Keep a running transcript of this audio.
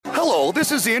Hello,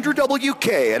 this is Andrew WK,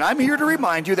 and I'm here to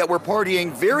remind you that we're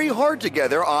partying very hard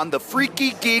together on the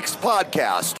Freaky Geeks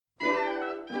podcast.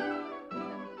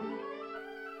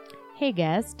 Hey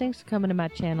guys, thanks for coming to my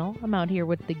channel. I'm out here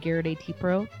with the Garrett AT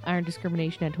Pro, Iron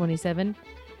Discrimination at 27,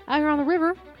 out here on the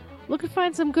river, looking to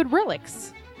find some good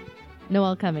relics.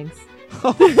 Noel Cummings.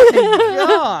 Oh my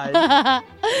god!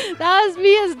 That was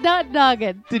me as Nut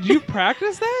Noggin. Did you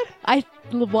practice that? I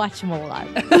watch him a lot.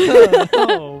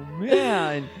 Oh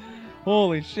man!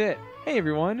 Holy shit! Hey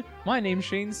everyone, my name's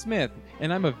Shane Smith,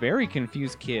 and I'm a very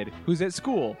confused kid who's at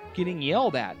school getting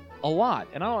yelled at a lot,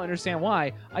 and I don't understand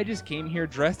why. I just came here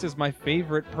dressed as my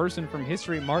favorite person from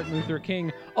history, Martin Luther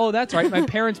King. Oh, that's right, my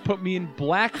parents put me in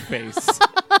blackface.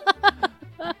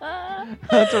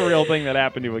 That's a real thing that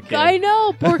happened to a kid. I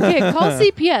know, poor kid. Call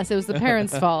CPS. It was the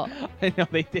parents' fault. I know,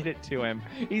 they did it to him.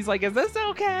 He's like, is this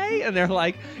okay? And they're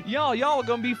like, y'all are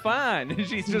gonna be fine. And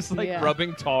she's just like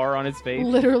rubbing tar on his face.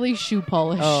 Literally shoe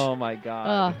polish. Oh my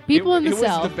god. People in the South.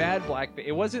 It was the bad blackface.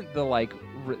 It wasn't the like,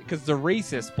 because the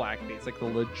racist blackface, like the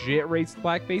legit racist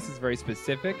blackface is very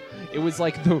specific. It was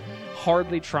like the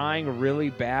hardly trying, really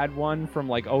bad one from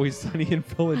like Always Sunny in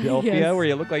Philadelphia, yes. where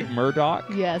you look like Murdoch.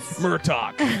 Yes.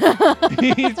 Murdoch.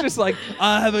 He's just like,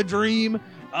 I have a dream.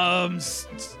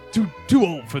 Too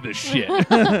old for this shit.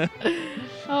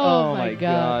 Oh my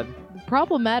god.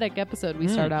 Problematic episode we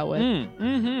start out with.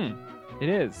 It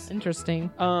is. Interesting.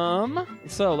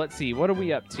 So let's see. What are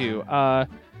we up to?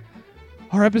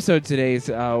 Our episode today is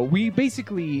we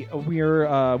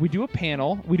do a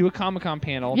panel. We do a Comic-Con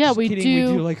panel. Yeah, Just we kidding, do.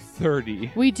 We do like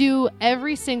 30. We do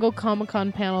every single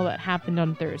Comic-Con panel that happened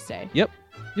on Thursday. Yep.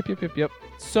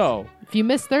 So If you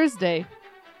missed Thursday,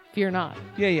 fear not.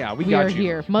 yeah, we We got are you.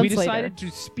 here months we later. decided to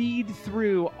speed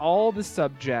through all the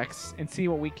subjects and see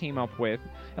what we came up with.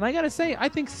 And I gotta say, I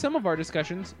think some of our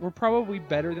discussions were probably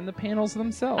better than the panels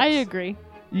themselves. I agree.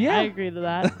 Yeah. I agree to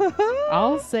that.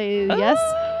 I'll say yes,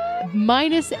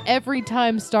 minus every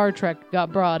time Star Trek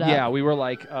got brought up. Yeah, we were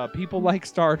like, people like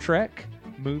Star Trek.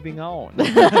 Moving on.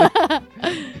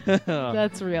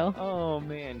 That's real. Oh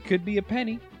man, could be a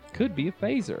penny, could be a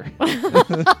phaser.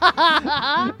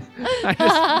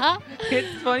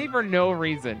 It's funny for no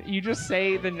reason. You just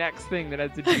say the next thing that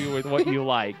has to do with what you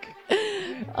like.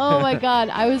 Oh my god,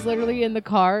 I was literally in the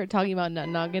car talking about Nut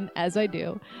Noggin, as I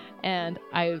do, and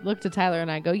I looked at Tyler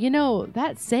and I go,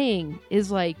 that saying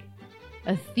is like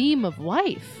a theme of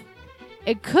life.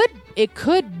 It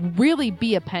could really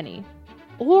be a penny.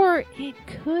 Or it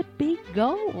could be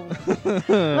gold.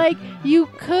 Like, you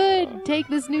could take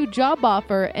this new job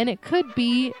offer and it could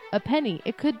be a penny.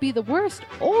 It could be the worst.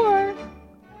 Or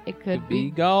it could be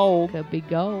gold. Could be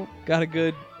gold. Got a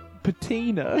good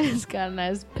patina. It's got a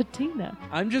nice patina.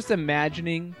 I'm just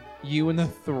imagining you in the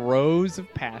throes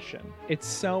of passion. It's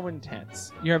so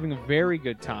intense. You're having a very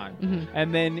good time. Mm-hmm.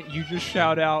 And then you just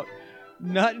shout out,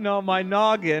 "Nuttin' on my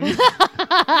noggin."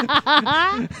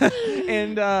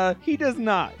 And he does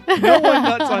not. No one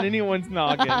nuts on anyone's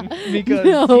noggin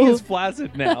because he is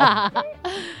flaccid now.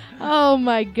 Oh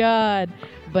my god.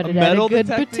 But it had a good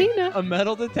patina. A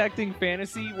metal detecting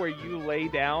fantasy where you lay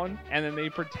down and then they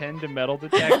pretend to metal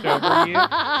detect over you.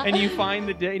 And you find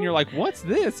the day and you're like, what's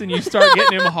this? And you start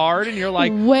getting him hard and you're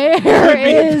like, where could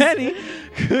be a is penny,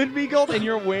 could be gold. And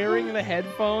you're wearing the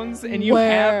headphones and you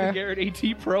have the Garrett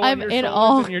AT Pro I'm on your in shoulders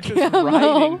all and you're just camo.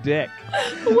 riding dick.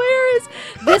 Where is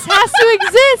this? Has to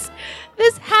exist.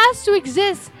 This has to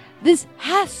exist. This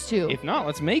has to. If not,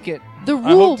 let's make it. The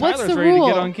I rule. hope What's Tyler's the ready rule?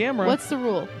 to get on camera. What's the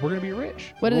rule? We're gonna be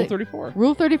rich. What is Rule it? 34.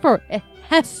 Rule 34. It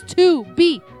has to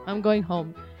be. I'm going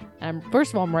home.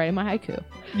 First of all, I'm writing my haiku.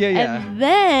 Yeah. And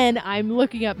then I'm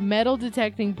looking up metal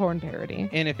detecting porn parody.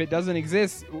 And if it doesn't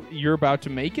exist, you're about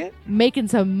to make it? Making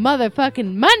some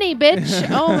motherfucking money, bitch.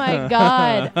 Oh my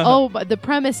god. Oh, but the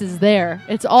premise is there.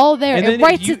 It's all there. And It then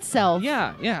writes itself.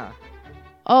 Yeah.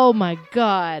 Oh my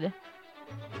god.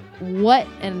 What?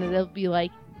 And it'll be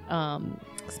like,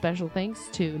 special thanks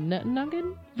to Nut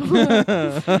Noggin.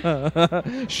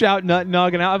 Shout Nut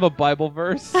Noggin out. I have a Bible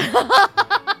verse.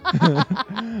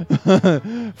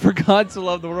 For God so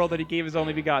loved the world that he gave his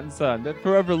only begotten Son, that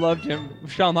whoever loved him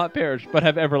shall not perish, but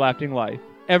have everlasting life.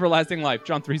 Everlasting life,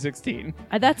 John 3:16.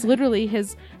 That's literally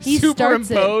his. He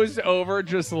starts it. Superimposed over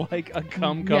just like a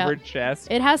cum-covered chest.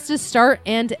 It has to start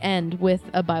and end with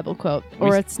a Bible quote,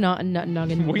 or it's not a Nut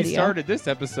Noggin We video. started this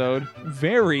episode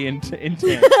very intense.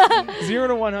 0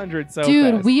 to 100 so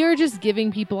Dude, fast. we are just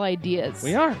giving people ideas.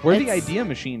 We are. We're the It's- idea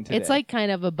machine today. It's like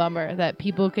kind of a bummer that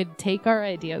people could take our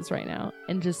ideas right now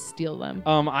and just steal them.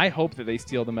 I hope that they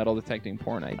steal the metal detecting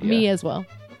porn idea. Me as well.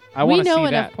 I We want to know see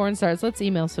enough that. porn stars. Let's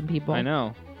email some people. I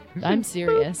know. I'm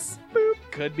serious.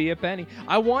 Could be a penny.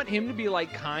 I want him to be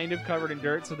like kind of covered in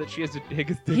dirt so that she has to dig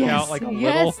his dick Yes, out like a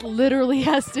yes, little. literally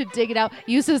has to dig it out.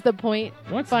 Uses the point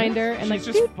What's finder this? and She's like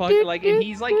just doot, fucking doot, like, doot, and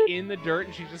he's like doot. in the dirt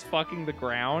and she's just fucking the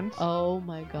ground. Oh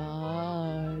my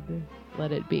god.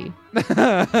 Let it be.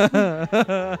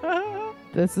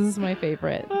 This is my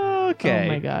favorite. Okay. Oh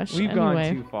my gosh. We've Anyway.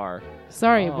 gone too far.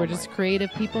 Sorry, Oh we're my- just creative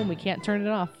people and we can't turn it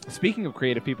off. Speaking of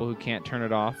creative people who can't turn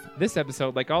it off, this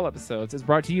episode, like all episodes, is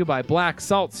brought to you by Black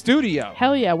Salt Studio.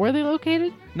 Hell yeah, where are they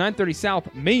located? 930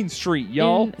 South Main Street,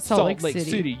 y'all. In Salt Lake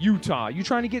City. Utah. You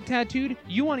trying to get tattooed?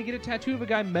 You want to get a tattoo of a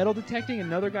guy metal detecting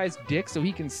another guy's dick so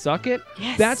he can suck it?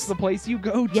 Yes. That's the place you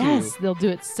go to. Yes, they'll do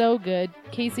it so good.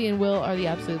 Casey and Will are the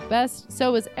absolute best.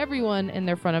 So is everyone in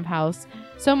their front of house.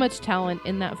 So much talent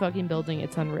in that fucking building.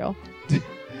 It's unreal.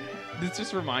 This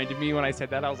just reminded me when I said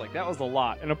that, I was like, that was a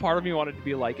lot. And a part of me wanted to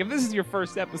be like, if this is your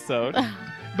first episode.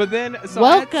 But then, so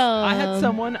Welcome. I had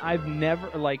someone I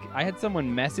had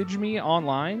someone message me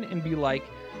online and be like,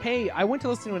 hey, I went to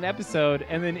listen to an episode,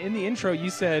 and then in the intro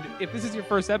you said, if this is your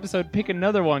first episode, pick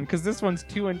another one, because this one's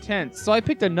too intense. So I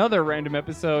picked another random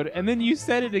episode, and then you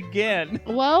said it again.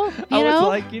 Well, I you was know,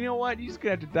 like, you know what? You just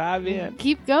gonna have to dive in.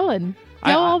 keep going.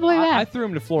 Go all the way I back. threw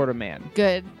him to Florida Man.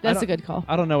 Good. That's don't- a good call.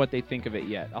 I don't know what they think of it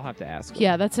yet. I'll have to ask them.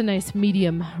 Yeah, that's a nice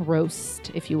medium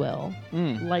roast, if you will.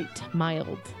 Mm. Light,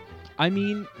 mild. I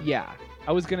mean, yeah.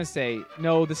 I was gonna say,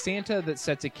 no, the Santa that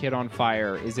sets a kid on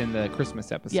fire is in the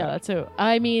Christmas episode. Yeah, that's it.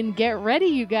 I mean, get ready,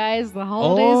 you guys. The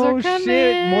holidays Oh are coming.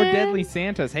 shit, more deadly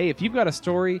Santas. Hey, if you've got a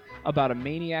story about a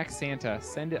maniac Santa,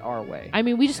 send it our way. I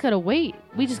mean, we just gotta wait.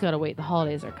 The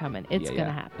holidays are coming. It's Yeah, gonna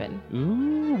yeah. happen.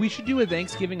 Ooh, we should do a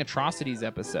Thanksgiving atrocities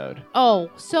episode. Oh,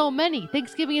 so many.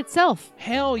 Thanksgiving itself.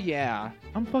 Hell yeah.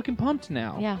 I'm fucking pumped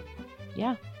now.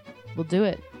 Yeah. We'll do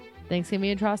it.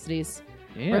 Thanksgiving atrocities.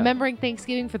 Yeah. Remembering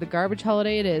Thanksgiving for the garbage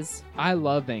holiday it is. I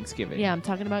love Thanksgiving. Yeah, I'm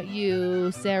talking about you,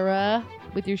 Sarah,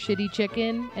 with your shitty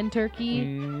chicken and turkey.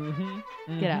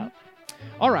 Mm-hmm. Get out.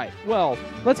 All right. Well,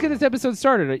 let's get this episode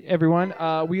started, everyone.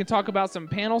 We can talk about some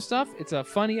panel stuff. It's a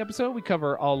funny episode. We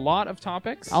cover a lot of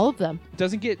topics. All of them.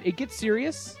 It gets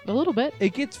serious. A little bit.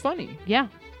 It gets funny. Yeah.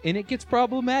 And it gets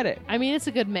problematic. I mean, it's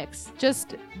a good mix.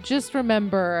 Just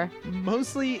remember.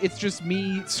 Mostly, it's just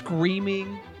me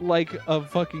screaming like a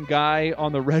fucking guy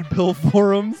on the Red Pill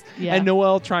forums, Yeah. and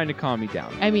Noelle trying to calm me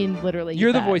down. I mean, literally.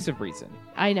 You're the bad. voice of reason.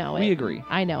 I know it. We agree.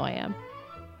 I know I am.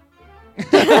 You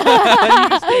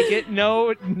just take it.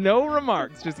 No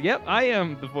remarks. Just, yep, I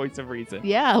am the voice of reason.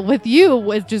 Yeah, with you,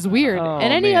 which is weird. Oh,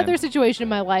 In any man. other situation in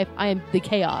my life, I am the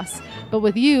chaos. But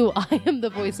with you, I am the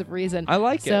voice of reason. I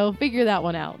like So figure that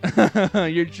one out.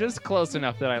 it. You're just close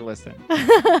enough that I listen.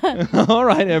 All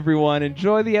right, everyone.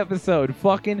 Enjoy the episode.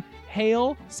 Fucking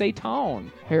hail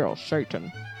Satan. Hail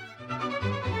Satan.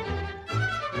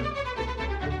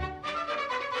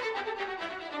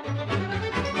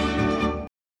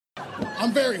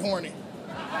 I'm very horny.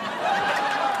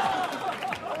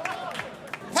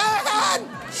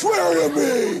 Swear to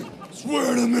me!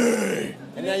 Swear to me!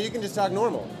 And now you can just talk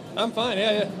normal. I'm fine,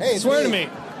 yeah. Hey, it's Swear to me.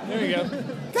 me. There you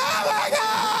go.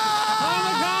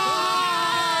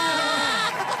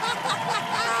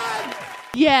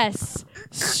 Yes.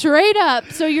 Straight up.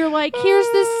 So you're like, here's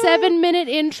this 7-minute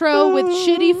intro with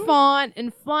shitty font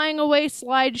and flying away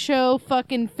slideshow,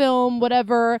 fucking film,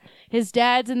 whatever. His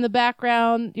dad's in the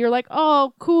background. You're like,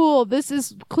 oh, cool. This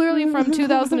is clearly from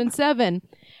 2007.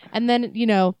 And then, you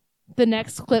know, the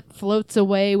next clip floats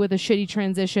away with a shitty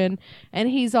transition. And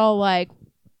he's all like,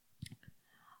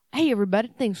 hey,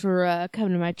 everybody. Thanks for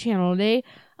coming to my channel today.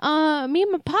 Me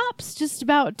and my pops just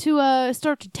about to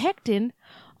start detecting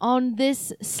on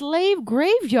this slave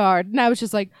graveyard. And I was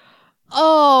just like,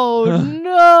 oh,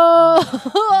 no.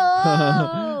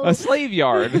 A slave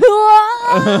yard.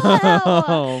 Wow.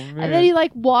 Oh, man. And then he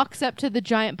like walks up to the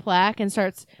giant plaque and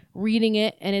starts reading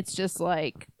it. And it's just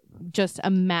like, just a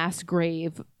mass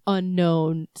grave,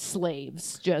 unknown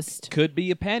slaves. Just Could be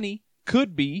a penny.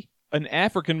 Could be an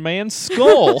African man's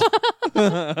skull.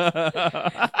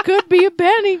 could be a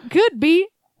penny, could be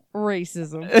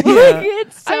racism. Yeah. Like,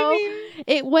 it's so, I mean-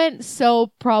 it went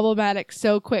so problematic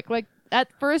so quick. Like at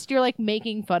first you're like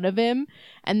making fun of him,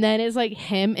 and then it's like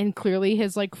him and clearly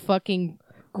his like fucking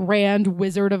grand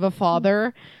wizard of a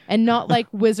father, and not like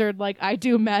wizard like I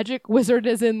do magic. Wizard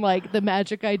as in like the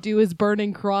magic I do is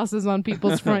burning crosses on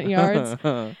people's front yards.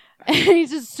 And he's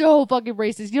just so fucking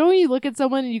racist. You know when you look at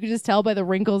someone and you can just tell by the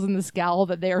wrinkles in the scowl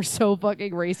that they are so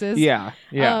fucking racist? Yeah.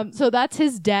 So that's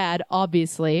his dad,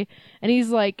 obviously. And he's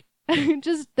like,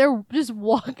 they're just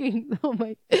walking.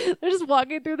 They're just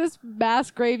walking through this mass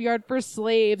graveyard for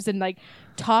slaves and like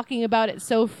talking about it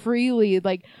so freely.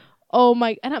 Like, Oh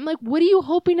my! And I'm like, what are you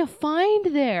hoping to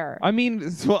find there? I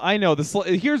mean, so I know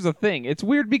here's the thing. It's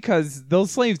weird because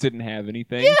those slaves didn't have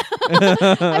anything.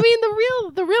 I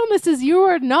mean, the realness is you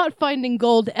are not finding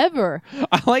gold ever.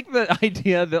 I like the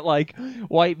idea that like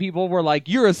white people were like,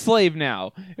 "You're a slave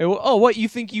now." Oh, what, you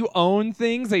think you own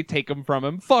things? They take them from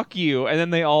him. Fuck you. And then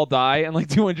they all die. And like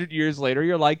 200 years later,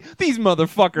 you're like, these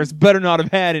motherfuckers better not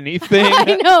have had anything.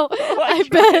 I know. I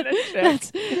bet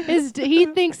that's he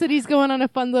thinks that he's going on a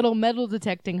fun little metal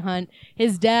detecting hunt.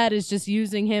 His dad is just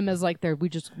using him as like, we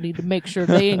just need to make sure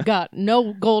they ain't got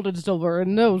no gold and silver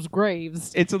in those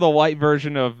graves. It's the white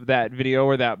version of that video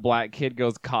where that black kid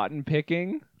goes cotton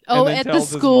picking. Oh, at the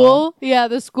school? Yeah,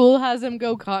 the school has him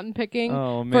go cotton picking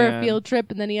for a field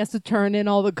trip, and then he has to turn in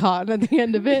all the cotton at the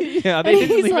end of it. Yeah, they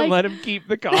didn't even let him keep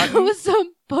the cotton. That was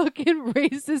some fucking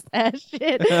racist ass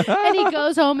shit. And he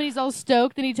goes home and he's all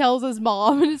stoked and he tells his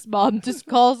mom, and his mom just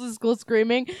calls the school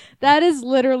screaming. That is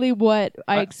literally what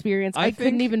I experienced. I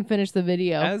couldn't even finish the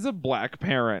video. As a black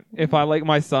parent, if I like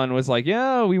my son was like,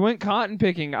 yeah, we went cotton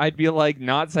picking, I'd be like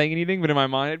not saying anything, but in my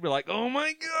mind I'd be like, oh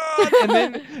my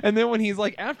god. and then when he's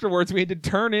like, afterwards we had to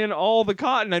turn in all the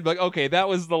cotton, I'd be like, okay, that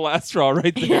was the last straw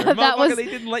right there. Yeah, they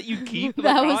didn't let you keep the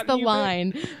that cotton. Was the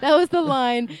line. That was the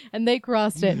line, and they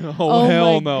crossed it. Oh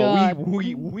hell no. God.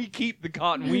 We keep the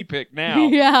cotton we pick now.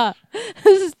 Yeah.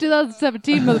 This is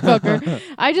 2017, motherfucker.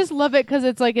 I just love it because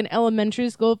it's like an elementary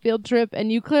school field trip,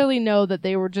 and you clearly know that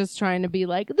they were just trying to be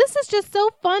like, this is just so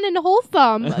fun and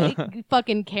wholesome. Like,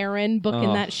 fucking Karen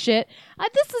booking that shit.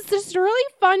 This is just a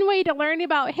really fun way to learn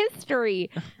about history.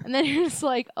 And then you're just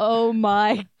like, oh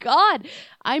my God.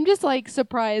 I'm just like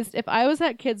surprised. If I was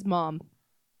that kid's mom,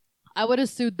 I would have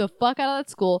sued the fuck out of that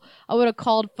school. I would have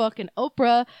called fucking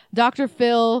Oprah, Dr.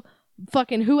 Phil,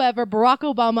 fucking whoever, Barack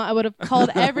Obama. I would have called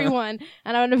everyone,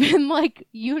 and I would have been like,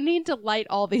 you need to light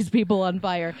all these people on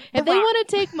fire. If they want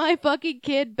to take my fucking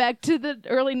kid back to the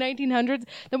early 1900s,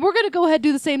 then we're going to go ahead and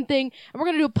do the same thing, and we're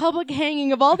going to do a public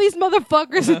hanging of all these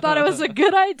motherfuckers who thought it was a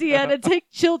good idea to take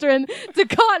children to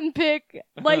cotton pick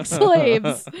like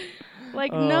slaves.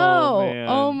 Like, no. Man.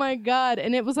 Oh my God.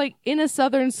 And it was like in a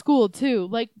southern school too.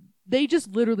 Like, they just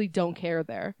literally don't care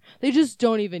there. They just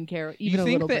don't even care even a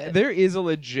little bit. You think that there is a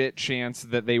legit chance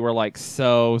that they were like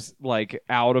so like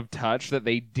out of touch that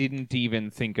they didn't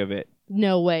even think of it?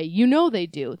 No way. You know they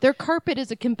do. Their carpet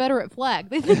is a Confederate flag.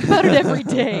 They think about it every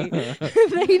day.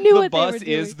 They knew what they were doing. The bus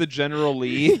is the General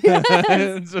Lee. Yes.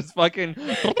 It's just fucking...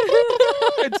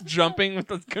 It's jumping with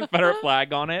the Confederate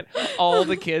flag on it. All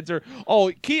the kids are,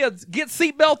 kids, get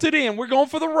seatbelted in. We're going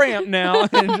for the ramp now.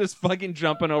 And just fucking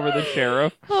jumping over the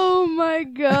sheriff. Oh my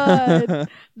God.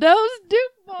 Those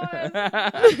Duke boys.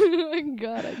 Oh my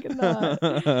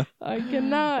God, I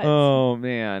cannot. Oh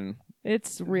man.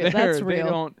 It's real. That's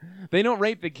real. They don't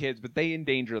rape the kids, but they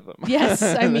endanger them. Yes,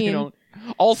 I mean.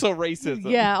 Also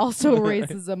racism. Yeah, also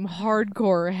racism.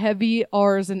 Hardcore. Heavy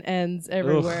R's and N's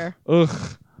everywhere.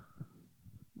 Ugh.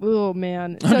 Oh,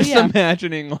 man. I'm just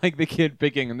imagining like the kid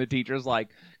picking and the teacher's like,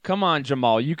 come on,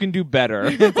 Jamal, you can do better.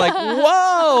 It's like,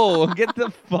 whoa, get the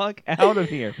fuck out of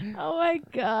here. Oh, my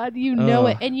God. You know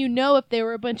it. And you know if they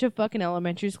were a bunch of fucking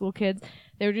elementary school kids,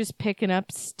 they were just picking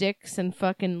up sticks and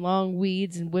fucking long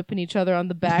weeds and whipping each other on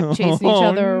the back, chasing each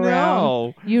other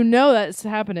around. You know that's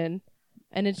happening.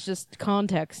 And it's just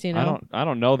context, you know? I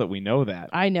don't know that we know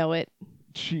that. I know it.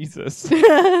 Jesus.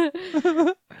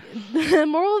 The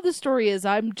moral of the story is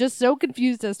I'm just so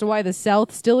confused as to why the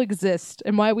South still exists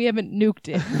and why we haven't nuked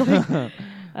it. Like,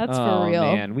 that's for real.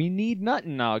 Oh, man. We need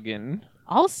Nutnoggin.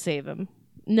 I'll save him.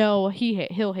 No,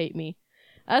 he'll hate me.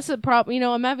 That's the problem. You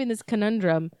know, I'm having this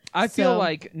conundrum. I feel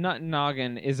like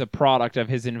Nutnoggin is a product of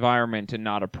his environment and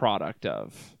not a product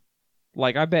of...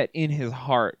 Like, I bet in his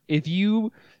heart, if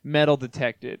you metal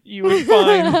detected, you would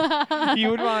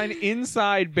find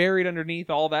inside, buried underneath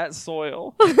all that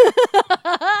soil.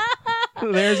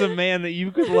 There's a man that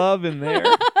you could love in there.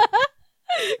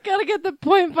 Gotta get the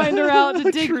point finder out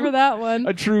to dig for that one.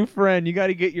 A true friend. You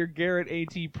gotta get your Garrett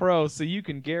AT Pro so you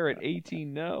can Garrett AT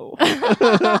No.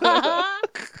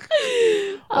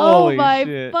 Oh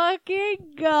my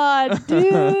fucking God,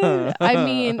 dude. I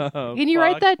mean, can you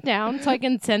write that down so I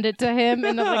can send it to him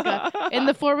in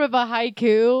the form of a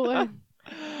haiku?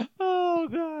 Oh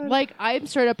God. Like, I'm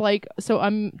straight up like,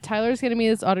 Tyler's getting me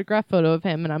this autographed photo of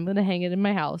him and I'm gonna hang it in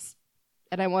my house.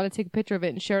 And I want to take a picture of it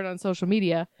and share it on social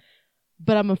media.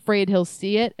 But I'm afraid he'll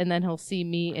see it, and then he'll see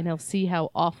me, and he'll see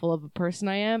how awful of a person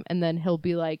I am, and then he'll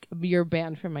be like, you're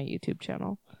banned from my YouTube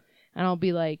channel. And I'll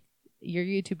be like, your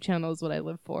YouTube channel is what I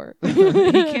live for. He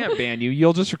can't ban you.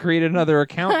 You'll just create another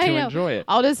account to enjoy it.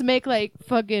 I'll just make, like,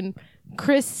 fucking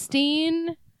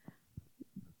Christine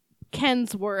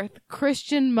Kensworth,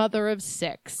 Christian mother of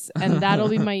 6, and that'll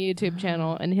be my YouTube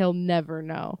channel, and he'll never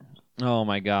know. Oh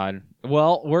my God.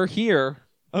 Well, we're here.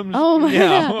 Oh my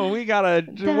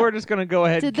God. Well, we're just gonna go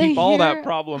ahead and Did they keep all that hear-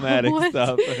 problematic What?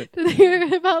 stuff. Did they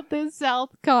hear about this South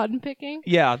cotton picking?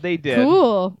 Yeah, they did.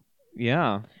 Cool.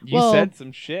 Yeah, you Well, said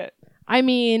some shit. I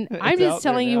mean, I'm It's out just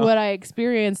telling there you now. what I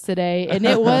experienced today, and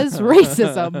it was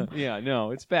racism Yeah,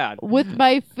 no, it's bad. with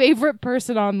my favorite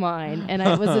person online, and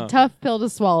it was a tough pill to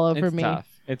swallow for It's me. tough.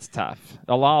 It's tough.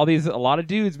 A lot of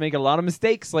dudes make a lot of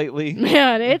mistakes lately.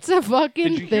 Man, it's a fucking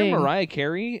Did you thing. hear Mariah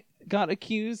Carey got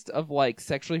accused of like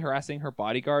sexually harassing her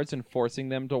bodyguards and forcing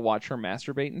them to watch her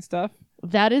masturbate and stuff?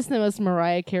 That is the most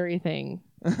Mariah Carey thing.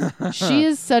 She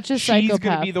is such a She's psychopath.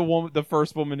 gonna be the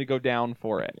first woman to go down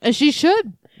for it. She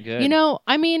should. Good. You know,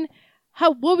 I mean,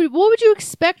 what would you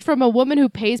expect from a woman who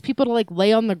pays people to like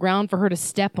lay on the ground for her to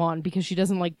step on because she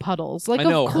doesn't like puddles? Like, I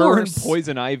know of her and course.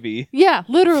 Poison Ivy Yeah,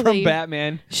 literally. from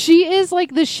Batman. She is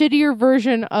like the shittier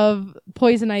version of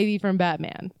Poison Ivy from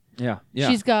Batman. Yeah,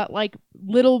 She's got like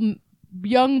little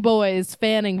young boys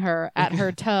fanning her at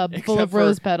her tub full Except of for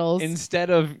rose petals. Instead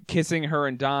of kissing her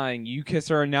and dying, you kiss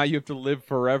her and now you have to live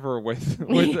forever with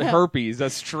Yeah. herpes, a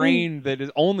strain that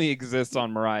only exists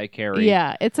on Mariah Carey.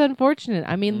 Yeah, it's unfortunate.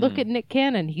 I mean, look Mm. at Nick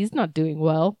Cannon. He's not doing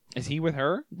well. Is he with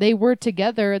her? They were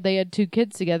together. They had 2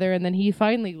 kids together, and then he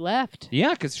finally left.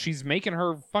 Yeah, because she's making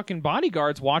her fucking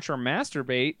bodyguards watch her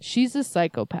masturbate. She's a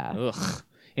psychopath. Ugh.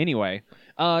 Anyway,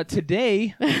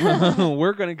 today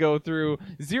we're going to go through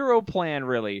Zero Plan,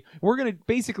 really. We're going to,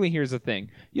 basically, here's the thing.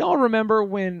 Y'all remember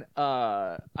when,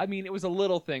 I mean, it was a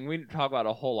little thing. We didn't talk about it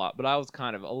a whole lot, but I was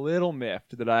kind of a little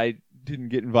miffed that I didn't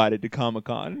get invited to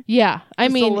Comic-Con. Yeah, I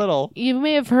Just mean, a little. you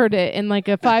may have heard it in like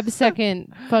a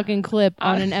 5-second fucking clip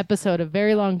on an episode a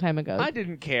very long time ago. I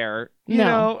didn't care. You No.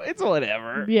 know, it's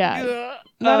whatever. Yeah. Ugh.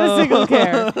 Not a single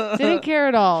care. Didn't care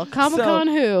at all. Comic-Con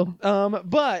who?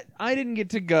 But I didn't get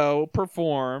to go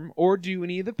perform or do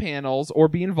any of the panels or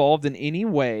be involved in any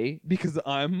way because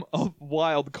I'm a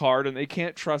wild card and they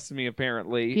can't trust me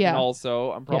apparently. Yeah. And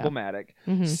also I'm problematic.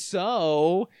 Mhm.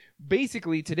 So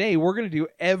basically today we're going to do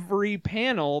every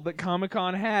panel that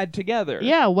Comic-Con had together.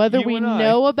 Yeah, whether You we and I.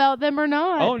 know about them or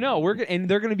not. Oh no, and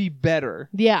they're going to be better.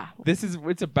 Yeah.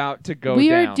 It's about to go We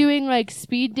down. are doing like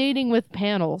speed dating with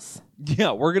panels.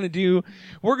 Yeah, we're gonna do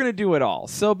it all.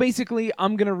 So basically,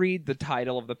 I'm gonna read the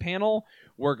title of the panel.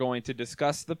 We're going to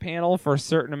discuss the panel for a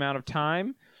certain amount of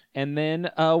time, and then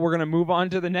we're gonna move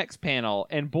on to the next panel.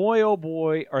 And boy, oh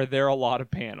boy, are there a lot of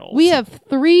panels. We have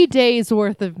 3 days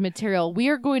worth of material we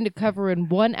are going to cover in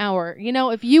 1 hour. You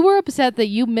know, if you were upset that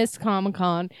you missed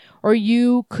Comic-Con or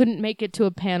you couldn't make it to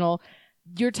a panel,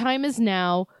 your time is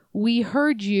now. We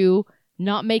heard you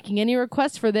not making any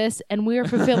requests for this, and we are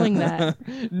fulfilling that.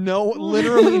 No,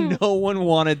 literally no one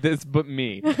wanted this but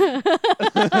me.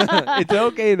 It's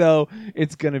okay though.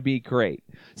 It's gonna be great.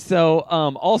 So,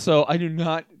 also, I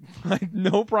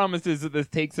no promises that this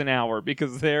takes an hour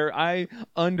because I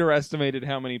underestimated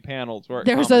how many panels were at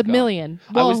There's Comic-Con. a million.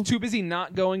 I was Well, too busy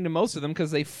not going to most of them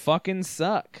because they fucking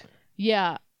suck.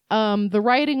 yeah. The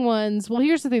writing ones, well,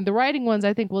 here's the thing. The writing ones,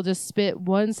 I think we'll just spit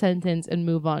one sentence and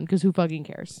move on because who fucking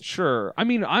cares? Sure. I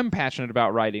mean, I'm passionate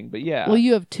about writing, but yeah. Well,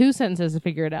 you have 2 sentences to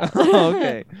figure it out.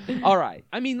 Okay. All right.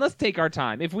 I mean, let's take our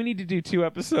time. If we need to do 2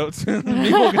 episodes, people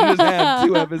can just have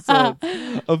 2 episodes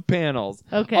of panels.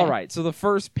 Okay. All right. So the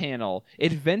first panel,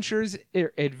 Adventures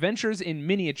in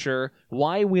Miniature,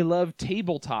 Why We Love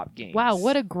Tabletop Games. Wow,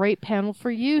 what a great panel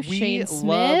for you, Shane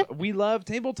Smith. We love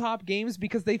tabletop games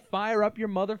because they fire up your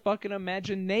motherfucking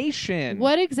imagination.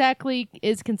 What exactly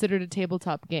is considered a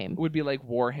tabletop game? Would be like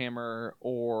Warhammer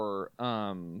or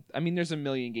I mean there's a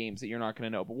million games that you're not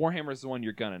going to know, but Warhammer is the one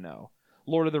you're going to know.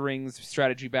 Lord of the Rings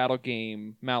strategy battle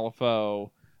game, Malifaux,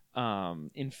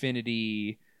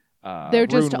 Infinity, They're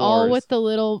just Rune all Wars. with the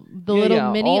little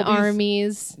yeah, mini all these-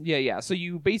 armies. Yeah. So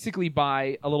you basically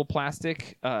buy a little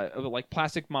plastic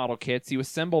model kits. You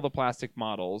assemble the plastic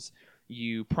models.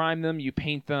 You prime them, you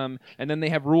paint them, and then they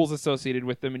have rules associated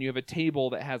with them. And you have a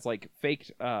table that has like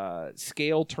faked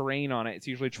scale terrain on it. It's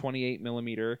usually 28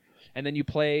 millimeter. And then you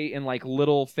play in like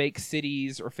little fake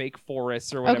cities or fake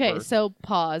forests or whatever. Okay, so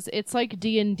pause. It's like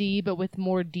D&D, but with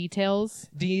more details.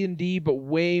 D&D, but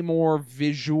way more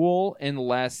visual and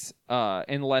less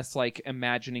like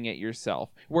imagining it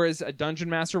yourself. Whereas a dungeon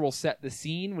master will set the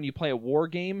scene. When you play a war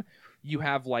game, you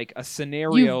have like a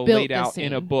scenario You've built laid the out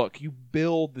in a scene. book. You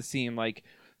build the scene. Like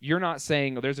you're not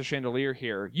saying, oh, there's a chandelier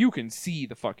here. You can see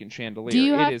the fucking chandelier. Do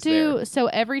you It have is to? there. So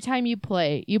every time you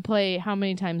play how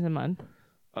many times a month?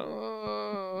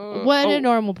 what a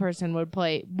normal person would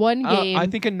play. One game. I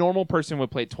think a normal person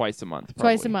would play it twice a month.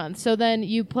 Twice a month. So then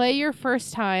you play your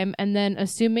first time, and then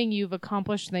assuming you've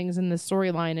accomplished things in the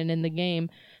storyline and in the game,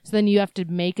 so then you have to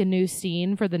make a new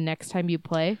scene for the next time you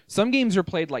play. Some games are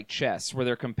played like chess, where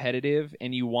they're competitive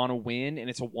and you want to win, and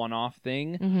it's a one-off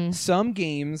thing. Mm-hmm. Some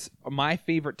games, my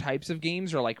favorite types of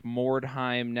games are like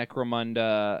Mordheim,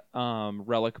 Necromunda,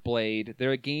 Relic Blade.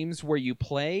 They're games where you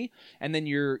play, and then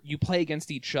you play against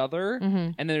each other,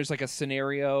 and then there's like a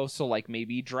scenario, so like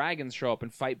maybe dragons show up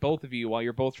and fight both of you while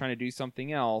you're both trying to do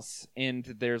something else, and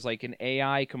there's like an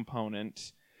AI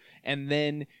component, and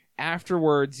then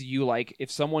afterwards, you like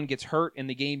if someone gets hurt in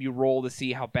the game, you roll to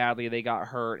see how badly they got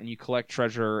hurt, and you collect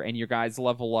treasure, and your guys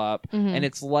level up, and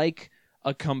it's like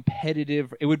a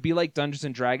competitive. It would be like Dungeons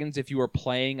and Dragons if you were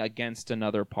playing against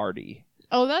another party.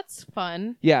 Oh, that's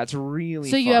fun. Yeah, it's really.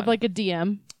 So fun. you have like a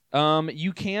DM.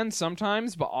 You can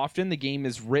sometimes, but often the game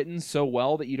is written so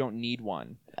well that you don't need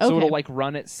one. Okay. So it'll like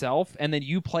run itself, and then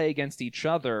you play against each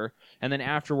other, and then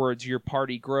afterwards your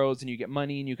party grows and you get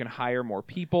money and you can hire more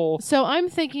people. So I'm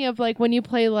thinking of like when you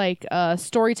play like a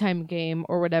storytime game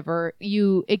or whatever,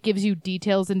 it gives you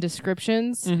details and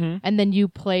descriptions, and then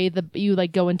you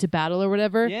like go into battle or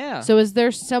whatever. Yeah. So is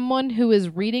there someone who is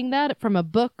reading that from a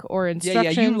book or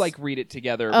instructions? Yeah, you like read it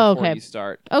together before you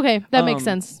start. Okay, that makes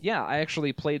sense. Yeah, I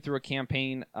actually played through a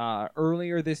campaign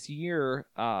earlier this year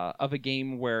of a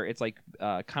game where it's like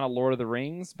kind of Lord of the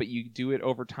Rings, but you do it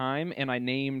over time, and I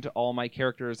named all my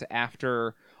characters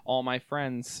after all my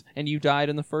friends, and you died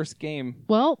in the first game.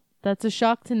 Well, that's a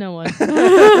shock to no one.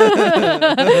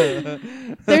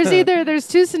 There's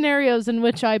two scenarios in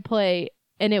which I play,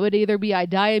 and it would either be I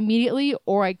die immediately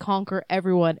or I conquer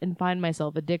everyone and find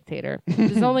myself a dictator.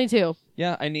 There's only two.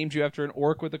 Yeah, I named you after an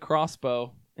orc with a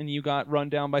crossbow, and you got run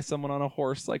down by someone on a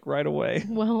horse like right away.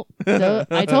 Well,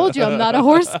 I told you I'm not a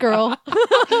horse girl.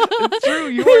 It's true,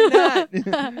 you are not.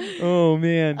 Oh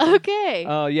man. Okay.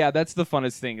 Yeah, that's the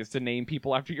funnest thing is to name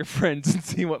people after your friends and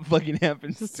see what fucking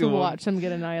happens Just to to them. watch them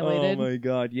get annihilated. Oh my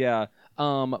god, yeah.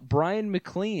 Brian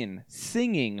McLean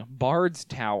singing Bard's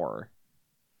Tower.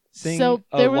 Sing So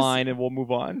a there was- line and we'll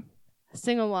move on.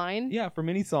 Sing a line. Yeah, from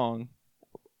any song.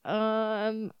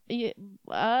 Yeah,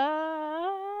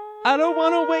 I don't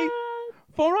want to wait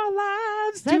for our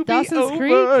lives Is that to Dawson's be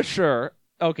Creek? over. Sure.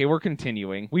 Okay, we're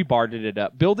continuing. We barded it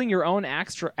up. Building your own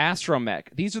astromech.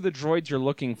 These are the droids you're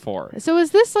looking for. So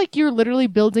is this like you're literally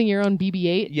building your own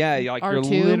BB-8? Yeah, like you're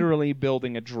R2? literally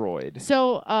building a droid.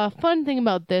 So, fun thing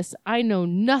about this, I know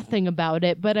nothing about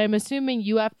it, but I'm assuming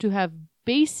you have to have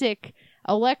basic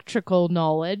electrical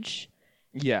knowledge,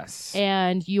 Yes.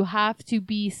 and you have to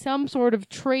be some sort of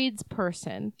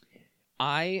tradesperson.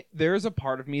 There's a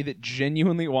part of me that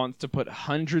genuinely wants to put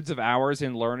hundreds of hours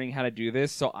in learning how to do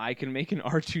this so I can make an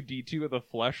R2-D2 with a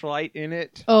fleshlight in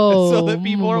it. Oh, so that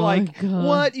people are my like, God.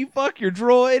 what? You fuck your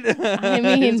droid? I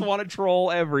mean, just want to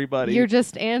troll everybody. You're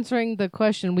just answering the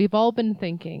question we've all been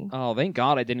thinking. Oh, thank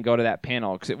God I didn't go to that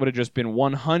panel because it would have just been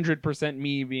 100%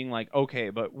 me being like,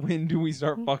 okay, but when do we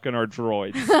start fucking our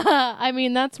droids? I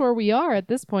mean, that's where we are at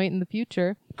this point in the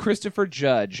future. Christopher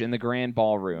Judge in the Grand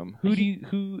Ballroom.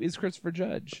 Who is Christopher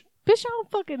Judge? Bitch, I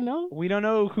don't fucking know. We don't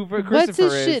know who Christopher What's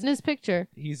his is. shit in his picture?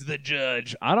 He's the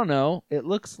judge. I don't know. It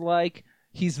looks like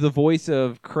he's the voice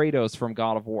of Kratos from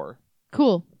God of War.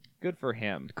 Cool. Good for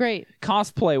him. Great.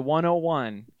 Cosplay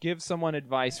 101. Give someone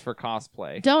advice for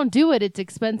cosplay. Don't do it. It's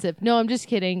expensive. No, I'm just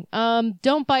kidding.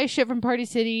 Don't buy shit from Party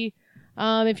City.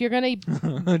 If you're gonna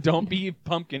Don't be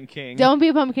Pumpkin King. don't be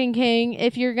a Pumpkin King.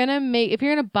 If you're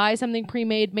gonna buy something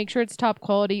pre-made, make sure it's top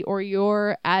quality or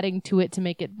you're adding to it to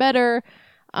make it better.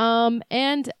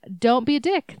 And don't be a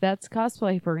dick. That's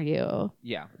cosplay for you.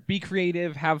 Yeah. Be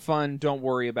creative. Have fun. Don't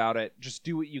worry about it. Just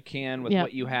do what you can with Yeah.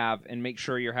 what you have and make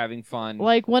sure you're having fun.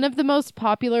 Like one of the most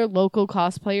popular local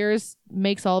cosplayers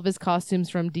makes all of his costumes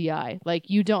from DI.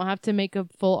 Like you don't have to make a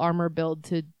full armor build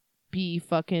to be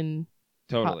fucking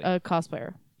Totally. a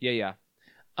cosplayer. Yeah.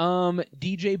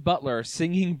 DJ Butler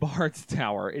singing Bard's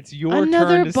Tower. It's your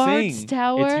Another turn to Bard's sing.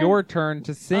 Tower? It's your turn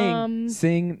to sing.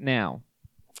 Sing now.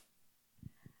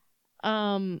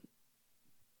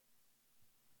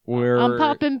 We're... I'm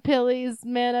popping pillies,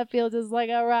 man. I feel just like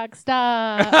a rock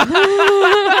star. What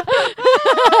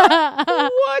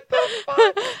the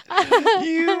fuck?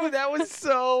 That was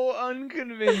so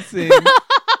unconvincing.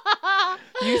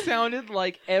 You sounded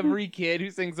like every kid who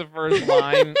sings the first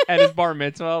line at his bar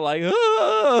mitzvah, like,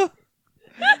 ah!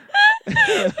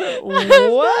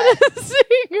 What?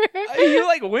 Singer. You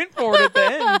like went for it at the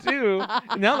end too.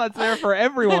 Now that's there for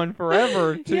everyone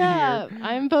forever to Yeah, hear.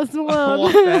 I'm Post I Malone.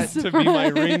 want that to be my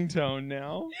ringtone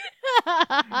now.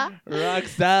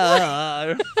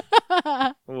 Rockstar.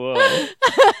 Whoa.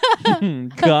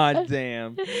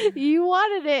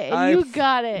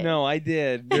 got it. No, I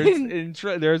did.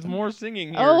 There's more singing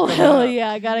here. Oh, Come hell up. yeah.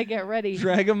 I got to get ready.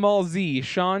 Dragon Ball Z,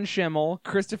 Sean Schemmel,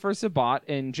 Christopher Sabat,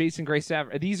 and Jason Gray Staff.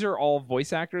 These are all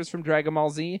voice actors from Dragon Ball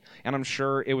Z, and I'm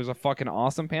sure it was a fucking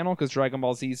awesome panel because Dragon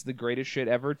Ball Z is the greatest shit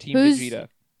ever. Team Vegeta.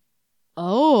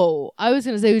 Oh, I was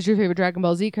going to say who's your favorite Dragon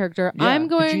Ball Z character. Yeah, I'm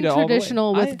going Vegeta all the way.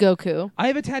 traditional with Goku. I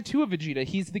have a tattoo of Vegeta.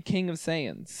 He's the king of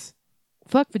Saiyans.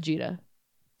 Fuck Vegeta.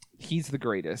 He's the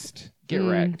greatest. Get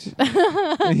wrecked.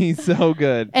 He's so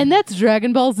good. And that's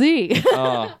Dragon Ball Z.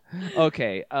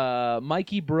 Okay.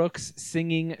 Mikey Brooks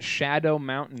singing Shadow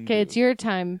Mountain. Okay, it's your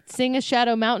time. Sing a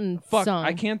Shadow Mountain Fuck, song.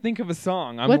 I can't think of a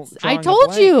song. I drawing a told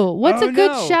blank. you. What's Oh, a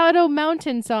good no. Shadow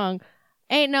Mountain song?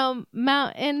 Ain't no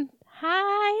mountain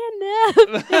high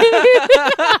enough.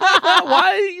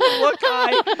 Why do you look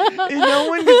high? And no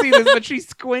one can see this, but she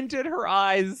squinted her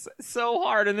eyes so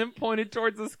hard and then pointed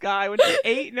towards the sky when she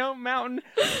ain't no mountain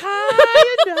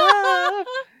high enough.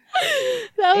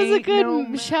 That was a Ain't good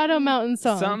no Shadow Mountain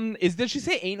song. Did she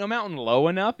say ain't no mountain low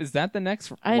enough? Is that the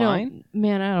next I line? I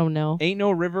don't know. Ain't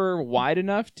no river wide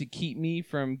enough to keep me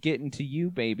from getting to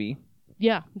you, baby.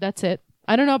 Yeah, that's it.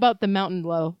 I don't know about the mountain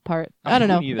low part. I don't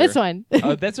know. either. It's fine.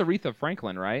 That's Aretha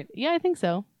Franklin, right? Yeah, I think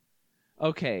so.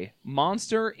 Okay.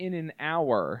 Monster in an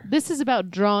Hour. This is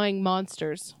about drawing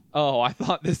monsters. Oh, I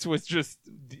thought this was just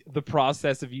the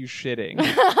process of you shitting.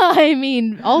 I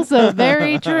mean, also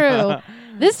very true.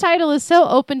 This title is so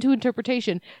open to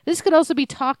interpretation. This could also be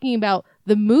talking about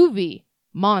the movie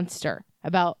Monster,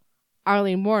 about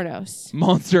Arlene Wuornos.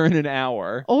 Monster in an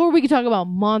Hour. Or we could talk about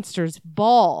Monsters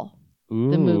Ball,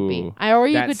 Ooh, the movie. Or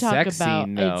you that could talk sex about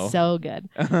scene, though. it's so good.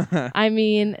 I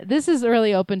mean, this is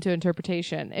really open to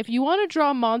interpretation. If you want to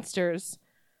draw monsters,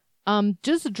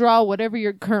 just draw whatever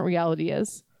your current reality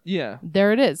is. Yeah.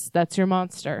 There it is. That's your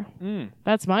monster. Mm.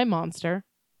 That's my monster.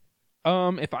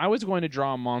 If I was going to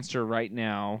draw a monster right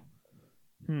now,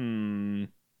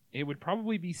 it would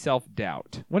probably be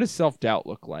self-doubt. What does self-doubt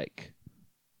look like?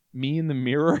 Me in the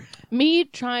mirror? Me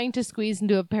trying to squeeze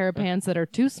into a pair of pants that are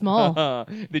too small.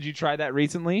 Did you try that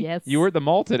recently? Yes. You were at the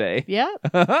mall today. Yeah.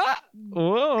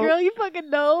 Whoa. Girl, you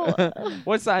fucking know.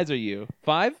 What size are you?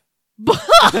 5?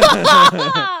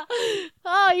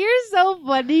 Oh, you're so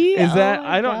funny. Is that? Oh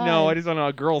my I don't know. God. I just don't know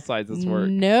how girl sizes work.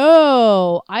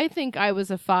 No. I think I was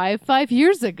a 5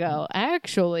 years ago,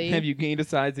 actually. Have you gained a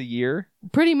size a year?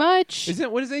 Pretty much.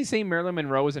 What does they say? Marilyn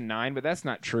Monroe was a 9, but that's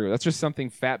not true. That's just something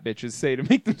fat bitches say to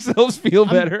make themselves feel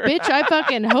better. Bitch, I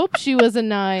fucking hope she was a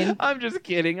 9. I'm just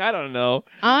kidding. I don't know.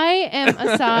 I am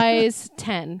a size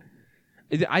 10.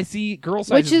 I see girl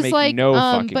sizes Which is make like, no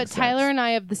fucking but sense. Tyler and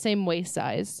I have the same waist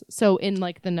size. So in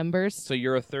like the numbers. So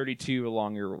you're a 32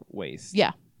 along your waist.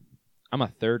 Yeah. I'm a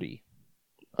 30.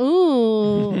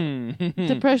 Ooh.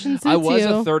 Depression suits I was you.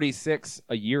 a 36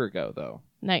 a year ago, though.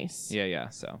 Nice. Yeah.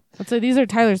 So So these are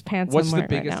Tyler's pants. what's I'm the wearing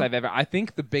biggest right now. I've ever? I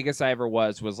think the biggest I ever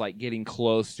was like getting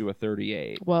close to a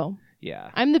 38. Whoa.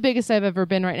 Yeah. I'm the biggest I've ever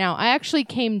been right now. I actually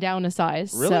came down a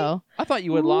size. Really? So. I thought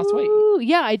you had lost weight. Ooh,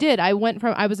 yeah, I did. I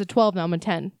was a 12, now I'm a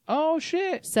 10. Oh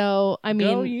shit. So, I mean,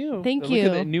 Go you. thank Look you.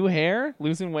 at that new hair,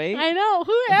 losing weight. I know.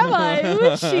 Who am I? Who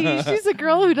is she? She's a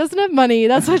girl who doesn't have money.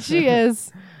 That's what she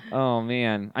is. Oh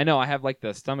man, I know. I have like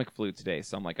the stomach flu today,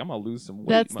 so I'm like, I'm gonna lose some weight.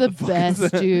 That's the motherfuckers.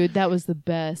 best, dude. That was the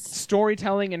best.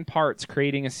 Storytelling in parts,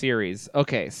 creating a series.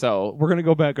 Okay, so we're gonna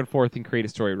go back and forth and create a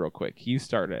story real quick. You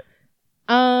start it.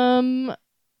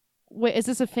 Wait, is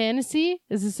this a fantasy?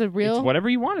 Is this a real? It's whatever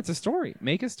you want. It's a story.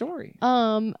 Make a story.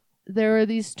 There were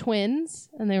these twins,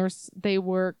 and they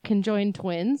were conjoined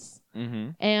twins,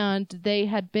 and they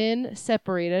had been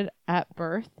separated at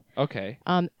birth. Okay.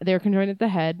 They were conjoined at the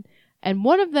head, and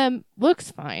one of them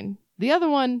looks fine. The other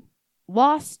one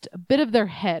lost a bit of their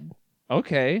head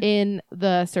Okay. in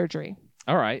the surgery,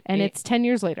 All right. and it's 10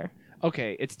 years later.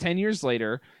 Okay, it's 10 years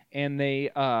later, and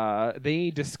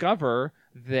they discover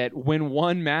that when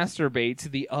one masturbates,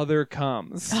 the other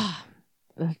comes.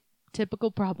 The typical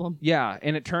problem. Yeah,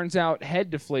 and it turns out head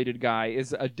deflated guy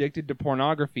is addicted to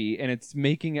pornography, and it's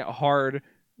making it hard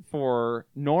for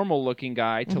normal looking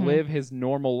guy to live his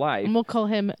normal life. And we'll call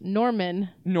him Norman.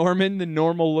 Norman, the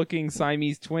normal looking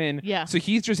Siamese twin. Yeah. So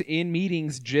he's just in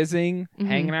meetings, jizzing,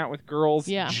 hanging out with girls,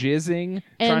 Yeah. jizzing,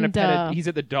 trying to And, pet he's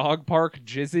at the dog park,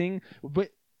 jizzing. But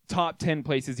top 10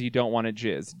 places you don't want to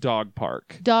jizz. Dog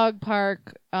park. Dog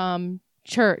park,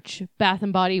 church, Bath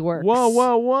and Body Works.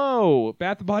 Whoa.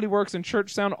 Bath and Body Works and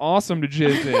church sound awesome to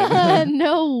jizz in.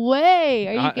 No way.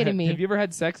 Are you kidding me? Have you ever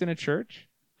had sex in a church?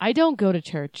 I don't go to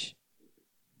church.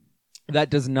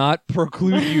 That does not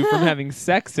preclude you from having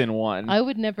sex in one. I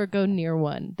would never go near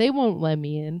one. They won't let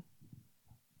me in.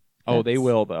 Oh, they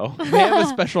will though. They have a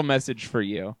special message for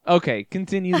you. Okay,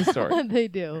 continue the story. They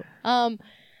do.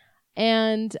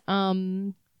 And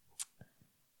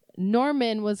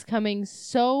Norman was coming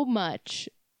so much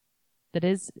that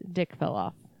his dick fell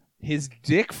off. His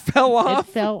dick fell off?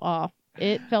 It fell off.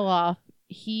 It fell off.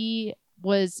 He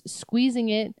was squeezing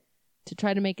it to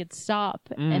try to make it stop,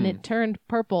 and it turned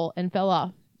purple and fell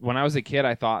off. When I was a kid,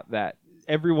 I thought that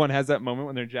everyone has that moment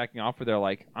when they're jacking off where they're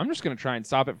like, I'm just going to try and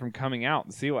stop it from coming out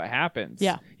and see what happens.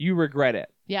 Yeah. You regret it.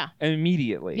 Yeah.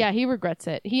 Immediately. Yeah, he regrets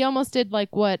it. He almost did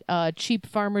like what cheap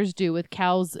farmers do with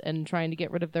cows and trying to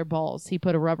get rid of their balls. He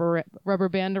put a rubber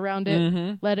band around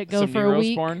it, let it go Some for a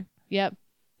week. Neurosporin? Yep.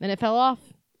 And it fell off.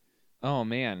 Oh,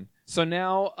 man. So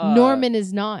now... Norman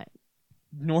is not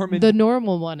the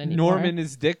normal one anymore. Norman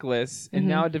is dickless, and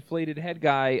now a deflated head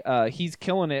guy, he's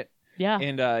killing it. Yeah.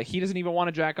 And he doesn't even want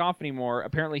to jack off anymore.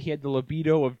 Apparently, he had the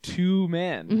libido of 2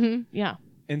 men. Yeah.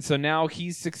 And so now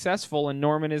he's successful, and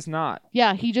Norman is not.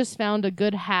 Yeah, he just found a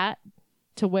good hat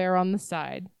to wear on the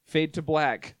side. Fade to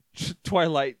black.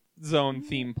 Twilight Zone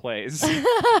theme plays.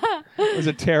 It was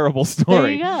a terrible story.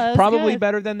 There you go. Probably good.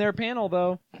 better than their panel,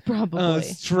 though. Probably.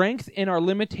 Strength in our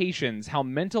limitations. How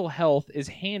mental health is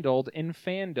handled in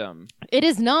fandom. It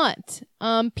is not.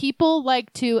 People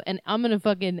like to, and I'm gonna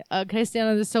fucking. Can I stand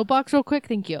on the soapbox real quick?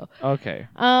 Thank you. Okay.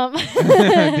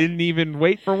 Didn't Didn't even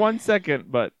wait for 1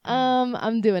 second, but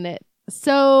I'm doing it.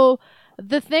 So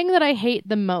the thing that I hate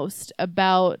the most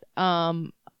about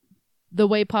the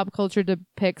way pop culture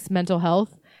depicts mental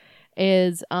health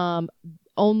is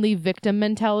only victim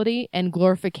mentality and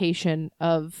glorification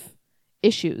of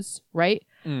issues, right?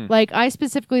 Like, I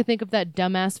specifically think of that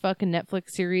dumbass fucking Netflix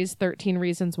series 13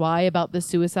 Reasons Why about the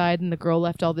suicide and the girl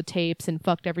left all the tapes and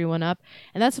fucked everyone up.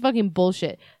 And that's fucking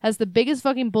bullshit. That's the biggest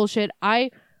fucking bullshit. I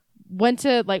went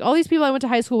to, like, all these people I went to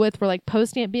high school with were, like,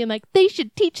 posting it being like, they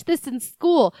should teach this in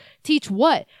school. Teach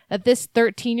what? That this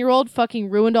 13-year-old fucking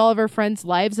ruined all of her friends'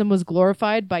 lives and was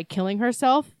glorified by killing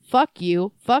herself? Fuck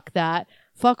you. Fuck that.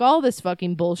 Fuck all this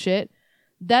fucking bullshit.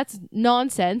 That's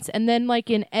nonsense. And then,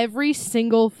 like, in every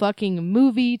single fucking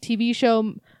movie, TV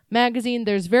show, magazine,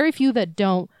 there's very few that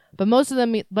don't, but most of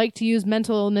them like to use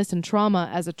mental illness and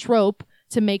trauma as a trope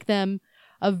to make them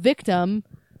a victim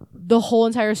the whole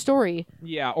entire story.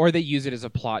 yeah, or they use it as a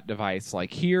plot device.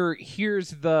 Like,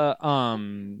 here's the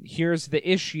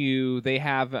issue. They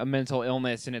have a mental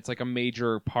illness, and it's like a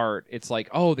major part. It's like,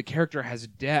 oh, the character has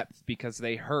depth because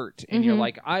they hurt, and you're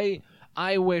like,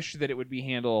 I wish that it would be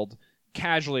handled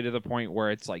casually to the point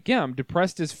where it's like, yeah, I'm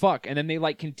depressed as fuck, and then they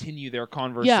like continue their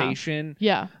conversation,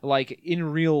 like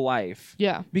in real life,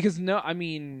 because I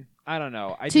mean, I don't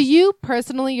know. You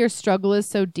personally, your struggle is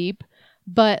so deep,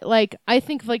 but like, I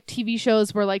think of like TV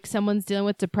shows where like someone's dealing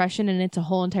with depression and it's a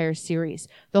whole entire series.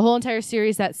 The whole entire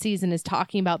series that season is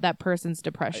talking about that person's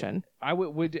depression. I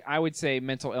would say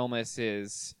mental illness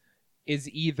is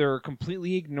either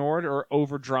completely ignored or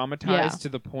over dramatized to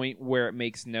the point where it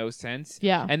makes no sense.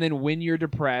 Yeah. And then when you're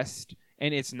depressed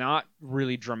and it's not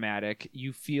really dramatic,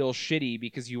 you feel shitty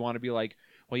because you want to be like,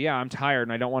 well, yeah, I'm tired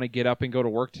and I don't want to get up and go to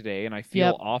work today and I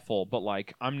feel awful, but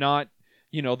like, I'm not,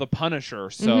 the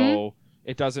Punisher, so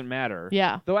it doesn't matter.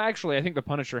 Yeah. Though actually, I think the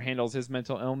Punisher handles his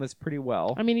mental illness pretty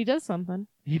well. I mean, he does something.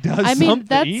 He does I something. mean,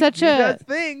 that's such he does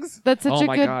things. That's such Oh a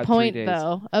my good God, 3 point, days.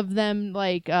 though, of them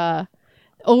like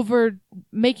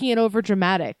making it over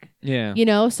dramatic.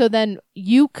 Yeah. So then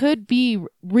you could be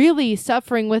really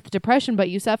suffering with depression, but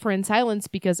you suffer in silence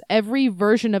because every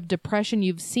version of depression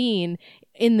you've seen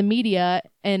in the media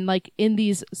and like in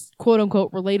these quote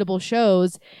unquote relatable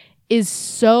shows is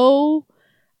so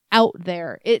out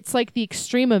there. It's like the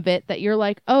extreme of it that you're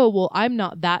like, oh, well, I'm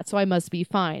not that, so I must be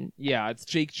fine. Yeah, it's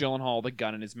Jake Gyllenhaal, the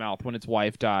gun in his mouth when his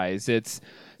wife dies. It's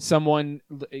someone,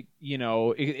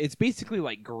 it's basically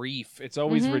like grief. It's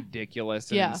always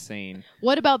ridiculous and insane.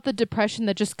 What about the depression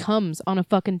that just comes on a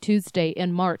fucking Tuesday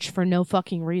in March for no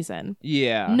fucking reason?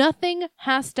 Yeah. Nothing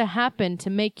has to happen to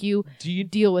make you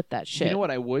deal with that shit. You know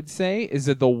what I would say is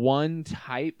that the one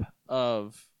type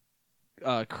of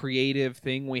creative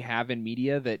thing we have in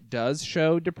media that does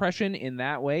show depression in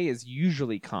that way is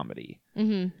usually comedy.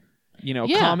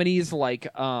 Comedies like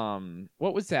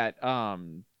what was that,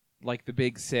 like The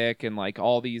Big Sick and like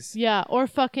all these, or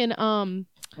fucking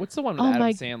what's the one with Adam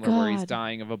Sandler where he's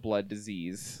dying of a blood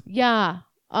disease?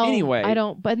 Anyway, I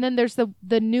don't. But then there's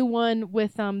the new one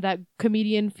with that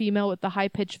comedian female with the high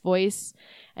pitched voice,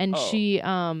 and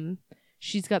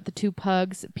she's got the 2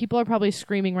 pugs. People are probably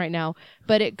screaming right now,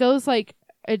 but it goes like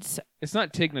it's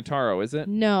not Tig Notaro, is it?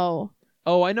 No.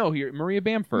 Oh, I know. Maria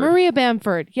Bamford. Maria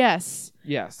Bamford, yes.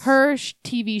 Yes. Her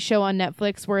TV show on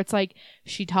Netflix where it's like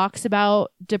she talks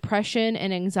about depression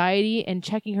and anxiety and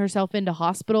checking herself into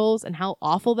hospitals and how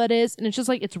awful that is. And it's just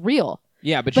like, it's real.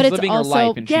 Yeah, but But she's it's living also, her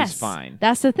life and yes, she's fine.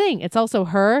 That's the thing. It's also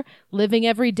her living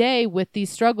every day with these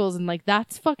struggles. And like,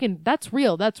 that's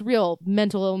real. That's real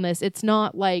mental illness. It's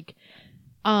not like,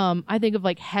 I think of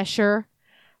like Hesher.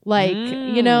 Like,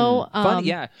 funny.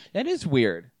 Yeah, that is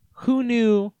weird. Who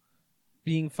knew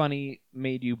being funny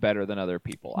made you better than other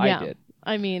people? Yeah. I did.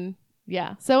 I mean,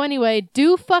 yeah. So anyway,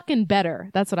 do fucking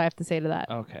better. That's what I have to say to that.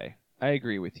 Okay, I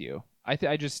agree with you.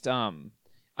 I just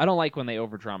I don't like when they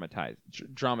over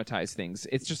dramatize things.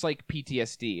 It's just like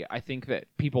PTSD. I think that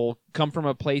people come from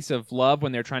a place of love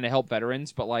when they're trying to help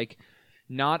veterans, but like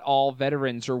not all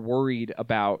veterans are worried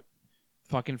about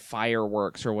fucking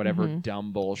fireworks or whatever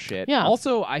dumb bullshit. Yeah.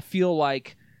 Also, I feel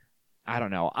like, I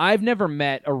don't know, I've never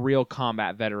met a real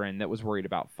combat veteran that was worried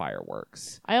about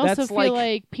fireworks. I also That's feel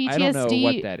like PTSD. I don't know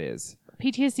what that is.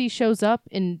 PTSD shows up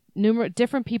in numerous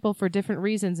different people for different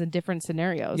reasons in different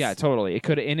scenarios. Yeah, totally. It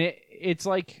could, and it's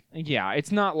like, yeah,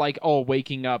 it's not like, oh,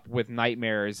 waking up with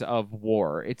nightmares of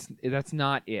war. That's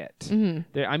not it.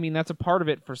 Mm-hmm. I mean, that's a part of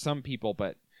it for some people,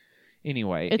 but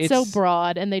anyway, it's so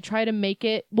broad, and they try to make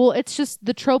it. Well, it's just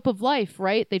the trope of life,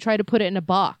 right? They try to put it in a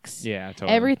box. Yeah,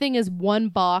 totally. Everything is one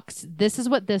box. This is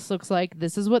what this looks like.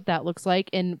 This is what that looks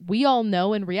like, and we all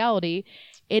know in reality,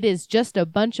 it is just a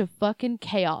bunch of fucking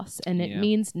chaos, and it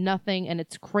means nothing, and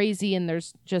it's crazy, and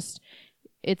there's just,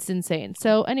 it's insane.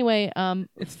 So anyway,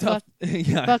 it's tough.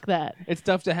 Yeah, fuck that. It's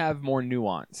tough to have more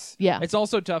nuance. Yeah, it's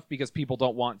also tough because people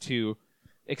don't want to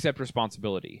accept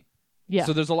responsibility. Yeah.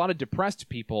 So there's a lot of depressed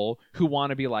people who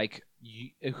want to be like,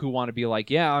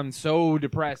 yeah, I'm so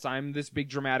depressed. I'm this big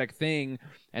dramatic thing,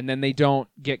 and then they don't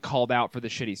get called out for the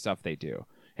shitty stuff they do.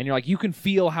 And you're like, you can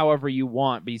feel however you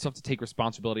want, but you still have to take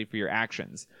responsibility for your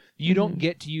actions. You don't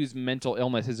get to use mental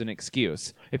illness as an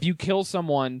excuse. If you kill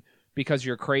someone because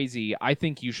you're crazy, I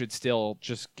think you should still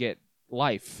just get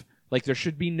life. Like, there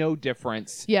should be no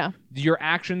difference. Yeah. Your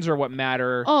actions are what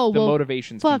matter. Oh, the well,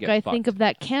 motivations fuck, can get fucked. think of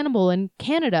that cannibal in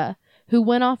Canada who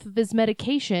went off of his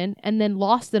medication and then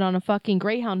lost it on a fucking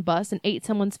Greyhound bus and ate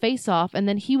someone's face off, and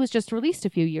then he was just released a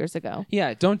few years ago.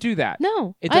 Yeah, don't do that.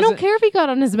 No, I don't care if he got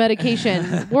on his medication.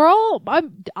 I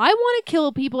want to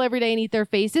kill people every day and eat their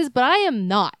faces, but I am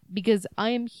not, because I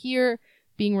am here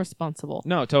being responsible.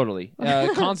 No, totally.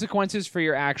 Consequences for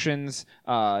your actions.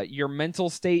 Your mental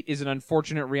state is an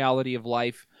unfortunate reality of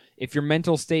life. If your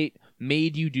mental state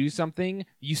made you do something,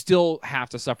 you still have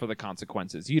to suffer the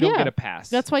consequences. You don't get a pass.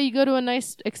 That's why you go to a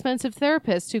nice, expensive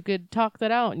therapist who could talk that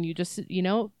out, and you just,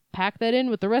 pack that in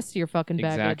with the rest of your fucking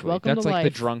baggage. Exactly. Welcome That's to like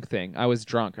life. the drunk thing. I was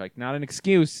drunk. Like, not an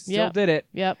excuse. Still did it.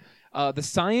 Yep. The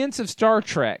science of Star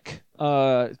Trek.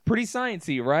 Pretty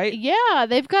sciencey, right? Yeah,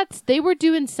 they were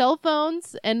doing cell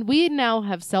phones, and we now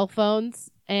have cell phones,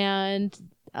 and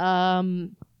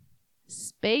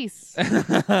space.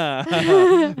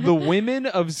 The women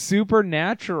of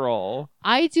Supernatural.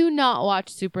 I do not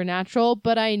watch Supernatural,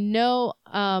 but I know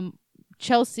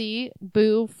Chelsea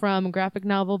Boo from Graphic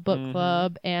Novel Book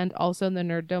Club and also the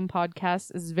Nerd Dome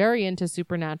podcast is very into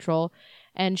Supernatural,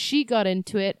 and she got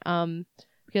into it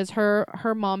because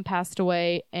her mom passed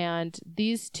away, and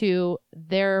these two,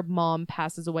 their mom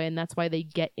passes away, and that's why they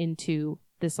get into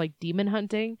this like demon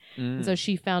hunting. And so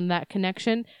she found that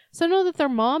connection. So I know that their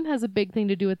mom has a big thing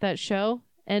to do with that show,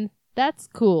 and that's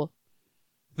cool.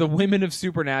 The women of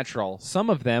Supernatural.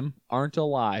 Some of them aren't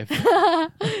alive.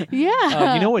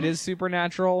 Yeah. You know what is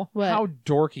Supernatural? What? How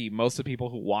dorky most of the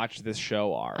people who watch this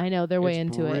show are. I know, they're way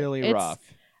into it. Really rough.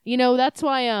 That's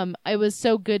why it was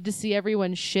so good to see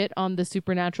everyone shit on the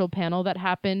Supernatural panel that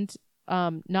happened.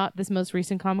 Not this most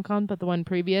recent Comic-Con, but the one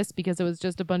previous, because it was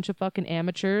just a bunch of fucking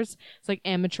amateurs. It's like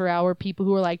amateur hour people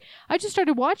who were like, I just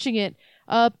started watching it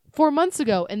 4 months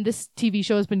ago, and this TV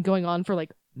show has been going on for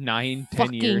like 9-10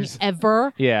 fucking years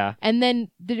ever. Yeah. And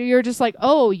then you're just like,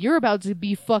 oh, you're about to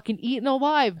be fucking eaten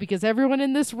alive because everyone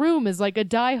in this room is like a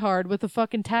diehard with a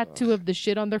fucking tattoo of the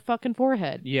shit on their fucking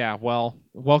forehead. Yeah, well,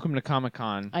 welcome to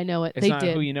Comic-Con. I know it. It's they not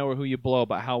did. who you know or who you blow,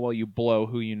 but how well you blow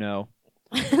who you know.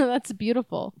 That's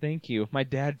beautiful. Thank you. My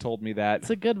dad told me that. It's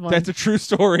a good one. That's a true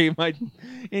story.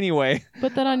 Anyway.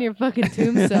 Put that on your fucking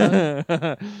tombstone.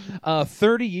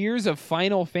 30 years of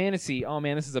Final Fantasy. Oh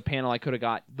man, this is a panel I could have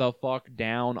got the fuck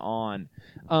down on.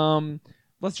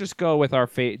 Let's just go with our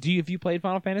fate. Have you played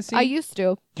Final Fantasy? I used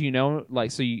to. Do you know,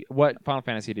 what Final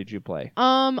Fantasy did you play?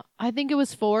 I think it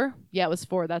was 4. Yeah, it was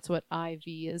 4. That's what IV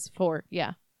is, 4.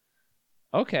 Yeah.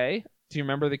 Okay. Do you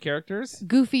remember the characters?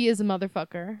 Goofy is a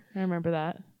motherfucker. I remember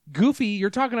that. Goofy, you're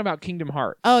talking about Kingdom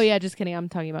Hearts. Oh yeah, just kidding. I'm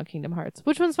talking about Kingdom Hearts.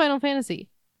 Which one's Final Fantasy?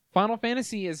 Final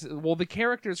Fantasy is, well, the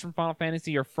characters from Final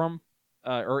Fantasy are from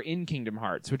or in Kingdom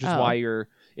Hearts, which is Oh. why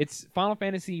it's Final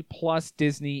Fantasy plus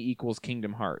Disney equals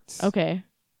Kingdom Hearts. Okay.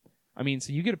 I mean,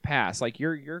 so you get a pass. Like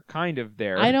you're kind of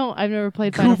there. I've never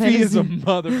played Final Goofy Fantasy. is a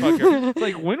motherfucker. It's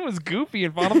like, when was Goofy?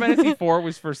 And Final Fantasy IV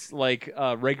was for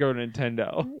regular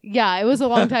Nintendo. Yeah, it was a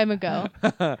long time ago.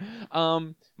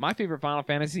 My favorite Final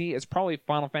Fantasy is probably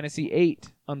Final Fantasy VIII.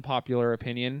 Unpopular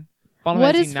opinion. Final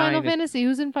What Fantasy is Final 9 Fantasy?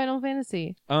 Who's in Final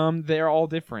Fantasy? They're all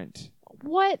different.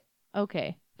 What?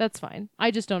 Okay, that's fine.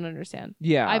 I just don't understand.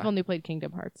 Yeah. I've only played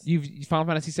Kingdom Hearts. Final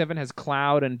Fantasy VII has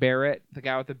Cloud and Barret, the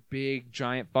guy with the big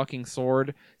giant fucking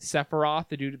sword. Sephiroth,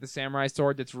 the dude with the samurai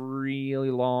sword that's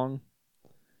really long.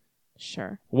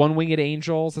 Sure. One Winged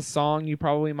Angels, a song you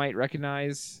probably might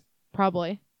recognize.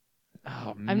 Probably.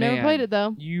 Oh man, I've never played it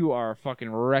though. You are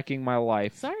fucking wrecking my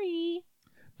life. Sorry.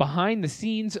 Behind the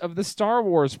scenes of the Star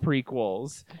Wars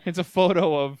prequels, it's a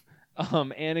photo of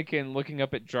Anakin looking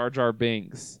up at Jar Jar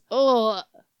Binks. Ugh.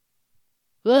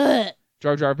 Ugh.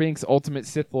 Jar Jar Binks, ultimate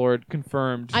Sith Lord,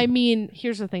 confirmed. I mean,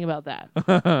 here's the thing about that.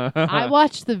 I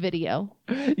watched the video.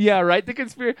 Yeah, right? The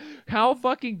conspiracy. How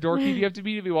fucking dorky do you have to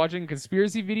be watching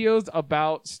conspiracy videos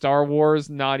about Star Wars,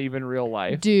 not even real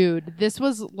life? Dude, this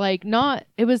was like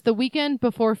it was the weekend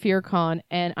before FearCon,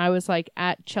 and I was like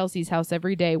at Chelsea's house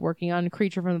every day working on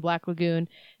Creature from the Black Lagoon,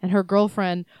 and her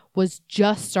girlfriend was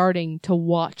just starting to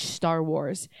watch Star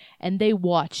Wars, and they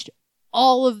watched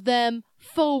all of them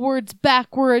forwards,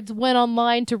 backwards, went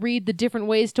online to read the different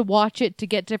ways to watch it to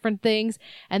get different things,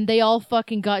 and they all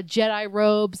fucking got Jedi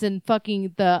robes and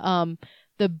fucking the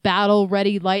battle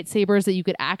ready lightsabers that you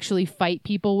could actually fight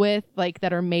people with, like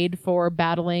that are made for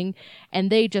battling, and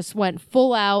they just went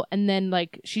full out. And then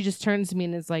like she just turns to me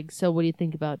and is like, "So what do you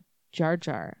think about Jar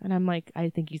Jar?" And I'm like,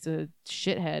 "I think he's a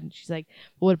shithead." And she's like,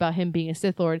 "Well, what about him being a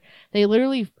Sith Lord?" They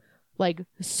literally like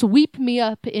sweep me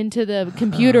up into the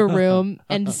computer room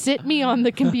and sit me on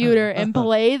the computer and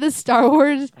play the Star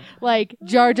Wars like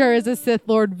Jar Jar is a Sith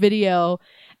Lord video.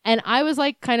 And I was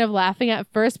like kind of laughing at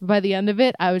first, but by the end of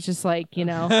it, I was just like, fucking,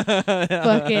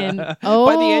 By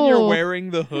the end, you're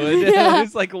wearing the hood. Yeah.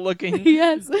 It's like looking.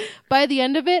 Yes. By the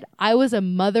end of it, I was a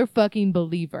motherfucking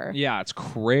believer. Yeah, it's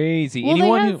crazy. Well,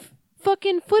 Anyone they have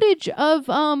fucking footage of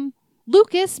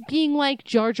Lucas being like,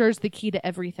 Jar Jar's the key to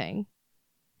everything.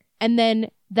 And then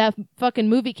that fucking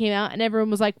movie came out and everyone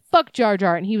was like, fuck Jar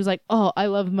Jar. And he was like, oh, I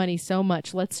love money so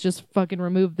much. Let's just fucking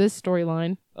remove this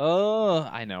storyline. Oh,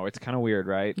 I know. It's kind of weird,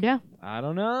 right? Yeah. I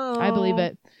don't know. I believe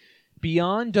it.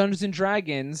 Beyond Dungeons &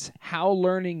 Dragons, how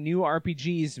learning new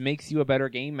RPGs makes you a better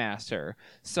game master.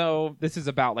 So this is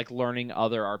about like learning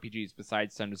other RPGs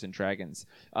besides Dungeons & Dragons.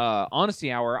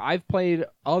 Honesty Hour, I've played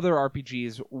other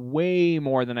RPGs way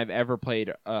more than I've ever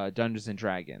played Dungeons &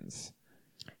 Dragons.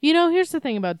 Here's the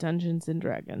thing about Dungeons and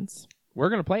Dragons. We're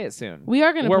gonna play it soon. We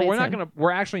are gonna play it soon.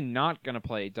 We're actually not gonna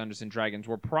play Dungeons and Dragons.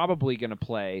 We're probably gonna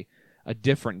play a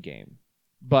different game,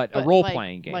 but a role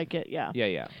playing game. Like it, yeah.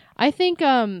 Yeah. I think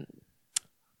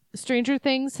Stranger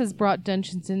Things has brought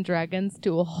Dungeons and Dragons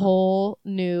to a whole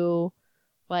new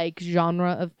like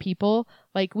genre of people.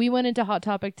 Like we went into Hot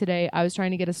Topic today. I was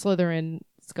trying to get a Slytherin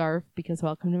scarf because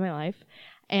welcome to my life,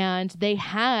 and they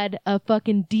had a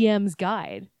fucking DM's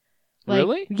guide. Like,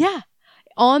 Really? Yeah.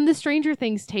 On the Stranger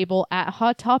Things table at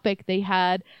Hot Topic, they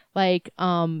had like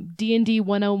D&D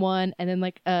 101 and then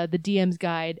like the DM's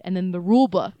guide and then the rule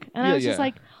book. And I was just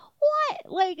like,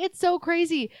 what? Like, it's so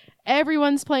crazy.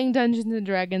 Everyone's playing Dungeons and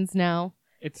Dragons now.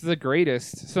 It's the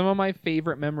greatest. Some of my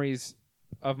favorite memories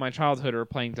of my childhood are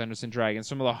playing Dungeons and Dragons.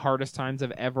 Some of the hardest times I've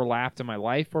ever laughed in my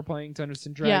life were playing Dungeons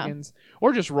and Dragons,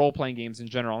 or just role-playing games in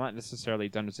general, not necessarily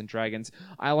Dungeons and Dragons.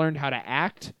 I learned how to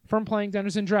act from playing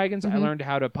Dungeons and Dragons. I learned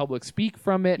how to public speak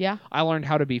from it. Yeah. I learned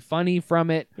how to be funny from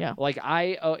it. Yeah. Like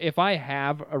if I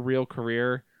have a real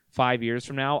career 5 years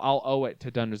from now, I'll owe it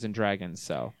to Dungeons and Dragons.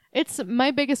 So It's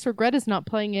my biggest regret is not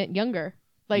playing it younger,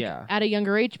 like at a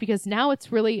younger age, because now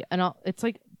it's really it's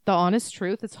like the honest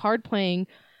truth. It's hard playing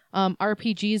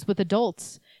RPGs with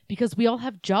adults because we all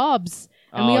have jobs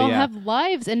and we all have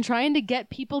lives, and trying to get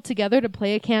people together to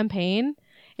play a campaign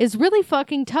is really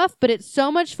fucking tough, but it's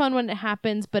so much fun when it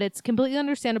happens, but it's completely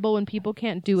understandable when people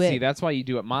can't do it. See, that's why you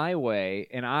do it my way,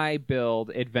 and I build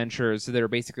adventures that are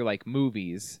basically like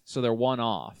movies, so they're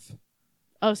one-off.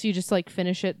 Oh, so you just like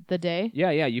finish it the day? Yeah,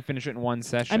 you finish it in one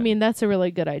session. I mean, that's a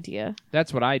really good idea.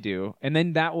 That's what I do. And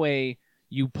then that way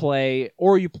you play,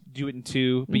 or you do it in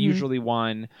two, but usually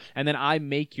one, and then I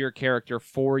make your character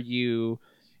for you,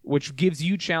 which gives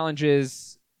you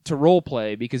challenges to role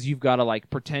play because you've got to like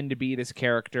pretend to be this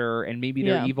character and maybe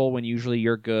they're Yeah. evil when usually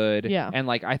you're good. Yeah. And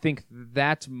like I think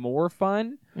that's more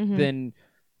fun Mhm. than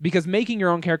because making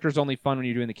your own character is only fun when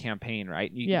you're doing the campaign,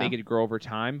 right? You Yeah. can make it grow over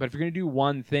time. But if you're going to do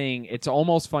one thing, it's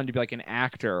almost fun to be like an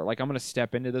actor. Like I'm going to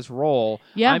step into this role.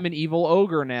 Yeah. I'm an evil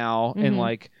ogre now. And Mhm.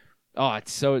 like,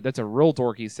 that's a real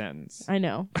dorky sentence. I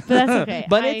know, but that's okay.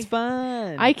 But it's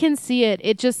fun. I can see it.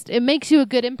 It makes you a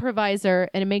good improviser,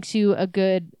 and it makes you a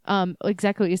good,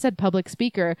 exactly what you said, public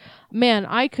speaker. Man,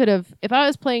 I could have, if I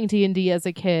was playing D&D as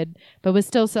a kid, but was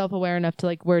still self-aware enough to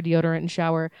like wear deodorant and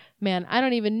shower. Man, I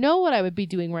don't even know what I would be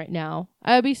doing right now.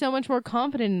 I would be so much more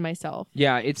confident in myself.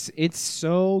 Yeah, it's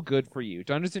so good for you.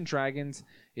 Dungeons and Dragons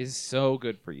is so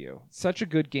good for you. Such a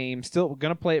good game. Still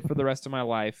gonna play it for the rest of my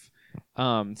life.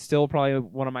 Still probably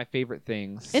one of my favorite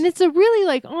things. And it's a really,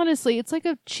 like, honestly, it's like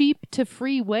a cheap to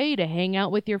free way to hang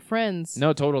out with your friends.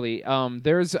 No, totally.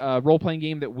 There's a role-playing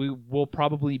game that we will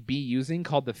probably be using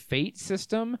called the Fate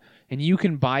system, and you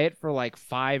can buy it for like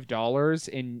 $5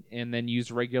 and then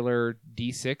use regular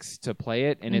D6 to play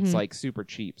it, and it's like super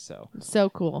cheap. So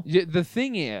cool. The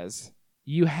thing is,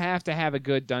 you have to have a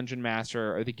good dungeon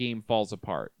master or the game falls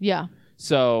apart. Yeah.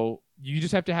 So you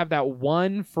just have to have that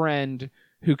one friend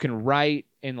who can write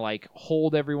and like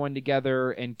hold everyone together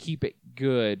and keep it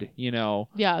good, you know?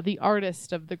 Yeah, the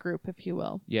artist of the group, if you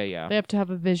will. Yeah. They have to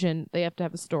have a vision. They have to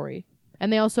have a story.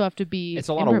 And they also have to be It's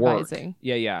a lot of work. improvising.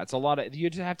 Yeah. It's a lot of, you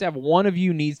just have to have one of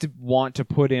you needs to want to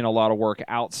put in a lot of work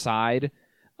outside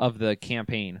of the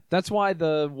campaign. That's why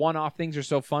the one-off things are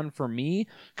so fun for me,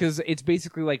 because it's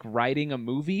basically like writing a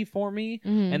movie for me,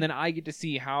 and then I get to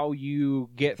see how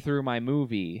you get through my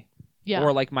movie. Yeah.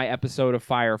 Or like my episode of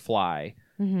Firefly.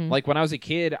 Like when I was a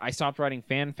kid, I stopped writing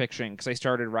fan fiction because I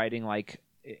started writing like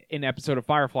an episode of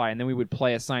Firefly, and then we would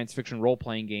play a science fiction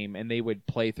role-playing game, and they would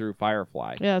play through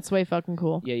Firefly. Yeah, that's way fucking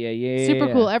cool. Yeah.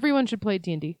 Super cool. Everyone should play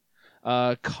D&D.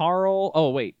 Carl.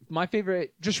 Oh wait, my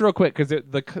favorite. Just real quick, because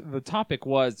the topic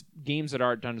was games that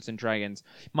aren't Dungeons and Dragons.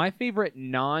 My favorite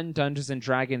non-Dungeons and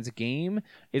Dragons game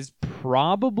is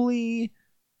probably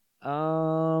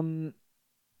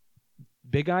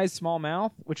Big Eyes Small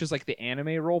Mouth, which is like the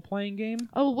anime role-playing game.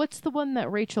 Oh, what's the one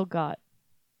that Rachel got?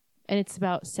 And it's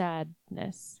about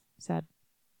sadness. Sadness.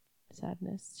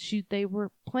 They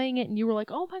were playing it, and you were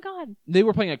like, "Oh my god!" They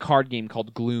were playing a card game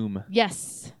called Gloom.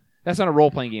 Yes, That's not a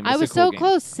role-playing game. I It's was a cool so game.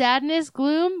 close. Sadness,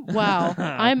 gloom. Wow,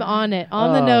 I'm on it,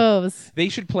 on the nose. They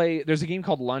should play. There's a game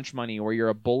called Lunch Money where you're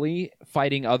a bully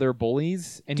fighting other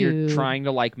bullies, and you're Dude. trying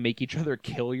to like make each other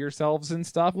kill yourselves and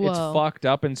stuff. It's Whoa. fucked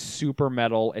up and super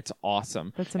metal. It's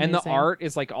awesome. That's And the amazing. art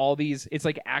is like all these. It's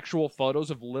like actual photos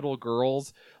of little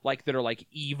girls like that are like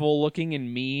evil looking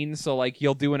and mean. So like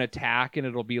you'll do an attack and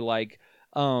it'll be like.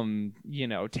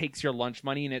 Takes your lunch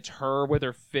money, and it's her with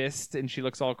her fist, and she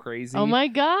looks all crazy. Oh my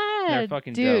god, They're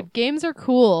fucking dude! dope. Games are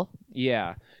cool.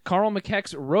 Yeah. Carl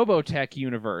McKeck's Robotech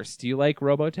universe. Do you like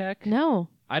Robotech? No,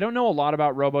 I don't know a lot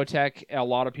about Robotech. A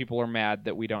lot of people are mad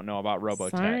that we don't know about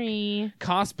Robotech. sorry.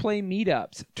 Cosplay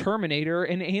meetups, Terminator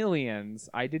and Aliens.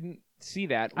 I didn't see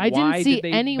that. I didn't Why see did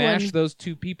they anyone- mash those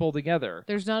two people together?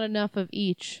 There's not enough of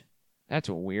each. That's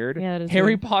weird. Yeah, that is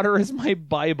Harry weird. Potter is my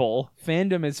Bible.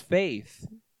 Fandom is faith.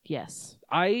 Yes.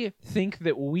 I think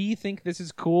that we think this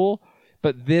is cool,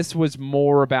 but this was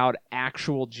more about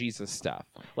actual Jesus stuff.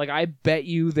 Like, I bet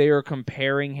you they are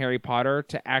comparing Harry Potter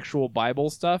to actual Bible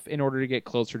stuff in order to get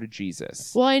closer to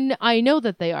Jesus. Well, I know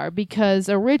that they are, because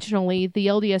originally the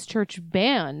LDS Church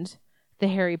banned the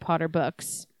Harry Potter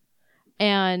books,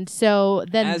 and so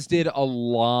then As did a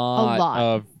lot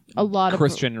of a lot of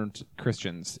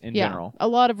Christians in general. a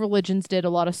lot of religions did, a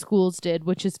lot of schools did,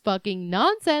 which is fucking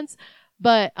nonsense.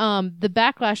 But the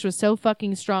backlash was so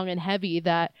fucking strong and heavy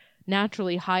that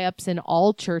naturally high ups in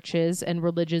all churches and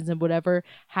religions and whatever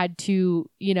had to,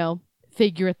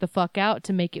 figure it the fuck out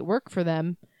to make it work for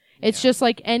them. It's just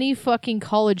like any fucking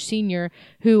college senior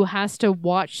who has to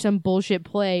watch some bullshit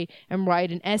play and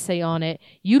write an essay on it.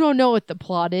 You don't know what the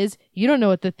plot is. You don't know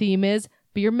what the theme is,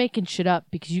 but you're making shit up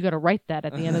because you got to write that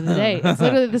at the end of the day. It's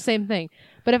literally the same thing.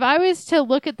 But if I was to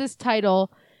look at this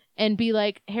title and be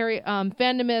like, Harry,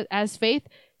 fandom as faith,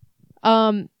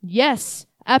 yes,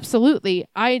 absolutely.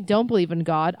 I don't believe in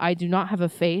God. I do not have a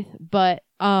faith, but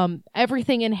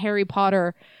everything in Harry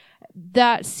Potter,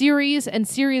 that series and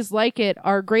series like it,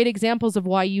 are great examples of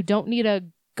why you don't need a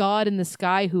God in the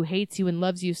sky who hates you and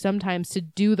loves you sometimes to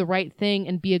do the right thing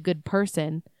and be a good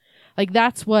person. Like,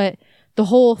 that's what the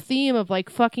whole theme of like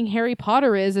fucking Harry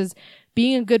Potter is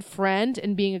being a good friend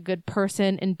and being a good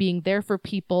person and being there for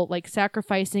people, like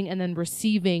sacrificing and then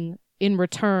receiving in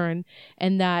return,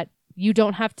 and that you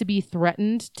don't have to be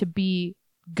threatened to be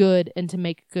good and to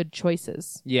make good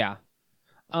choices. Yeah.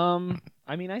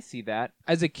 I mean, I see that.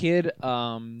 As a kid,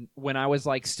 when I was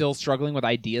like still struggling with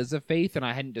ideas of faith and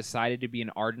I hadn't decided to be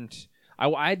an ardent...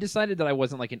 I had decided that I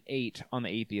wasn't like an 8 on the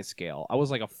atheist scale. I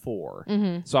was like a 4.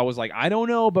 Mm-hmm. So I was like, I don't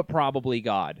know, but probably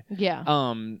God. Yeah.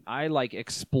 I like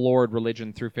explored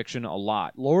religion through fiction a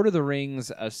lot. Lord of the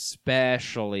Rings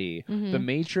especially. Mm-hmm. The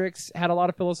Matrix had a lot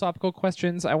of philosophical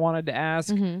questions I wanted to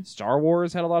ask. Mm-hmm. Star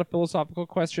Wars had a lot of philosophical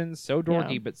questions. So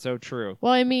dorky, Yeah. but so true.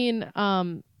 Well, I mean,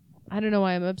 I don't know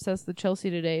why I'm obsessed with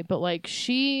Chelsea today, but like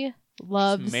she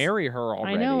loves... Just marry her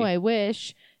already. I know, I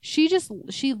wish. She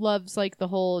loves like the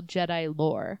whole Jedi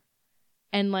lore.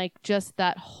 And like just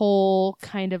that whole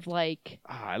kind of like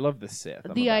I love the Sith.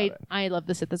 I love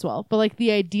the Sith as well. But like the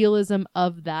idealism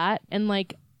of that, and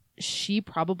like she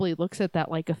probably looks at that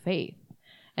like a faith.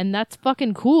 And that's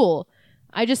fucking cool.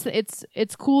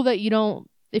 It's cool that you don't,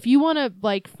 if you want to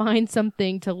like find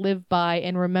something to live by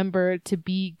and remember to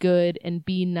be good and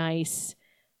be nice,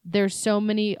 there's so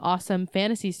many awesome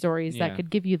fantasy stories that could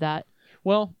give you that.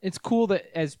 Well, it's cool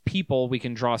that as people we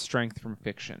can draw strength from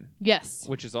fiction. Yes.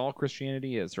 Which is all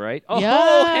Christianity is, right? Oh,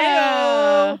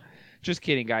 Yeah. hey! Just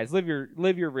kidding, guys. Live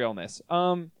your realness.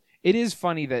 It is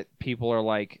funny that people are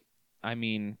like, I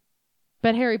mean,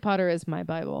 but Harry Potter is my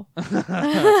Bible.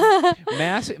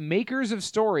 makers of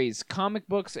stories, comic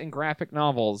books, and graphic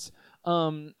novels.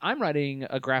 I'm writing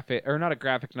not a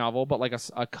graphic novel, but like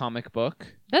a comic book.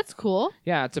 That's cool.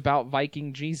 Yeah, it's about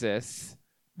Viking Jesus.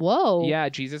 Whoa. Yeah,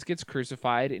 Jesus gets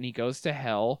crucified and he goes to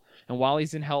hell. And while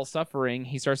he's in hell suffering,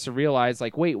 he starts to realize,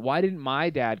 like, wait, why didn't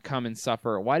my dad come and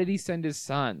suffer? Why did he send his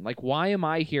son? Like, why am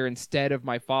I here instead of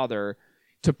my father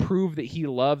to prove that he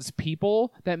loves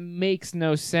people? That makes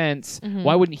no sense. Mm-hmm.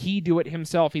 Why wouldn't he do it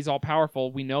himself? He's all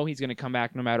powerful. We know he's going to come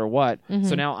back no matter what. Mm-hmm.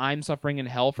 So now I'm suffering in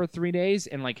hell for 3 days,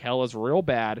 and like hell is real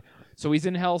bad. So he's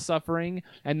in hell suffering,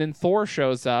 and then Thor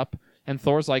shows up. And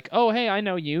Thor's like, oh, hey, I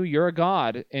know you. You're a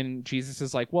god. And Jesus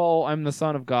is like, well, I'm the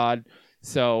son of God.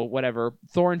 So whatever.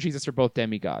 Thor and Jesus are both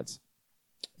demigods.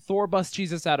 Thor busts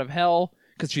Jesus out of hell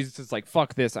because Jesus is like,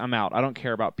 fuck this. I'm out. I don't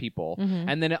care about people. Mm-hmm.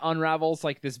 And then it unravels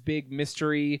like this big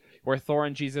mystery where Thor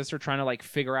and Jesus are trying to like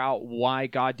figure out why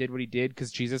God did what he did,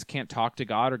 because Jesus can't talk to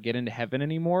God or get into heaven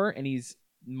anymore. And he's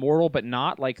mortal but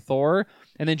not like Thor.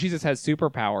 And then Jesus has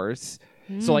superpowers.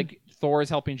 So like Thor is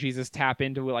helping Jesus tap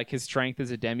into like his strength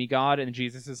as a demigod, and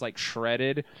Jesus is like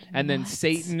shredded. And then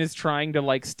Satan is trying to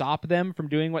like stop them from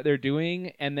doing what they're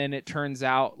doing. And then it turns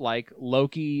out like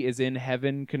Loki is in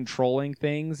heaven controlling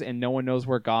things, and no one knows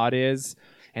where God is.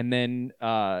 And then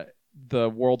the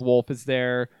World Wolf is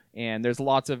there, and there's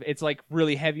lots of, it's like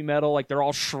really heavy metal. Like they're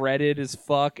all shredded as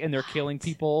fuck, and they're killing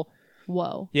people.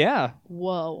 Whoa. Yeah.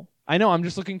 Whoa. I know. I'm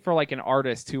just looking for like an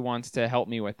artist who wants to help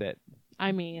me with it.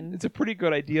 I mean, It's a pretty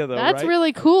good idea, though, that's right?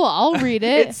 really cool. I'll read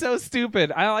it. It's so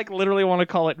stupid. I like literally want to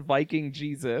call it Viking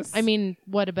Jesus. I mean,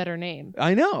 what a better name.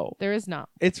 I know. There is not.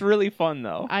 It's really fun,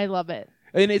 though. I love it.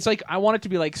 And it's like, I want it to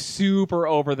be like super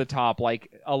over the top.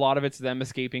 Like a lot of it's them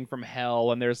escaping from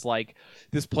hell. And there's like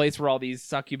this place where all these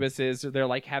succubuses, they're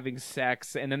like having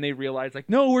sex. And then they realize like,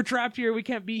 no, we're trapped here. We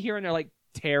can't be here. And they're like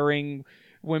tearing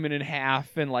women in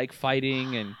half and like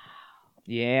fighting. And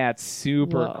yeah, it's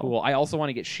super Whoa. cool. I also want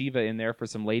to get Shiva in there for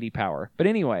some lady power. But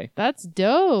anyway. That's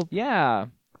dope. Yeah.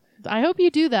 I hope you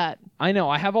do that. I know.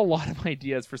 I have a lot of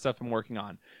ideas for stuff I'm working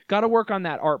on. Got to work on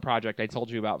that art project I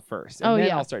told you about first. And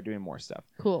then I'll start doing more stuff.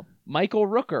 Cool. Michael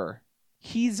Rooker.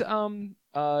 He's Yondu.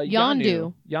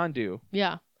 Yondu.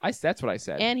 Yeah. That's what I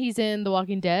said. And he's in The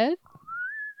Walking Dead.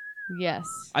 Yes.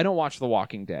 I don't watch The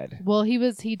Walking Dead. Well,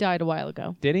 he died a while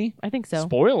ago. Did he? I think so.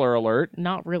 Spoiler alert.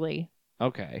 Not really.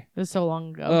 Okay. It was so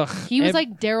long ago. Ugh. He was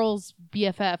like Daryl's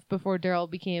BFF before Daryl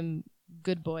became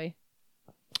good boy.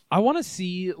 I want to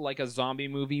see like a zombie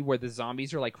movie where the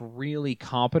zombies are like really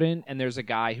competent, and there's a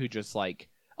guy who just like,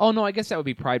 oh no, I guess that would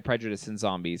be Pride, Prejudice, and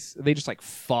Zombies. They just like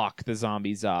fuck the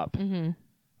zombies up. Mm-hmm.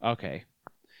 Okay.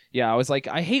 Yeah, I was like,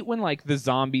 I hate when like the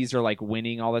zombies are like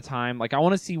winning all the time. Like I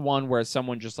want to see one where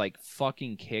someone just like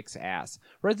fucking kicks ass.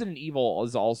 Resident Evil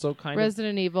is also kind of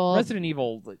Resident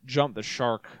Evil jumped the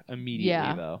shark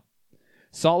immediately though.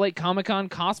 Salt Lake Comic-Con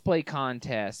cosplay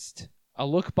contest. A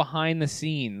look behind the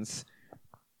scenes.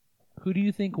 Who do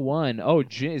you think won? Oh,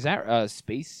 is that a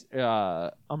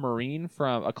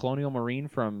colonial marine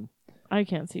from? I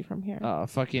can't see from here.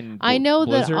 Fucking. I know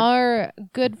Blizzard? that our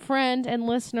good friend and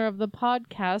listener of the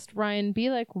podcast, Ryan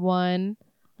Bielek, won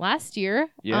last year.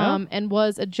 Yeah. And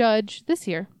was a judge this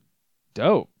year.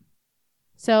 Dope.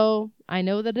 So I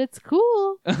know that it's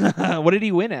cool. What did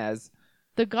he win as?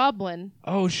 The Goblin.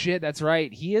 Oh shit, that's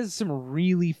right. He has some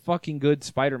really fucking good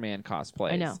Spider-Man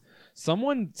cosplays. I know.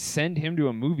 Someone send him to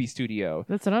a movie studio.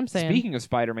 That's what I'm saying. Speaking of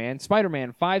Spider-Man,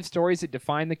 5 stories that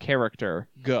define the character.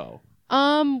 Go.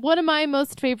 One of my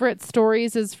most favorite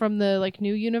stories is from the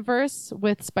new universe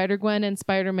with Spider-Gwen and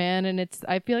Spider-Man, and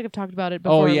I feel like I've talked about it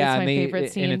before. Oh yeah, it's my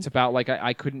favorite scene. and it's about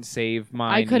I couldn't save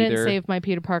mine. I couldn't either. save my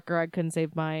Peter Parker. I couldn't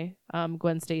save my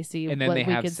Gwen Stacy. And then they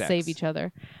we have could sex. save each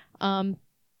other.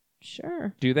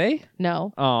 Sure. Do they?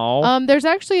 No. Oh. There's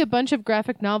actually a bunch of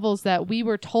graphic novels that we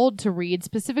were told to read,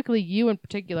 specifically you in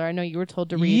particular. I know you were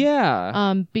told to read.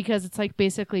 Yeah. Because it's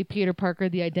basically Peter Parker,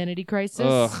 the identity crisis.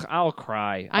 Ugh, I'll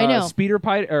cry. I know. Speeder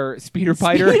Piter. Peter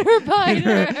Parker.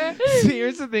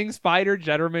 Here's the thing. Spider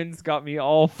Jetterman's got me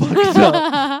all fucked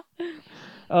up.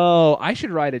 Oh, I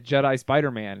should write a Jedi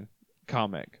Spider-Man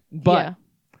comic. But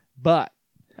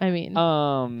I mean,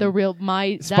 the real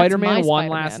Spider-Man One Spider-Man.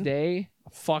 Last Day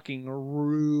fucking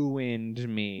ruined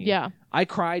me. Yeah. I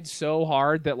cried so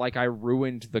hard that I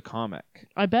ruined the comic.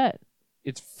 I bet.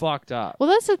 It's fucked up. Well,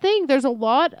 that's the thing. There's a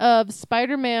lot of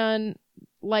Spider-Man,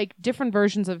 different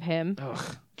versions of him.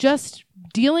 Ugh. Just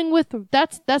dealing with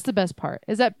that's the best part.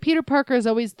 Is that Peter Parker is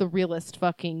always the realist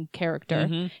fucking character.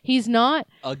 Mm-hmm. He's not.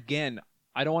 Again,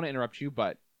 I don't want to interrupt you,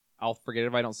 but I'll forget it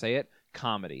if I don't say it.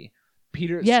 Comedy.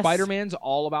 Yes. Spider-Man's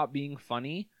all about being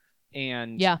funny,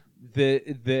 and Yeah.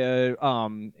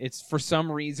 it's for some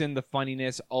reason the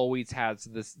funniness always has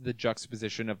the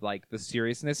juxtaposition of the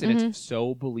seriousness, and it's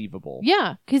so believable.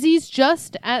 Yeah, because he's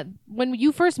just when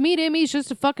you first meet him, he's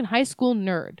just a fucking high school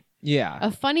nerd, Yeah.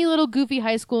 a funny little goofy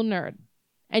high school nerd,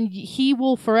 and he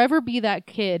will forever be that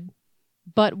kid,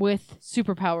 but with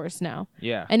superpowers now.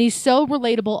 Yeah. And he's so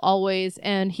relatable always,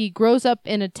 and he grows up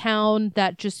in a town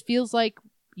that just feels like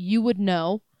you would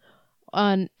know.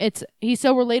 He's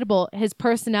so relatable. His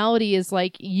personality is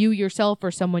like you yourself or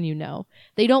someone you know.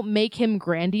 They don't make him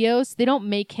grandiose. They don't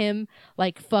make him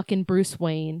like fucking Bruce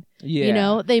Wayne. Yeah. You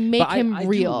know, they make him I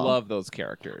real. do love those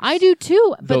characters. I do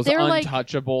too, but those they're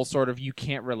untouchable sort of you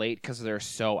can't relate because they're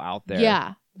so out there.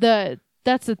 Yeah.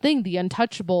 That's the thing. The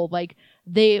untouchable,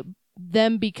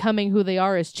 them becoming who they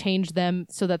are has changed them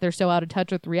so that they're so out of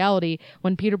touch with reality,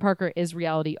 when Peter Parker is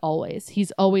reality always.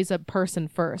 He's always a person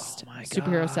first,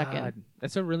 superhero second.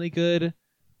 That's a really good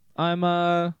I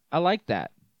like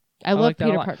that. I love like that a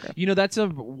Peter lot. Parker. You know, that's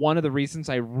one of the reasons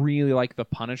I really like The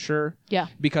Punisher. Yeah.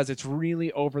 Because it's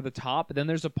really over the top. But then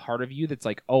there's a part of you that's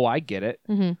like, oh, I get it.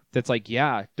 Mm-hmm. That's like,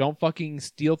 yeah, don't fucking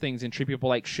steal things and treat people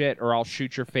like shit or I'll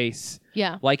shoot your face.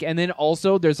 Yeah. And then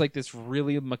also there's this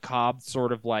really macabre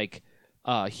sort of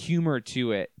humor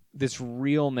to it. This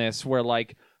realness where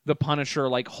the Punisher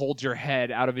holds your head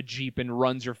out of a Jeep and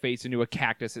runs your face into a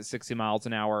cactus at 60 miles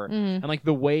an hour. Mm. And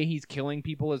the way he's killing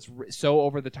people is so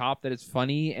over the top that it's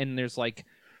funny. And there's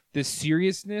this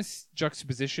seriousness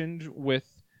juxtapositioned with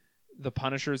the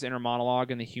Punisher's inner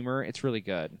monologue and the humor. It's really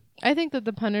good. I think that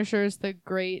The Punisher is the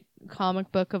great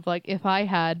comic book of if I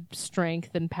had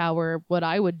strength and power, what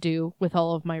I would do with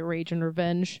all of my rage and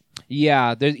revenge.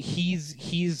 Yeah. He's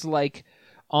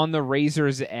on the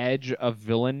razor's edge of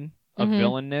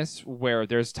villainness, where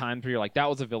there's times where you're that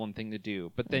was a villain thing to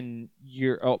do, but then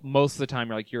most of the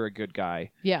time you're a good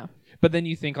guy. Yeah. But then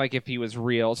you think if he was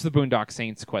real, it's the Boondock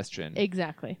Saints question.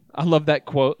 Exactly. I love that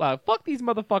quote. Fuck these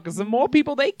motherfuckers. The more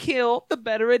people they kill, the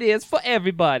better it is for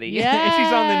everybody. Yes.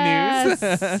 She's on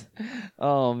the news.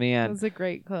 Oh man. That was a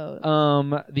great quote.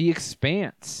 The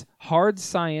Expanse, hard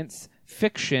science,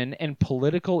 fiction, and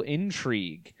political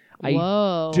intrigue.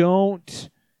 Whoa. I don't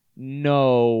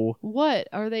know. What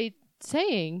are they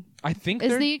saying? I think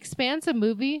Is The Expanse a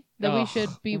movie that we should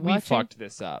be watching? We fucked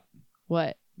this up.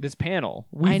 What? This panel.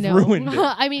 I We've know. ruined it.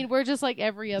 I mean, we're just like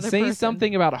every other Say person.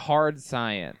 something about hard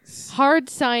science. Hard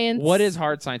science. What is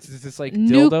hard science? Is this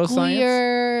dildo science?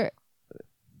 Nuclear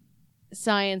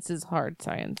science is hard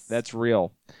science. That's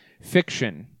real.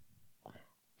 Fiction.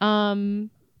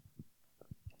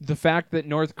 The fact that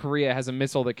North Korea has a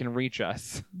missile that can reach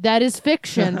us. That is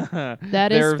fiction.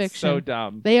 That is They're fiction. so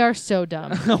dumb. They are so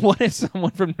dumb. What if someone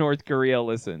from North Korea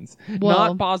listens? Well,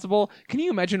 Not possible. Can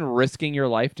you imagine risking your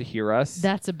life to hear us?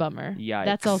 That's a bummer. Yikes.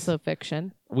 That's also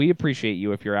fiction. We appreciate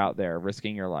you if you're out there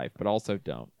risking your life, but also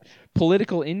don't.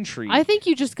 Political intrigue. I think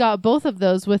you just got both of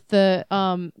those with the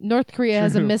North Korea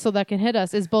has a True. missile that can hit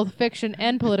us is both fiction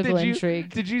and political intrigue.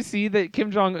 Did you see that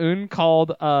Kim Jong-un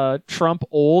called Trump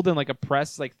old and a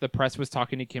press, the press was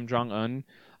talking to Kim Jong-un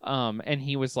and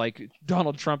he was like,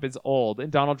 Donald Trump is old.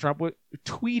 And Donald Trump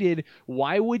tweeted,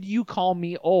 why would you call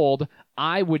me old?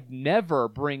 I would never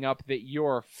bring up that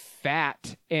you're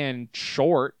fat and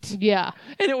short. Yeah.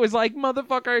 And it was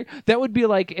motherfucker, that would be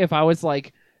if I was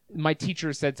my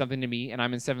teacher said something to me, and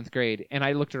I'm in 7th grade, and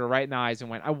I looked at her right in the eyes and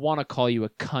went, I want to call you a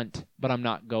cunt, but I'm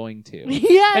not going to.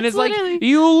 Yeah, and it's literally. like,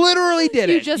 you literally did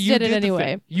it. You just did it the anyway.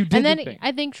 thing. You did And then the thing.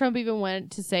 I think Trump even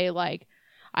went to say, like,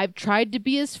 I've tried to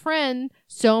be his friend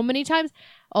so many times.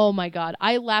 Oh my God.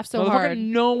 I laughed so hard.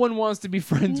 No one wants to be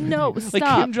friends with No, you. stop.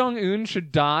 Like, Kim Jong-un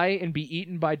should die and be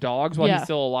eaten by dogs while Yeah. he's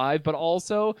still alive, but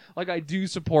also, like, I do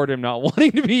support him not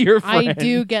wanting to be your friend. I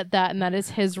do get that, and that is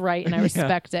his right, and I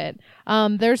respect it.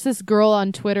 There's this girl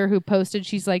on Twitter who posted,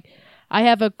 she's like, I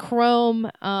have a Chrome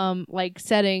like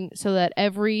setting so that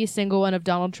every single one of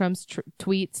Donald Trump's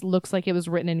tweets looks like it was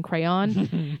written in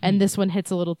crayon, and this one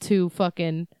hits a little too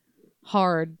fucking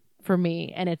hard for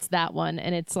me, and it's that one.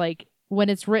 And it's like, when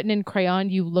it's written in crayon,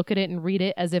 you look at it and read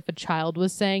it as if a child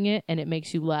was saying it, and it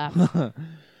makes you laugh.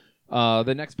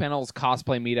 The next panel is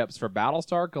cosplay meetups for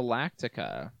Battlestar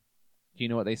Galactica. Do you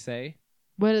know what they say?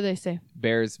 What do they say?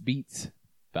 Bears beats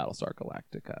Battlestar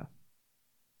Galactica.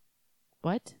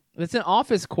 What? That's an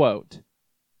Office quote.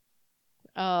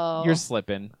 Oh. You're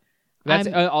slipping. That's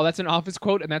that's an Office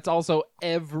quote, and that's also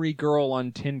every girl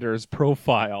on Tinder's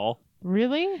profile.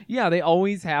 Really? Yeah, they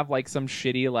always have like some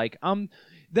shitty like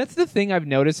That's the thing I've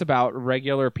noticed about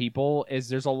regular people is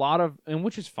there's a lot of, and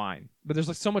which is fine, but there's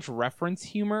like so much reference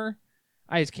humor.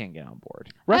 I just can't get on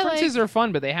board. References are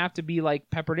fun, but they have to be like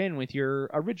peppered in with your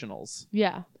originals.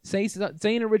 Yeah. Say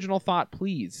an original thought,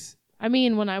 please. I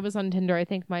mean, when I was on Tinder, I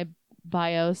think my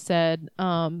bio said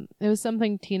it was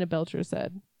something Tina Belcher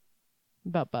said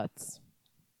about butts.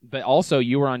 But also,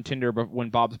 you were on Tinder when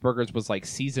Bob's Burgers was like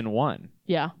season 1.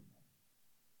 Yeah.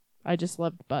 I just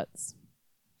loved butts.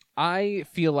 I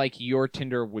feel like your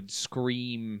Tinder would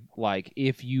scream like,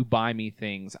 if you buy me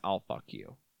things, I'll fuck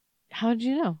you. How did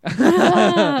you know?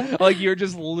 Like you're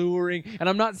just luring. And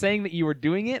I'm not saying that you were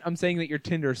doing it. I'm saying that your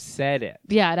Tinder said it.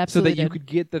 Yeah, it absolutely So that you did. could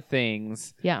get the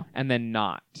things Yeah. and then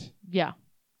not. Yeah.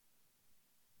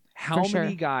 How For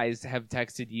many sure. guys have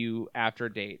texted you after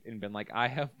a date and been like, I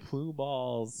have blue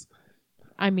balls?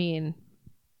 I mean,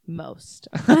 most.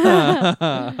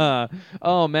 Oh,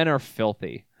 men are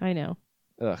filthy. I know.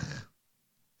 Ugh.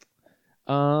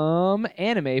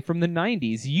 Anime from the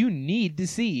 90s you need to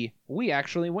see. We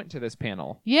actually went to this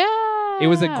panel. Yeah. It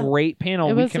was a great panel.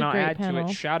 It We was a cannot great add to panel.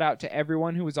 it. Shout out to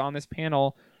everyone who was on this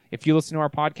panel. If you listen to our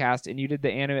podcast and you did the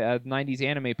 90s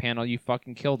anime panel, you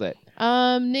fucking killed it.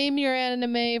 Name your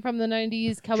anime from the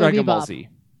 90s. Cowboy Dragon Ball Bebop. Z.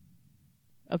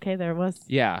 Okay, there it was.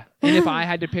 Yeah. And if I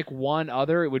had to pick one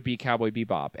other, it would be Cowboy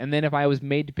Bebop. And then if I was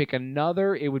made to pick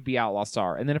another, it would be Outlaw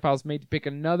Star. And then if I was made to pick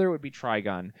another, it would be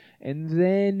Trigun. And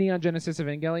then Neon Genesis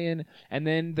Evangelion. And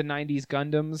then the 90s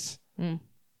Gundams. Mm.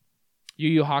 Yu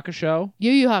Yu Hakusho.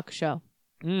 Yu Yu Hakusho.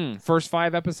 First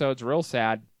 5 episodes, real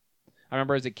sad. I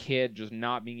remember as a kid just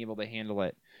not being able to handle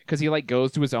it. Because he like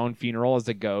goes to his own funeral as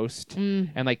a ghost.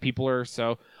 And like people are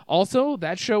so... Also,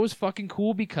 that show is fucking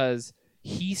cool because...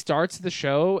 he starts the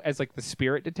show as like the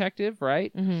spirit detective,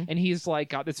 right? Mm-hmm. And he's like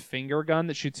got this finger gun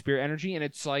that shoots spirit energy, and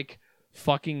it's like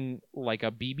fucking like a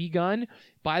BB gun.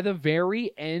 By the very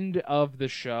end of the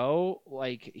show,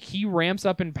 like he ramps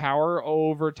up in power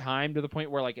over time to the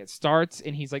point where like it starts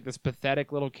and he's like this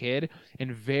pathetic little kid,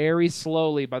 and very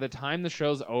slowly by the time the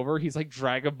show's over, he's like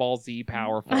Dragon Ball Z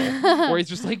powerful, where he's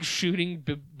just like shooting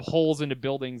holes into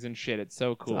buildings and shit. It's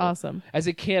so cool. It's awesome. As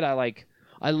a kid,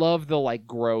 I love the like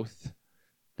growth.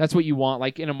 That's what you want.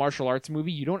 Like in a martial arts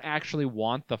movie, you don't actually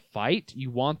want the fight. You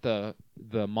want the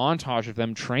montage of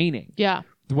them training. Yeah.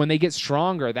 When they get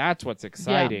stronger, that's what's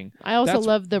exciting. Yeah. I also That's-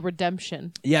 love the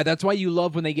redemption. Yeah, that's why you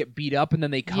love when they get beat up and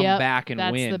then they come Yep, back and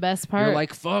that's win. the best part. You're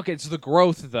like, fuck, it's the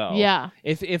growth though. Yeah.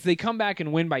 If they come back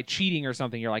and win by cheating or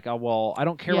something, you're like, oh well, I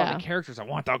don't care Yeah. about the characters. I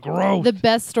want the growth. The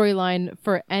best storyline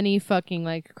for any fucking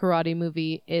like karate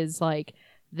movie is like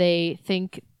they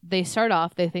start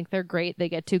off, they think they're great, they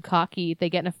get too cocky,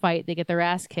 they get in a fight, they get their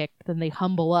ass kicked, then they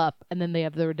humble up, and then they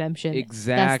have the redemption.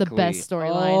 Exactly. That's the best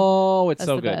storyline. Oh, it's That's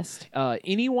so the good. best.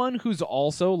 Anyone who's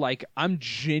also like, I'm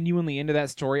genuinely into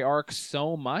that story arc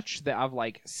so much that I've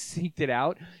like seeked it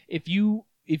out. If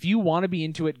you want to be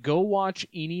into it, go watch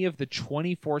any of the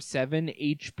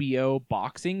 24/7 HBO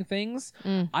boxing things.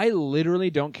 I literally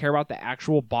don't care about the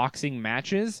actual boxing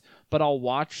matches, but I'll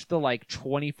watch the like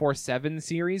 24/7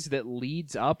 series that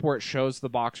leads up where it shows the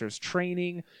boxers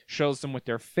training, shows them with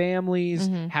their families,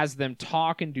 has them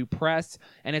talk and do press,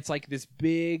 and it's like this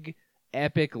big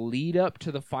epic lead up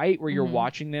to the fight where you're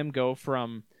watching them go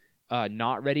from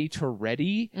not ready to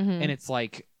ready, and it's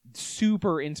like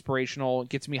super inspirational. It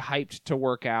gets me hyped to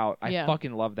work out. I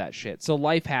fucking love that shit. So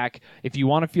life hack, if you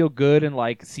want to feel good and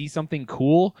like see something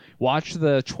cool, watch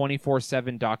the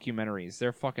 24/7 documentaries.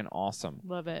 They're fucking awesome.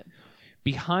 Love it.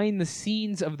 behind the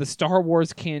scenes of the Star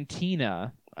Wars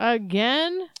Cantina.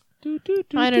 Again?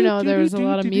 I don't know. There was a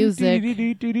lot of music.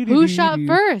 Who shot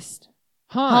first?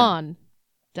 Han.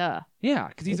 Duh. Yeah,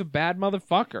 because he's a bad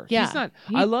motherfucker. Yeah. He's not.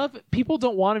 I love people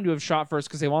don't want him to have shot first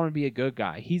because they want him to be a good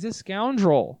guy. He's a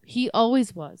scoundrel. He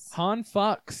always was. Han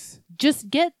fucks. Just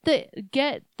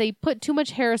they put too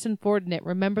much Harrison Ford in it.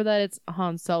 Remember that it's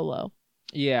Han Solo.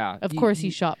 Yeah. Of course he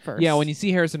shot first. Yeah, when you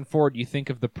see Harrison Ford, you think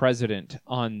of the president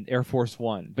on Air Force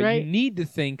One. But right? you need to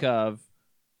think of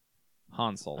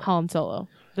Han Solo. Han Solo.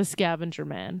 The scavenger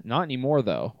man. Not anymore,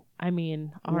 though. I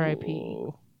mean, R.I.P.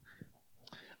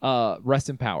 Rest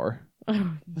in power.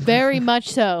 Very much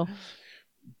so.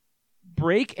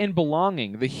 Break and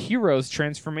belonging, the hero's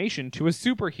transformation to a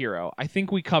superhero. I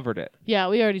think we covered it. Yeah,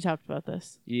 we already talked about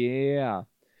this. Yeah.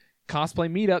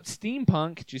 Cosplay meetup,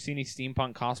 steampunk. Did you see any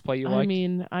steampunk cosplay you liked? I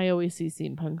mean, I always see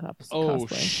steampunk Oh,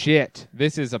 cosplay. shit.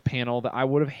 This is a panel that I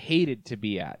would have hated to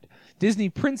be at. Disney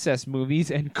princess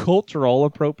movies and cultural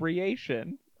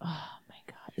appropriation. Oh, my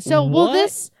God. So,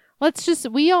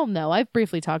 we all know, I've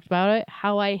briefly talked about it,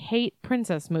 how I hate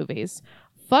princess movies.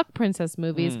 Fuck princess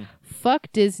movies. Fuck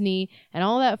Disney and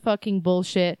all that fucking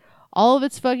bullshit. All of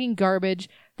it's fucking garbage.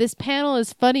 This panel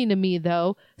is funny to me,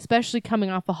 though, especially coming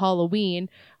off of Halloween,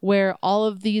 where all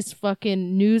of these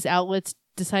fucking news outlets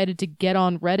decided to get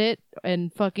on Reddit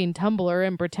and fucking Tumblr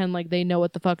and pretend like they know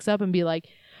what the fuck's up and be like,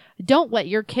 don't let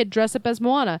your kid dress up as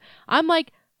Moana. I'm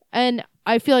like, and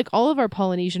I feel like all of our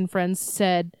Polynesian friends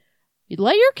said,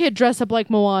 let your kid dress up like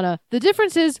Moana. The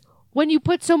difference is when you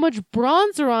put so much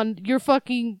bronzer on your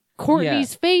fucking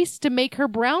Courtney's face to make her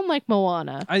brown like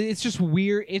Moana. It's just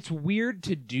weird. It's weird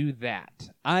to do that.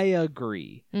 I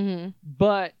agree. Mm-hmm.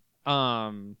 But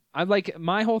I like,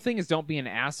 my whole thing is don't be an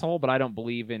asshole, but I don't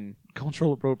believe in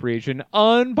cultural appropriation.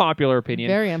 Unpopular opinion.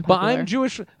 Very unpopular. But I'm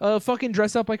Jewish. Fucking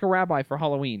dress up like a rabbi for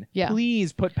Halloween. Yeah.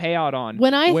 Please put payout on.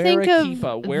 When I wear think a of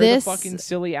kippah. Wear this, the fucking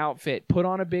silly outfit. Put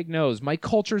on a big nose. My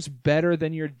culture's better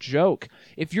than your joke.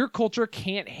 If your culture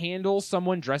can't handle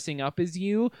someone dressing up as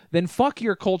you, then fuck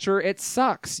your culture. It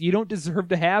sucks. You don't deserve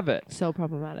to have it. so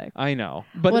problematic. I know.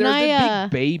 But When they're the I,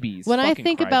 big babies. When I Fucking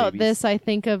think about crybabies. this, I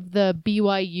think of the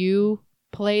BYU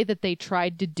play that they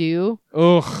tried to do.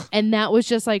 Ugh. And that was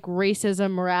just like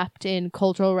racism wrapped in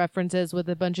cultural references with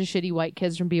a bunch of shitty white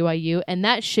kids from BYU. And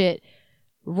that shit,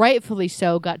 rightfully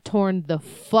so, got torn the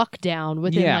fuck down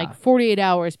within like 48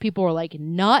 hours. People were like,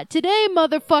 not today,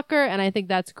 motherfucker. And I think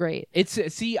that's great.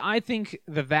 I think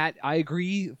that I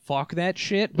agree, fuck that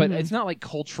shit, but it's not like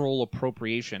cultural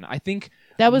appropriation. I think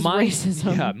that was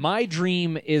racism. Yeah, my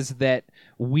dream is that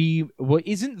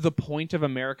isn't the point of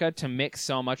America to mix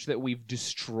so much that we've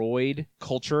destroyed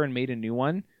culture and made a new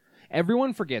one?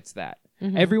 Everyone forgets that.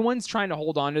 Mm-hmm. Everyone's trying to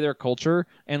hold on to their culture,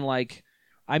 and like,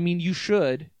 I mean, you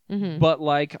should. Mm-hmm. But,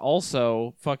 like,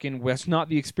 also, fucking, that's not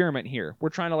the experiment here. We're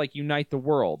trying to, like, unite the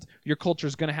world. Your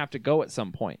culture's going to have to go at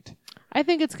some point. I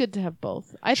think it's good to have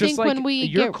both. I Just think like, when we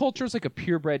your culture's like a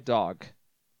purebred dog.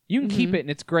 You can keep it and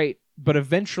it's great, but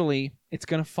eventually it's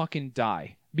going to fucking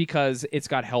die because it's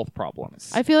got health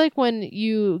problems. I feel like when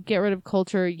you get rid of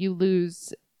culture, you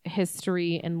lose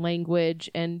history and language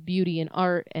and beauty and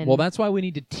art. And well, that's why we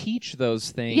need to teach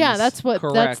those things. Yeah, that's the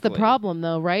correctly. problem,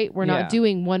 though, right? We're not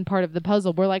doing one part of the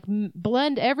puzzle. We're like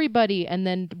blend everybody, and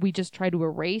then we just try to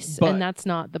erase, and that's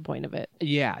not the point of it.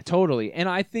 Yeah, totally. And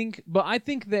I think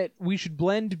that we should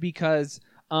blend because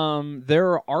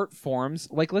there are art forms,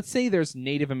 like let's say there's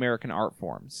Native American art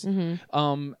forms.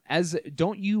 Mm-hmm.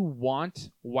 Don't you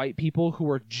want white people who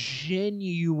are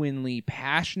genuinely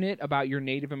passionate about your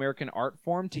Native American art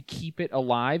form to keep it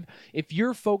alive? If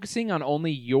you're focusing on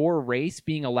only your race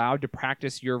being allowed to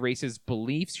practice your race's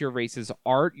beliefs, your race's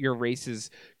art, your race's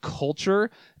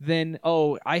culture, then,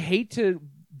 I hate to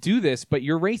do this, but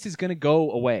your race is going to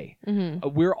go away. Mm-hmm.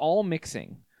 We're all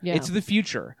mixing. Yeah. It's the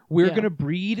future. We're going to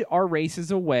breed our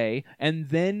races away, and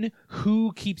then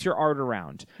who keeps your art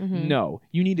around? Mm-hmm. No.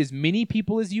 You need as many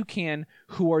people as you can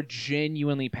who are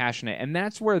genuinely passionate, and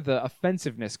that's where the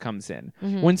offensiveness comes in.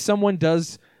 Mm-hmm. When someone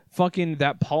does fucking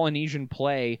that Polynesian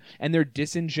play, and they're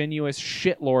disingenuous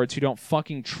shitlords who don't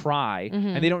fucking try,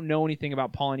 and they don't know anything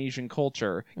about Polynesian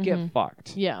culture, get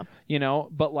fucked. Yeah. You know?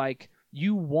 But, like,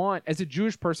 you want, as a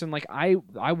Jewish person, like I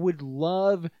would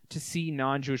love to see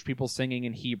non-Jewish people singing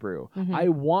in Hebrew. Mm-hmm. I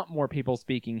want more people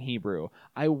speaking Hebrew.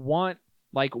 I want,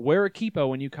 like, wear a kippah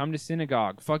when you come to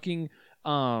synagogue. Fucking,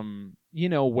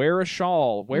 wear a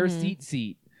shawl, wear a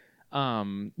tzitzit.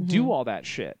 Do all that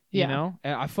shit, you know?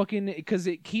 I fucking, because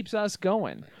it keeps us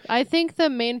going. I think the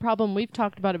main problem, we've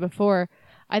talked about it before,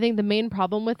 I think the main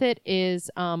problem with it is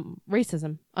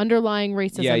racism, underlying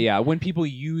racism. Yeah. When people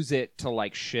use it to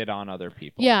like shit on other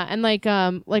people. Yeah, and like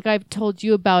I've told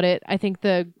you about it. I think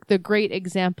the great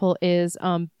example is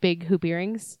big hoop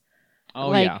earrings. Oh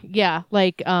like, yeah.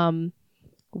 Like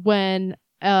when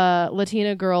a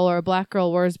Latina girl or a black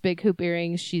girl wears big hoop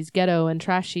earrings, she's ghetto and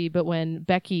trashy. But when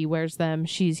Becky wears them,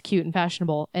 she's cute and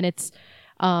fashionable. And it's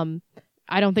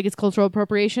I don't think it's cultural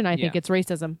appropriation. I think it's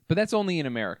racism. But that's only in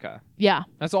America. Yeah.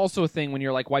 That's also a thing when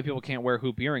you're like, white people can't wear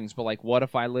hoop earrings. But like, what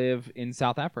if I live in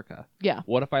South Africa? Yeah.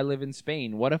 What if I live in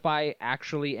Spain? What if I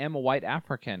actually am a white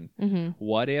African? Mm-hmm.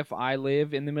 What if I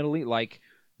live in the Middle East? Like,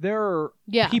 there are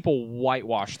people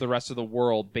whitewash the rest of the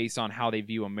world based on how they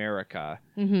view America.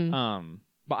 Mm-hmm.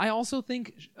 But I also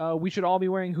think we should all be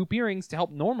wearing hoop earrings to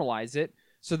help normalize it.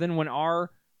 So then when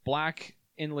our black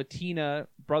and Latina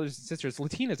brothers and sisters,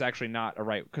 Latina is actually not a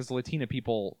right, because Latina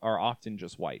people are often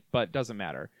just white, but doesn't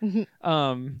matter.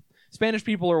 Spanish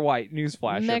people are white.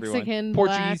 Newsflash, Mexican, everyone. Black,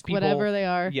 Portuguese people, whatever they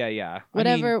are. Yeah.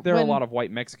 Whatever. I mean, there are a lot of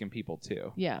white Mexican people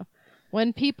too. Yeah.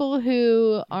 When people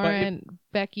who aren't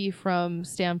Becky from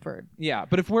Stanford. Yeah,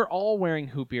 but if we're all wearing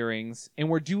hoop earrings and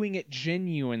we're doing it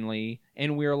genuinely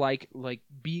and we're like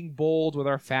being bold with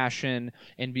our fashion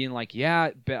and being like,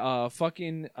 Rosa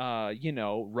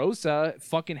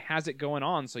fucking has it going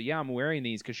on. So yeah, I'm wearing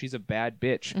these because she's a bad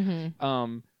bitch.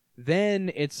 Mm-hmm. Then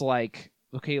it's like,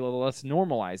 okay, let's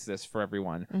normalize this for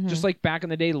everyone. Mm-hmm. Just like back in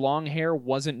the day, long hair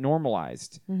wasn't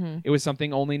normalized. Mm-hmm. It was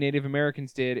something only Native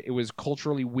Americans did. It was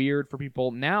culturally weird for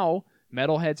people. Now,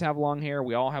 metalheads have long hair.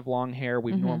 We all have long hair.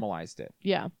 We've normalized it.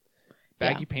 Yeah.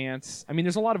 Baggy pants. I mean,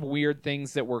 there's a lot of weird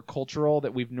things that were cultural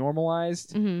that we've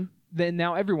normalized. Mm-hmm. Then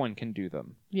now everyone can do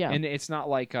them. Yeah. And it's not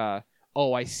like,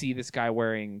 I see this guy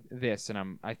wearing this,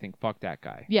 and I think, fuck that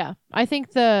guy. Yeah. I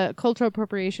think the cultural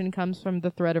appropriation comes from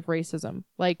the threat of racism,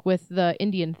 like with the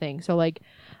Indian thing. So, like,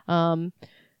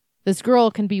 this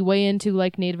girl can be way into,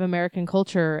 like, Native American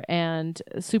culture and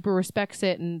super respects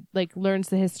it and, like, learns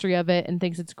the history of it and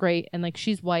thinks it's great. And, like,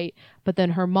 she's white, but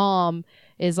then her mom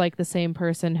is, like, the same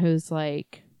person who's,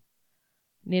 like,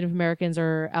 Native Americans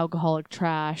are alcoholic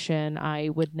trash, and I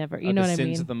would never, you know what I mean? The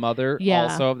sins of the mother,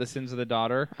 also of the sins of the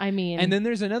daughter. I mean... And then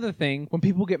there's another thing. When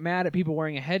people get mad at people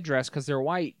wearing a headdress because they're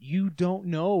white, you don't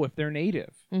know if they're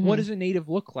native. Mm-hmm. What does a native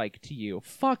look like to you?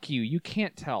 Fuck you. You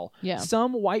can't tell. Yeah.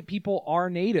 Some white people are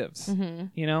natives,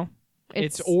 you know?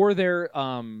 It's or they're,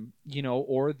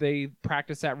 or they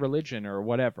practice that religion or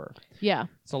whatever. Yeah.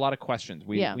 It's a lot of questions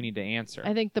we need to answer.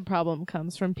 I think the problem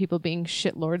comes from people being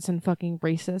shitlords and fucking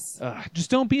racists.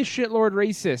 Just don't be a shitlord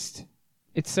racist.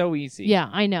 It's so easy. Yeah,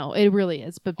 I know. It really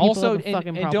is. But people also, have a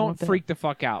fucking problem and don't with freak the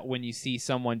fuck out when you see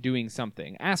someone doing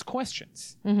something. Ask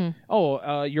questions. Mm-hmm.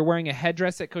 Oh, you're wearing a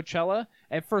headdress at Coachella?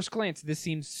 At first glance, this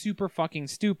seems super fucking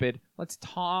stupid. Let's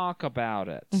talk about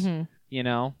it. Mm-hmm. You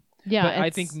know? Yeah, but I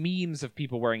think memes of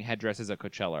people wearing headdresses at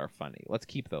Coachella are funny. Let's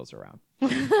keep those around.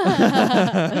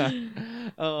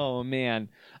 Oh, man.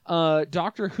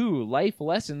 Doctor Who, life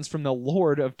lessons from the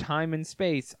Lord of Time and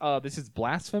Space. This is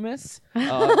blasphemous.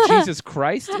 Jesus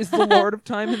Christ is the Lord of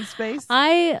Time and Space.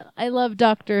 I love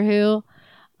Doctor Who.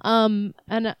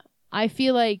 And I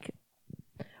feel like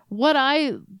what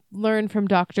I learned from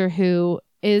Doctor Who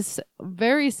is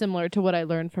very similar to what I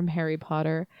learned from Harry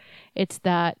Potter. It's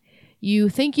that you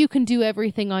think you can do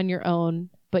everything on your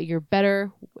own, but you're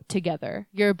better together.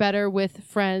 You're better with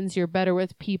friends. You're better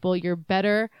with people. You're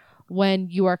better when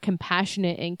you are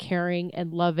compassionate and caring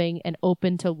and loving and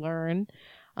open to learn.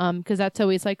 Because that's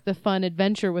always like the fun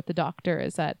adventure with the Doctor,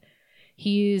 is that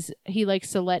he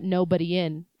likes to let nobody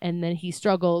in, and then he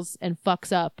struggles and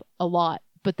fucks up a lot.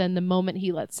 But then the moment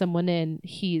he lets someone in,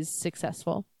 he's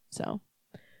successful. So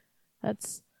I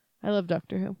love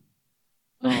Doctor Who.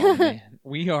 Oh, man.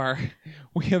 We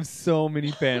have so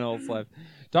many panels left.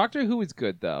 Doctor Who is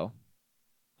good, though.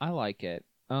 I like it.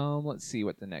 Let's see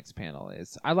what the next panel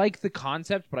is. I like the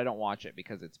concept, but I don't watch it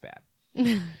because it's bad.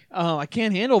 I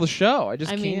can't handle the show. I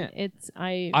can't.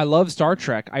 I love Star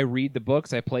Trek. I read the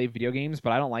books. I play video games,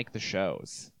 but I don't like the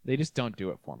shows. They just don't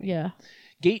do it for me. Yeah.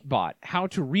 Gatebot, how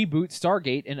to reboot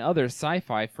Stargate and other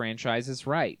sci-fi franchises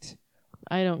right.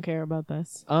 I don't care about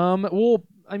this. Well,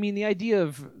 I mean, the idea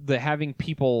of having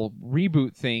people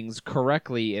reboot things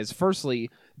correctly is, firstly,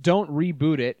 don't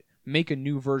reboot it, make a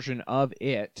new version of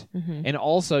it. Mm-hmm. And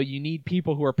also, you need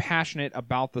people who are passionate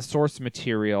about the source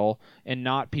material and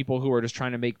not people who are just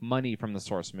trying to make money from the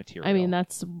source material. I mean,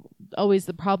 that's always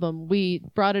the problem. We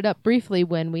brought it up briefly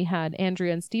when we had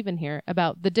Andrea and Steven here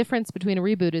about the difference between a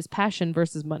reboot is passion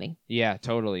versus money. Yeah,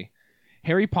 totally.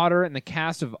 Harry Potter and the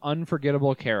cast of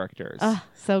unforgettable characters.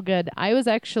 So good. I was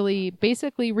actually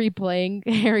basically replaying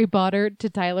Harry Potter to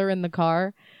Tyler in the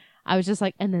car. I was just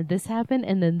like, and then this happened,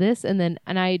 and then this, and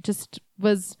I just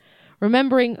was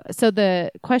remembering. So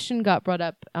the question got brought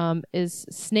up, is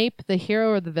Snape the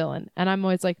hero or the villain? And I'm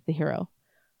always like the hero,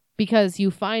 because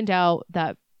you find out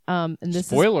that, and this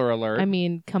Spoiler alert. I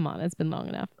mean, come on, it's been long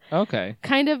enough. Okay.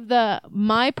 Kind of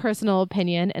my personal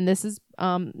opinion, and this is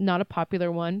not a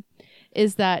popular one,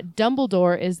 is that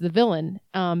Dumbledore is the villain,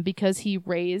 because he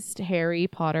raised Harry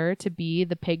Potter to be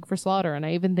the pig for slaughter. And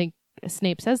I even think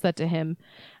Snape says that to him.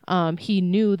 He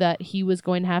knew that he was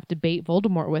going to have to bait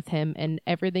Voldemort with him, and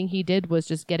everything he did was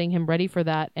just getting him ready for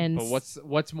that. And But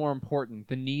what's more important,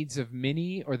 the needs of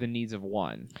many or the needs of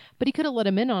one? But he could have let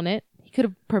him in on it. He could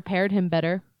have prepared him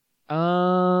better.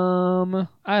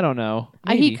 I don't know.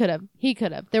 He could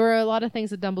have. There were a lot of things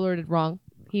that Dumbledore did wrong.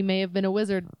 He may have been a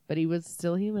wizard, but he was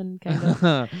still human,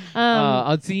 kind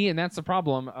of. See, and that's the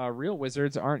problem. Real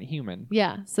wizards aren't human.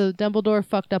 Yeah, so Dumbledore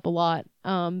fucked up a lot,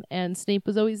 and Snape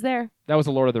was always there. That was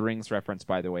a Lord of the Rings reference,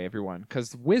 by the way, everyone.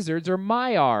 Because wizards are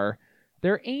Maiar.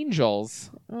 They're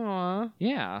angels. Aww.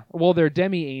 Yeah. Well, they're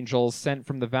demi-angels sent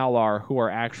from the Valar who are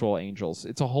actual angels.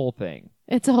 It's a whole thing.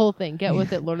 It's a whole thing. Get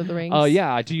with it, Lord of the Rings.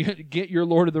 Yeah. Do you get your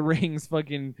Lord of the Rings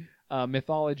fucking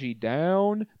mythology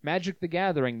down? Magic the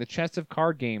Gathering, the chest of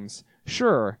card games.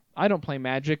 Sure. I don't play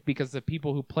Magic because the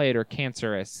people who play it are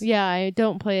cancerous. Yeah, I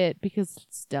don't play it because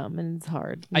it's dumb and it's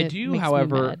hard. I do,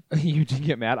 however... You do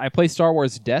get mad. I play Star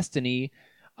Wars Destiny.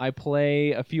 I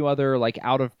play a few other like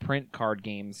out-of-print card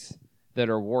games that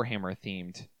are Warhammer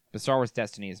themed. But Star Wars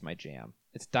Destiny is my jam.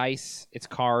 It's dice, it's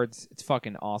cards, it's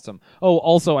fucking awesome. Oh,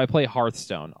 also I play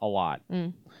Hearthstone a lot.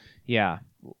 Yeah,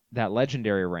 that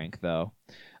legendary rank though.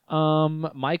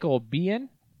 Michael Biehn?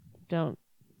 Don't.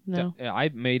 No.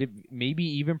 I made it, maybe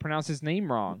even pronounce his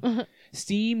name wrong.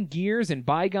 Steam, Gears, and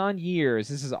Bygone Years.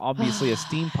 This is obviously a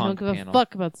steampunk I don't give panel. a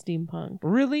fuck about steampunk.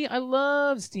 Really? I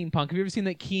love steampunk. Have you ever seen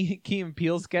that Key and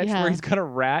Peele sketch where he's got a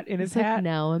rat in his It's hat? like,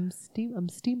 now I'm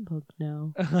steampunk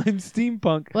now. I'm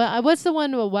steampunk. Well, what's the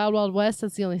one with Wild Wild West?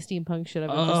 That's the only steampunk shit I've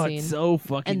ever seen. It's so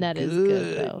fucking and that good. is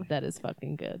good, though. That is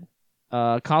fucking good.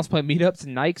 Cosplay meetups,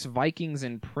 Nikes, Vikings,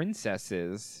 and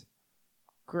Princesses.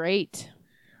 Great.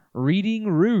 Reading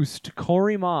Roost,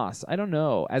 Corey Moss. I don't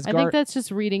know. I think that's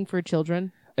just reading for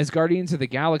children. As Guardians of the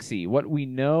Galaxy, what we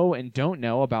know and don't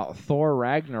know about Thor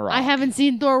Ragnarok. I haven't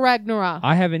seen Thor Ragnarok.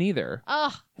 I haven't either.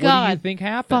 Oh, God. God. What do you think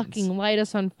happens? Fucking light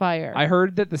us on fire. I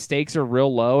heard that the stakes are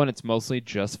real low and it's mostly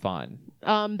just fun.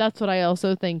 That's what I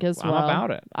also think as well. I'm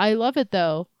about it. I love it,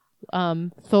 though.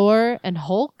 Thor and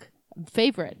Hulk,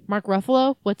 favorite. Mark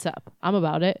Ruffalo, what's up? I'm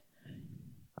about it.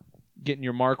 Getting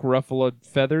your Mark Ruffalo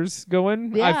feathers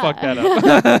going? Yeah. I fucked that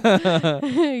up.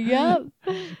 Yep.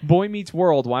 Boy Meets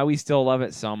World, why we still love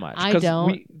it so much. I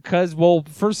don't. Because, well,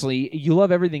 firstly, you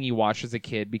love everything you watch as a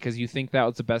kid because you think that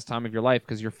was the best time of your life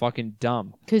because you're fucking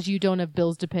dumb. Because you don't have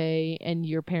bills to pay and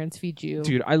your parents feed you.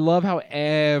 Dude, I love how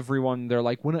everyone, they're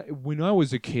like, when I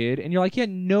was a kid, and you're like, yeah,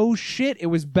 no shit, it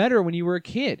was better when you were a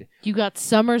kid. You got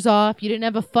summers off, you didn't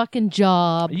have a fucking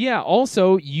job. Yeah,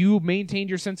 also, you maintained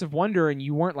your sense of wonder and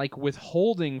you weren't like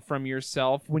withholding from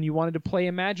yourself when you wanted to play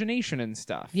imagination and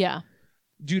stuff. Yeah.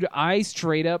 Dude, I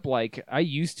straight up, like, I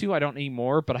used to, I don't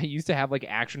anymore, but I used to have, like,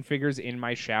 action figures in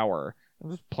my shower. I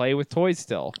just play with toys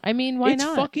still. I mean, why it's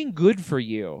not? It's fucking good for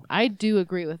you. I do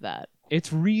agree with that.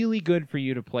 It's really good for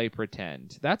you to play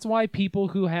pretend. That's why people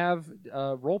who have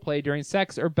role play during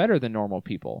sex are better than normal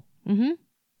people. Mm-hmm.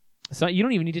 So you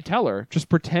don't even need to tell her. Just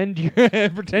pretend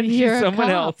you're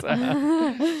someone else.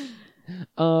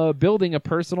 Building a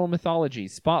personal mythology.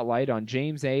 Spotlight on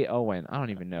James A. Owen. I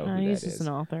don't even know who that is. He's just an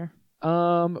author.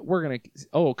 We're gonna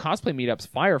cosplay meetups.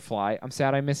 Firefly. I'm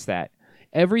sad I missed that.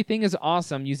 Everything is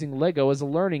awesome using Lego as a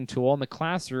learning tool in the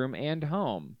classroom and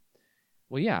home.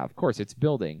 Well, yeah, of course, it's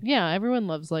building. Yeah, everyone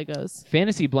loves Legos.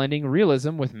 Fantasy blending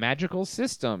realism with magical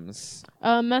systems.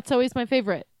 That's always my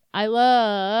favorite. I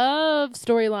love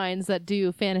storylines that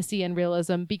do fantasy and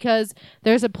realism because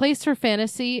there's a place for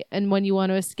fantasy and when you want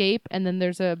to escape, and then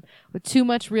there's too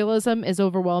much realism is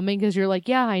overwhelming because you're like,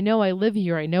 yeah, I know I live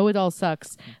here. I know it all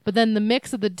sucks. But then the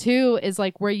mix of the two is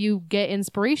like where you get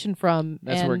inspiration from.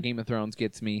 That's where Game of Thrones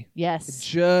gets me. Yes.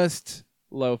 Just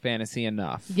low fantasy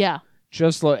enough. Yeah.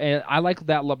 Just low. And I like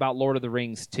that about Lord of the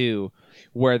Rings too,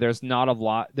 where there's not a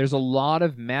lot. There's a lot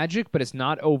of magic, but it's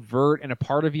not overt. And a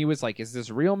part of you is like, is this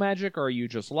real magic, or are you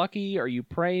just lucky? Are you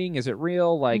praying? Is it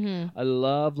real? Like, I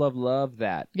love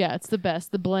that. Yeah, it's the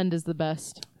best. The blend is the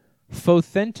best.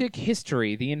 Fothentic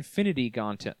History: The Infinity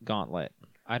Gauntlet.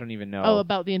 I don't even know. Oh,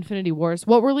 about the Infinity Wars.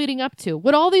 What we're leading up to.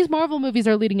 What all these Marvel movies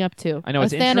are leading up to. I know,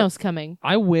 With it's Thanos coming.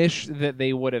 I wish that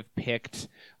they would have picked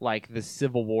like the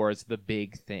Civil War as the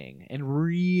big thing and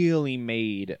really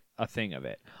made a thing of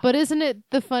it. But isn't it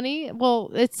the funny?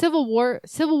 Well, it's Civil War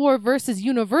versus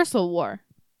Universal War.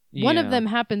 One of Yeah. them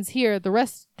happens here.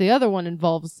 The other one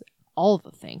involves all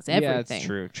the things, everything.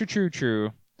 Yeah, it's true.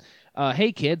 True.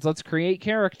 Hey kids, let's create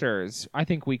characters. I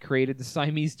think we created the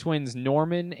Siamese twins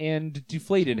Norman and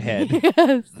Deflated Head.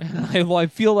 Yes. I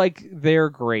feel like they're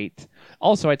great.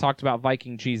 Also, I talked about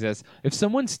Viking Jesus. If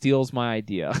someone steals my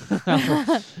idea,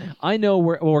 I know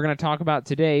what we're going to talk about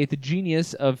today. The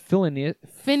genius of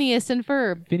Phineas and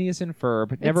Ferb. Phineas and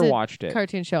Ferb. Never It's a watched it.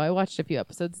 Cartoon show. I watched a few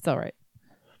episodes. It's all right.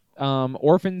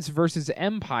 Orphans versus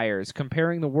Empires,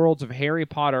 comparing the worlds of Harry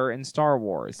Potter and Star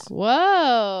Wars.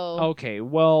 Whoa. Okay,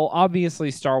 well,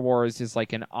 obviously Star Wars is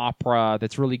like an opera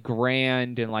that's really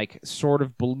grand and like sort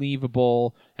of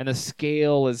believable, and the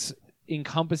scale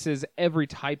encompasses every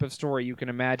type of story you can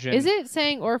imagine. Is it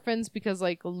saying orphans because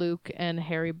like Luke and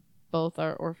Harry both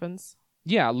are orphans?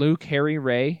 Yeah, Luke, Harry,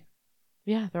 Ray.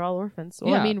 Yeah, they're all orphans.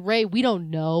 Well, Yeah. I mean, Ray, we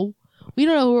don't know. We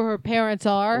don't know who her parents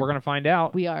are. We're gonna find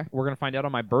out. We are. We're gonna find out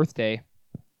on my birthday.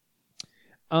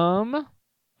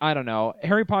 I don't know.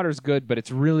 Harry Potter's good, but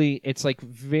it's like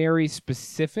very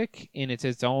specific in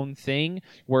its own thing,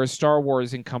 whereas Star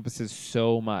Wars encompasses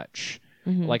so much.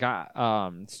 Mhm. Like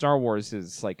Star Wars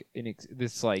is like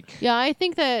Yeah, I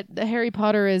think that the Harry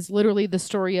Potter is literally the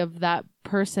story of that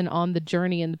person on the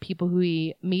journey and the people who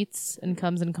he meets and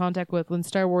comes in contact with. When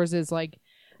Star Wars is like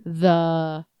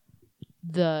the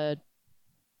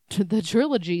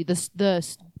trilogy,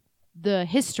 the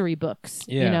history books.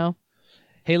 Yeah. You know.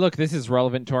 Hey, look, this is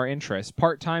relevant to our interests.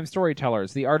 Part-time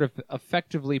storytellers, the art of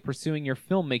effectively pursuing your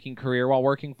filmmaking career while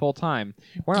working full-time.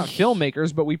 We're not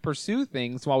filmmakers, but we pursue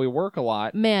things while we work a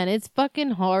lot. Man, it's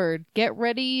fucking hard. Get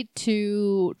ready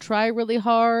to try really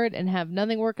hard and have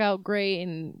nothing work out great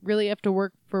and really have to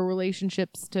work for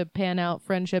relationships to pan out,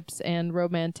 friendships and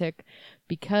romantic,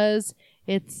 because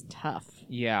it's tough.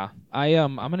 Yeah,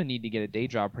 I'm gonna need to get a day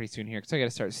job pretty soon here because I got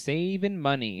to start saving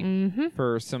money Mm-hmm.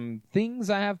 for some things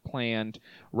I have planned.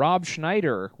 Rob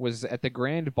Schneider was at the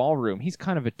Grand Ballroom. He's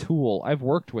kind of a tool. I've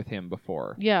worked with him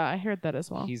before. Yeah, I heard that as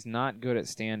well. He's not good at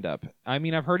stand-up. I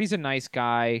mean, I've heard he's a nice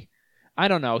guy. I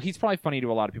don't know. He's probably funny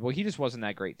to a lot of people. He just wasn't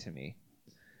that great to me.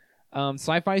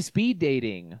 Sci-fi speed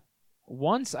dating.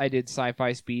 Once I did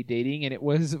sci-fi speed dating, and it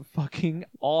was fucking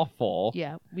awful.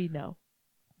 Yeah, we know.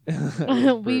 It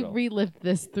was We brutal. relived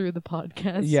this through the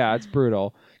podcast. Yeah, it's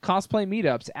brutal. Cosplay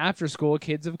meetups, after school,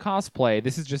 kids of cosplay.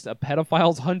 This is just a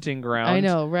pedophile's hunting ground. I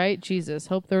know, right? Jesus.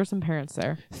 Hope there were some parents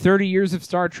there. 30 years of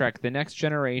Star Trek, The Next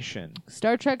Generation.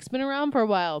 Star Trek's been around for a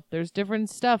while. There's different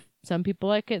stuff. Some people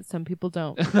like it, some people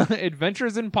don't.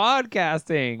 Adventures in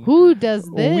podcasting. Who does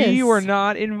this? We were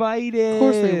not invited. Of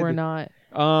course we were not.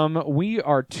 We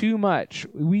are too much.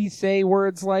 We say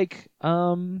words like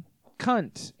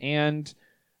cunt and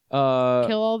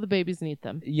Kill all the babies and eat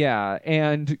them. yeah,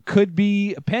 and could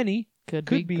be a penny. Could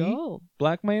Could be be. gold.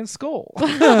 Black man's skull.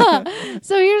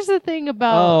 So here's the thing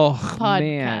about Oh,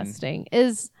 man. podcasting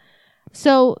is,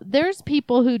 so there's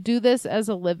people who do this as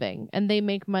a living and they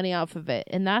make money off of it,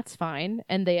 and that's fine,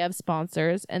 and they have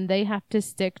sponsors and they have to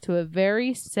stick to a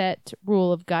very set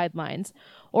rule of guidelines.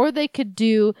 Or they could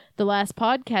do the last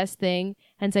podcast thing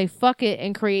and say fuck it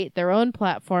and create their own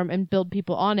platform and build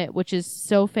people on it, which is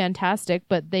so fantastic.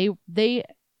 But they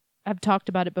have talked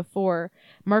about it before,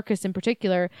 Marcus in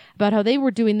particular, about how they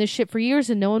were doing this shit for years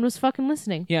and no one was fucking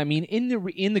listening. Yeah, I mean, in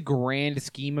the grand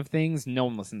scheme of things, no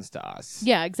one listens to us.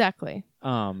 Yeah, exactly.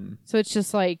 So it's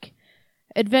just like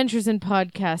adventures in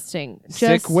podcasting.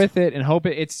 Stick with it and hope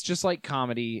it's just like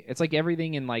comedy. It's like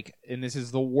everything in like, and this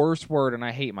is the worst word and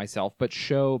I hate myself, but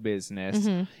show business.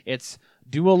 Mhm. It's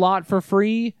do a lot for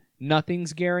free.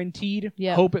 Nothing's guaranteed.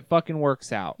 Yep. Hope it fucking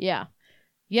works out. Yeah.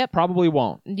 Yep. Probably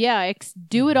won't. Yeah.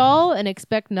 Do it all and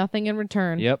expect nothing in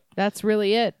return. Yep. That's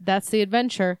really it. That's the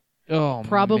adventure. Oh,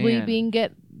 Probably man. being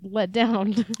let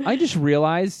down. I just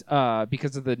realized,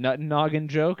 because of the Nut and Noggin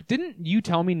joke, didn't you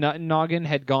tell me Nut and Noggin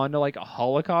had gone to like a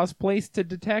Holocaust place to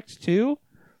detect too?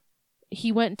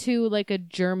 He went to like a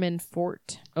German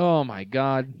fort. Oh my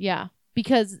God. Yeah.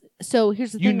 Because, so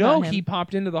here's the You thing know about him. he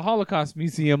popped into the Holocaust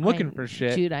Museum looking I- for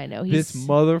shit. Dude, I know. This He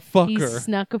motherfucker.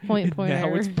 snuck a pointer.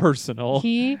 Now it's personal.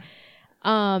 He's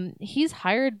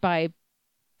hired by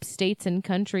states and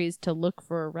countries to look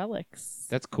for relics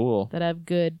That's cool. that have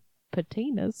good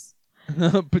patinas.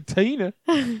 Patina.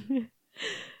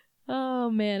 Oh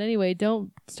man. Anyway,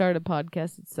 don't start a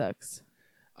podcast. It sucks.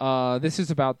 This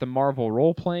is about the Marvel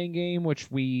role-playing game,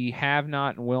 which we have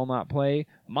not and will not play.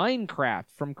 Minecraft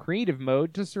from creative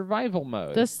mode to survival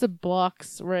mode. That's the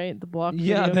blocks, right? The block.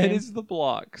 Yeah, video that game. is the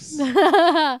blocks.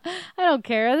 I don't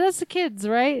care. That's the kids,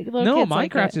 right? Little No, kids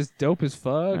like Minecraft that. is dope as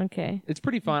fuck. Okay. It's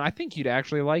pretty fun. I think you'd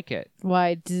actually like it.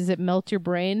 Why? Does it melt your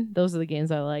brain? Those are the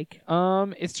games I like.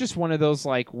 It's just one of those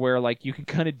like where like you can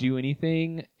kind of do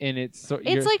anything, and it's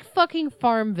It's like fucking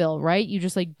Farmville, right? You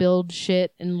just like build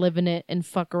shit and live in it and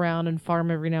fuck around and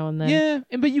farm every now and then.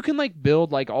 yeah, but you can like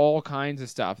build like all kinds of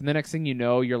stuff, and the next thing you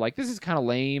know, you're like, this is kind of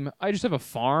lame. I just have a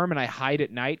farm and I hide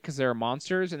at night because there are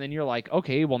monsters, and then you're like,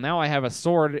 okay, well now I have a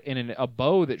sword and a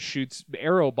bow that shoots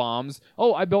arrow bombs.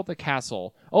 Oh, I built a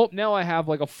castle. Oh, now I have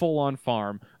like a full-on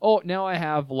farm. Oh, now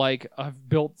I've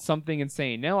built something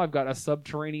insane. Now I've got a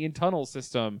subterranean tunnel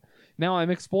system. Now I'm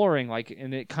exploring, like,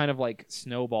 and it kind of like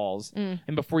snowballs. And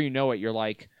before you know it, you're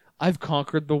like, I've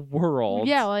conquered the world.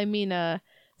 Yeah, well, I mean,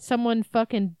 someone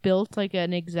fucking built like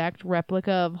an exact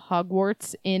replica of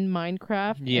Hogwarts in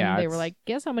Minecraft. Yeah, And they were it's- like,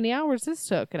 guess how many hours this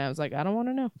took? And I was like, I don't want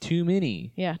to know. Too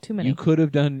many. Yeah, too many. You could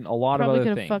have done a lot Probably of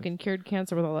could other have things. fucking cured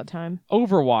cancer with all that time.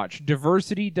 Overwatch,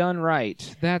 diversity done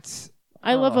right.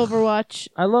 I love Ugh. Overwatch.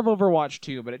 I love Overwatch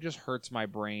too, but it just hurts my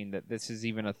brain that this is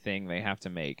even a thing they have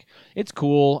to make. It's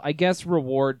cool. I guess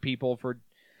reward people for...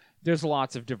 There's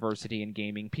lots of diversity in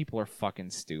gaming. People are fucking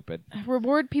stupid.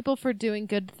 Reward people for doing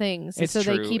good things It's so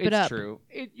true. they keep it It's up. true.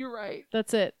 You're right.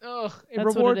 That's it. Ugh. That's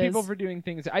what Reward it people is. for doing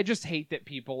things. I just hate that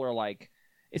people are like...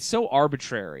 It's so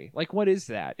arbitrary. Like, what is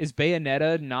that? Is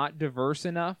Bayonetta not diverse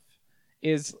enough?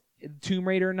 Is Tomb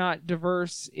Raider not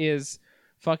diverse? Is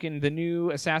fucking the new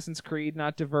Assassin's Creed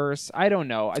not diverse? I don't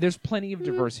know. There's plenty of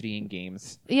diversity in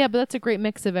games. Yeah, but that's a great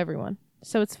mix of everyone.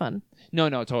 So it's fun. No,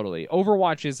 totally.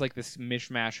 Overwatch is like this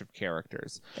mishmash of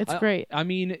characters. It's great. I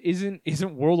mean,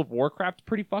 isn't World of Warcraft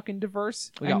pretty fucking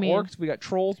diverse? We I got mean- orcs, we got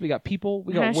trolls, we got people,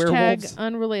 we got Hashtag werewolves.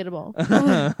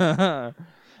 unrelatable.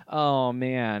 Oh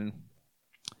man.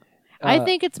 I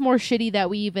think it's more shitty that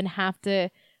we even have to.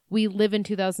 We live in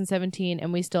 2017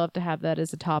 and we still have to have that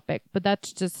as a topic. But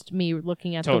that's just me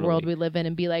looking at the Totally. world we live in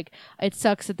and be like, it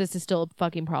sucks that this is still a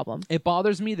fucking problem. It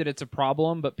bothers me that it's a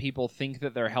problem, but people think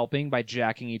that they're helping by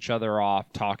jacking each other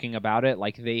off, talking about it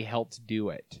like they helped do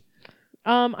it.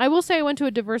 I will say I went to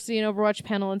a diversity in Overwatch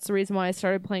panel, and it's the reason why I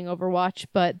started playing Overwatch.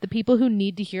 But the people who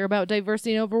need to hear about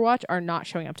diversity in Overwatch are not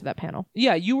showing up to that panel.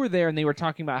 Yeah, you were there and they were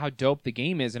talking about how dope the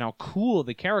game is and how cool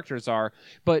the characters are,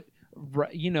 but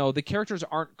the characters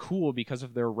aren't cool because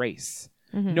of their race.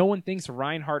 Mm-hmm. No one thinks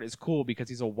Reinhardt is cool because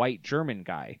he's a white German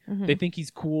guy. Mm-hmm. They think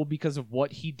he's cool because of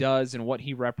what he does and what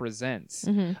he represents.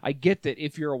 Mm-hmm. I get that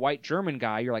if you're a white German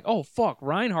guy, you're like, oh, fuck,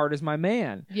 Reinhardt is my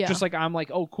man. Yeah. Just like I'm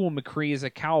like, oh, cool, McCree is a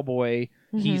cowboy.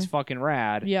 He's fucking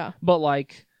rad. Yeah. But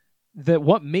like...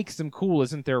 what makes them cool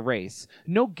isn't their race.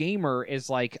 No gamer is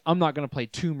like, I'm not going to play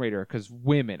Tomb Raider because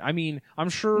women. I mean, I'm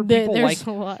sure people There's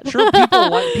a lot.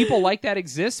 people like that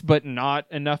exist, but not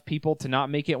enough people to not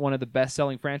make it one of the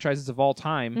best-selling franchises of all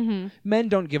time. Mm-hmm. Men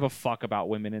don't give a fuck about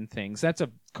women and things. That's a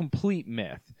complete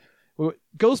myth.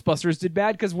 Ghostbusters did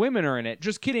bad because women are in it.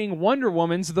 Just kidding. Wonder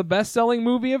Woman's the best-selling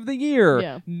movie of the year.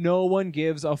 Yeah. No one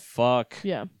gives a fuck.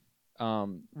 Yeah.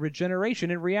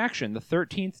 Regeneration and Reaction, the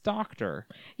 13th Doctor.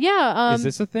 Yeah. Is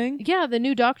this a thing? Yeah, the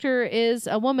new Doctor is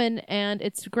a woman, and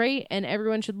it's great, and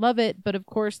everyone should love it. But of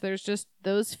course, there's just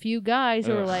those few guys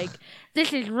who are Ugh. like,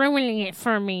 "This is ruining it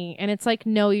for me," and it's like,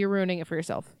 "No, you're ruining it for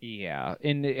yourself." Yeah,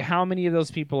 and how many of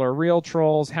those people are real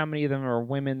trolls? How many of them are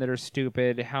women that are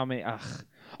stupid? How many? Ugh.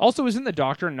 Also, isn't the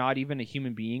Doctor not even a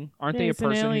human being? Aren't Yeah, they a he's an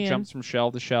person who alien. jumps from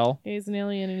shell to shell? He's an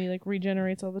alien, and he like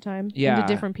regenerates all the time Yeah. into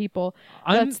different people.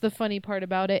 I'm- That's the funny part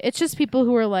about it. It's just people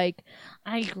who are like,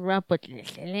 "I grew up with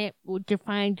this, and it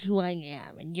defines who I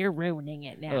am, and you're ruining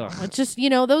it now." Ugh. It's just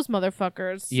those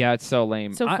motherfuckers. Yeah, it's so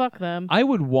lame. So fuck them. I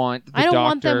would want the I don't Doctor...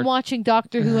 want them watching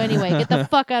Doctor Who anyway. Get the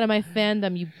fuck out of my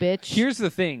fandom, you bitch. Here's the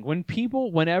thing: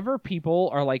 whenever people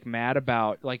are like mad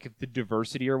about like the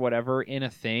diversity or whatever in a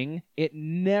thing, it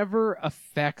never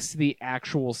affects the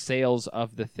actual sales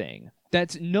of the thing.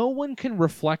 No one can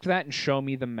reflect that and show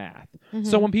me the math. Mm-hmm.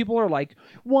 So when people are like,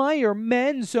 "Why are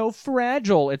men so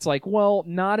fragile?" It's like, well,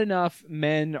 not enough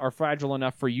men are fragile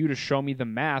enough for you to show me the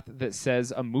math that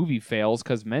says a movie fails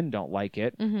because men don't like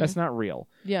it. Mhm. That's not real.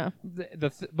 Yeah.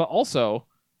 But also,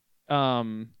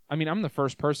 I mean, I'm the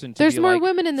first person to There's be more like,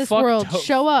 women in this fuck world.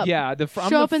 Show up. Yeah,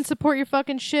 Show up and support your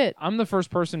fucking shit. I'm the first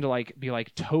person to like be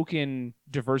like, token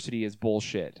diversity is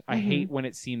bullshit. I Mhm. hate when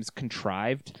it seems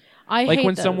contrived. I Like hate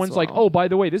when that someone's as like, well. "Oh, by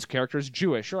the way, this character is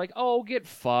Jewish." You're like, "Oh, get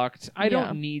fucked. I Yeah.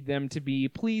 don't need them to be.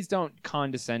 Please don't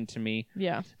condescend to me."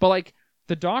 Yeah. But like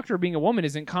the Doctor being a woman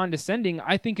isn't condescending.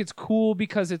 I think it's cool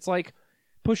because it's like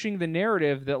pushing the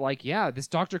narrative that, like, yeah, this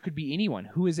doctor could be anyone.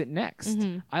 Who is it next?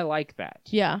 I like that.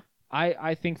 Yeah.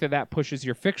 I think that pushes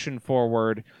your fiction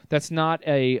forward. That's not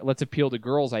a let's appeal to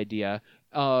girls idea.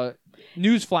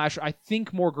 Newsflash, I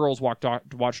think more girls watch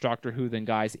Doctor Who than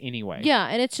guys anyway. Yeah,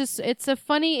 and it's a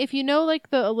funny, if you know like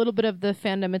a little bit of the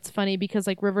fandom, it's funny because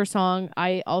like River Song,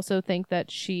 I also think that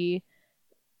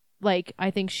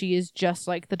I think she is just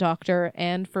like the Doctor,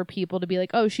 and for people to be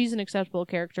like, oh, she's an acceptable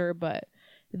character, but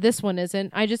this one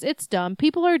isn't. It's dumb.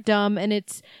 People are dumb and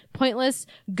it's pointless.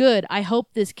 Good. I hope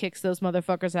this kicks those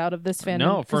motherfuckers out of this fandom.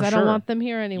 No, for sure. I don't want them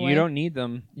here anyway. You don't need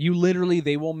them.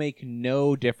 They will make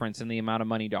no difference in the amount of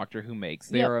money Doctor Who makes.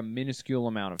 They are a minuscule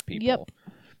amount of people. Yep.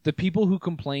 The people who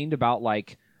complained about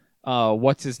like,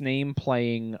 what's his name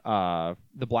playing the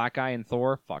black guy in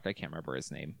Thor? Fuck, I can't remember his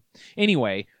name.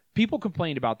 Anyway, people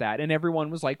complained about that and everyone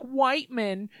was like, white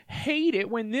men hate it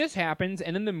when this happens,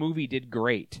 and then the movie did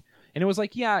great. And it was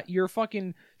like, yeah, you're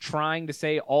fucking trying to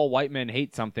say all white men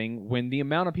hate something when the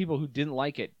amount of people who didn't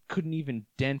like it couldn't even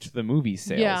dent the movie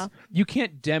sales. Yeah. You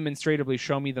can't demonstratively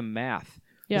show me the math.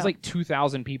 Yeah. There's like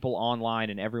 2,000 people online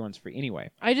and everyone's free.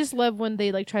 Anyway. I just love when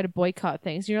they like try to boycott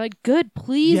things. You're like, good,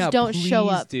 please don't show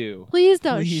up. Do. Please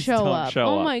don't Please show don't up. show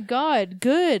Oh up. my God,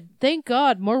 good. Thank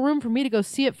God. More room for me to go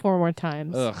see it 4 more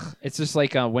times. Ugh. It's just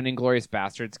like when Inglourious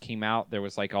Bastards came out, there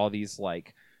was like all these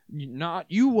like,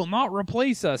 you will not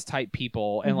replace us type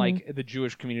people, and like the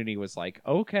Jewish community was like,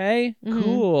 okay,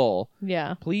 cool,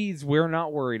 Yeah. please, we're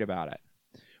not worried about it.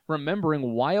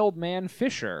 Remembering Wild Man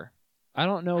Fisher. I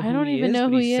don't know who he is,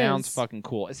 but he sounds fucking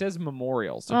cool. It says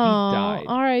memorial, so he died.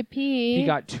 R.I.P. He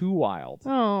got too wild.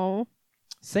 Oh.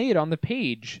 Say it on the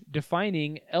page,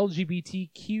 defining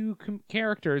LGBTQ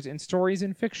characters in stories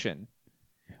and fiction.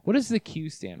 What does the Q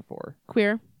stand for?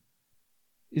 Queer.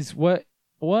 Is what?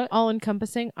 All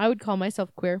encompassing. I would call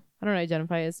myself queer. I don't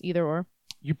identify as either or.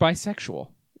 You're bisexual.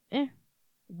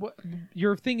 What?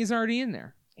 Your thing is already in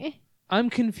there. I'm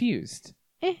confused.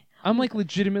 I'm like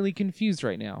legitimately confused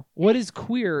right now. What is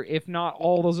queer if not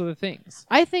all those other things?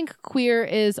 I think queer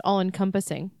is all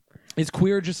encompassing. Is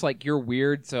queer just like you're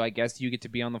weird, so I guess you get to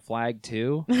be on the flag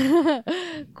too?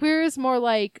 Queer is more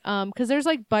like, because there's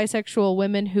like bisexual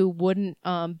women who wouldn't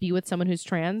be with someone who's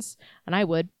trans, and I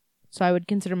would. So I would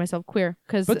consider myself queer.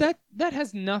 But that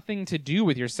has nothing to do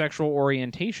with your sexual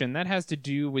orientation. That has to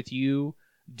do with you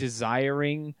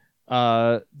desiring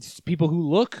people who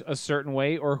look a certain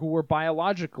way or who are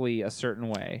biologically a certain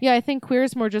way. Yeah, I think queer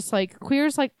is more just like,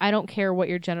 I don't care what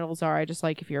your genitals are. I just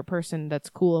like if you're a person that's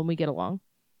cool and we get along.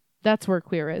 That's where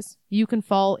queer is. You can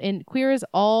fall in. Queer is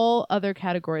all other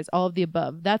categories, all of the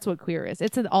above. That's what queer is.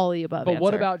 It's an all of the above But answer.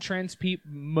 what about trans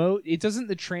people? It doesn't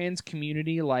the trans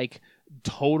community like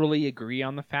totally agree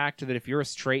on the fact that if you're a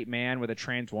straight man with a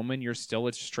trans woman, you're still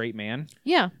a straight man?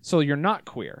 Yeah. So you're not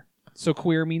queer. So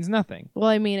queer means nothing. Well,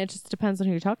 I mean, it just depends on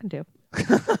who you're talking to.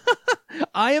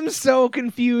 I am so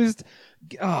confused.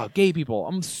 Oh, gay people,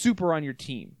 I'm super on your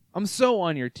team. I'm so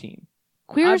on your team.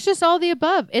 Queer is just all the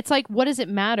above. It's like, what does it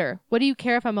matter? What do you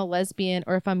care if I'm a lesbian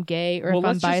or if I'm gay or if I'm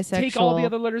let's bisexual? Just take all the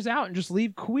other letters out and just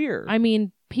leave queer. I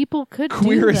mean, people could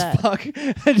queer do as that. fuck.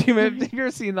 Have you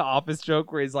ever seen the Office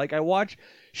joke where he's like,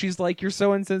 she's like, you're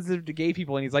so insensitive to gay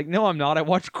people, and he's like, no, I'm not. I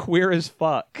watch Queer as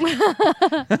Fuck.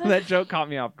 That joke caught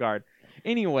me off guard.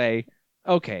 Anyway,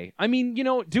 okay. I mean,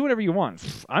 do whatever you want.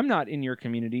 I'm not in your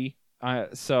community,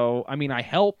 so I mean, I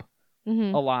help a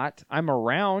lot. I'm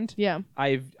around. Yeah.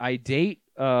 I date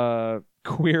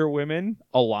queer women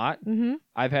a lot.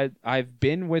 I've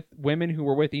been with women who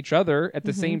were with each other at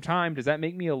the same time. Does that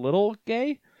make me a little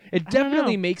gay? It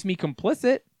definitely makes me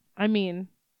complicit. I mean,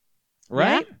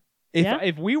 right? Yeah.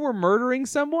 If we were murdering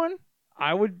someone,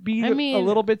 I would be a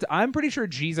little bit. I'm pretty sure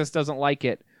Jesus doesn't like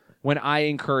it when I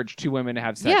encourage two women to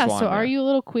have sex. Yeah. So are you a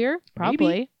little queer? Probably.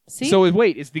 Maybe. See. So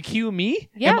wait, is the Q me?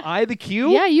 Yeah. Am I the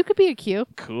Q? Yeah, you could be a Q.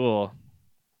 Cool.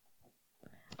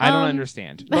 I don't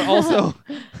understand. But also,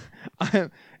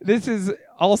 this is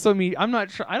also me. I'm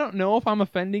not sure. I don't know if I'm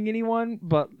offending anyone,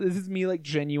 but this is me like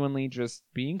genuinely just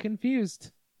being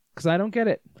confused because I don't get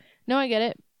it. No, I get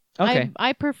it. Okay.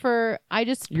 I prefer.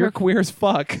 You're queer as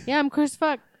fuck. Yeah, I'm queer as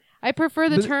fuck. I prefer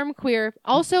the term queer.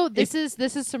 Also, this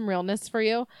is some realness for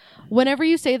you. Whenever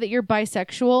you say that you're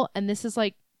bisexual, and this is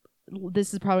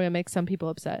probably gonna make some people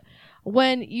upset.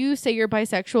 When you say you're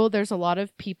bisexual, there's a lot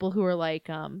of people who are like,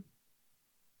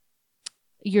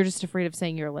 you're just afraid of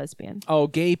saying you're a lesbian. Oh,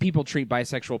 gay people treat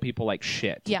bisexual people like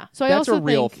shit. Yeah. So that's I also a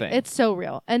real think thing. it's so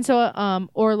real. And so,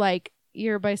 or like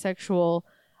you're bisexual.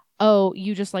 oh,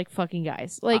 you just like fucking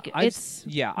guys. Like I've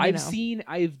know.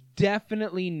 I've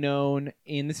definitely known,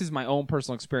 and this is my own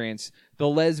personal experience, the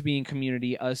lesbian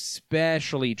community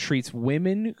especially treats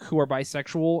women who are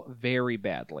bisexual very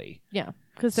badly. Yeah,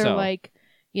 because they're like,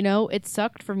 you know, it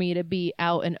sucked for me to be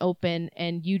out and open,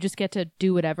 and you just get to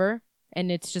do whatever,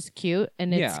 and it's just cute,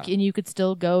 and and you could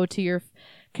still go to your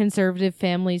conservative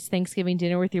family's Thanksgiving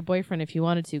dinner with your boyfriend if you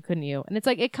wanted to, couldn't you? And it's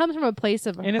like it comes from a place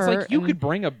of and it's like you could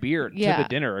bring a beer to the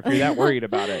dinner if you're that worried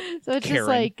about it. So it's Karen.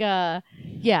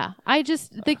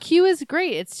 just like the Q is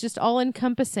great. It's just all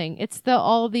encompassing. It's the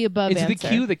all of the above it's answer. the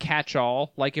Q, the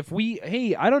catch-all. Like if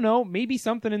I don't know, maybe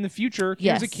something in the future,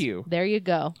 here's a Q. There you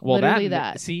go. Well, literally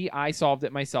that. See, I solved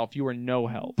it myself. You were no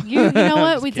help. You know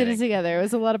what? We kidding. did it together. It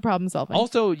was a lot of problem solving.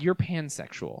 Also, you're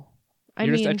pansexual.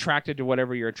 You're just attracted to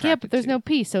whatever you're attracted to. Yeah, but there's no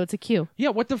P, so it's a Q. Yeah,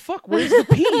 what the fuck? Where's the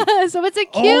P? So it's a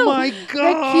Q. Oh my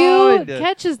god! The Q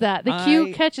catches that. The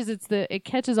Q catches it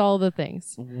catches all the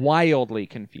things. Wildly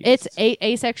confused. It's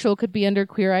asexual, could be under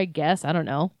queer, I guess. I don't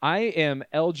know. I am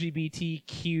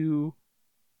LGBTQ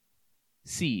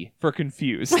C for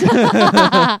confused.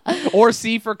 Or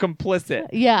C for complicit.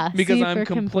 Yeah. Because C I'm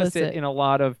for complicit in a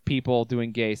lot of people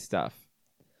doing gay stuff.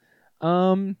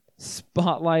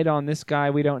 Spotlight on this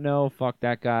guy we don't know. Fuck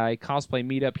that guy. Cosplay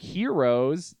meetup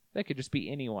heroes. That could just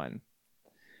be anyone.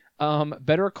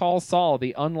 Better Call Saul,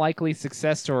 the unlikely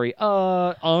success story.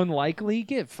 Unlikely?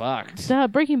 Get fucked.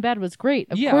 Breaking Bad was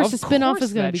great. Of Yeah, course, of the spinoff course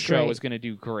is going to be that show great. is going to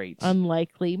do great.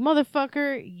 Unlikely.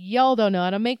 Motherfucker, y'all don't know how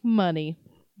to make money.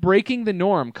 Breaking the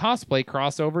norm. Cosplay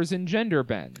crossovers and gender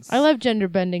bends. I love gender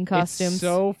bending costumes. It's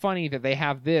so funny that they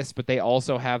have this, but they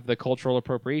also have the cultural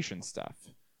appropriation stuff.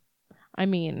 I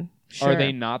mean, sure. Are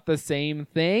they not the same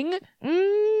thing?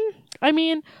 I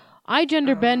mean, I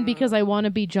gender bend because I want to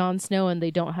be Jon Snow, and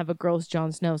they don't have a girl's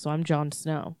Jon Snow, so I'm Jon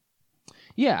Snow.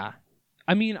 Yeah.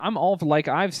 I mean, I'm all for, like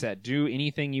I've said, do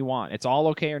anything you want. It's all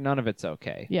okay or none of it's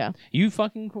okay. Yeah. You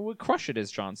fucking would crush it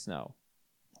as Jon Snow.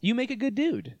 You make a good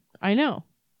dude. I know.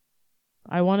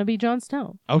 I want to be Jon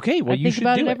Snow. Okay, well, you should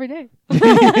do think about it every day.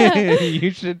 You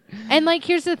should. And like,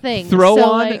 here's the thing: throw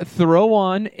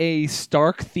on a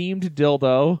Stark themed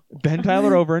dildo. Bend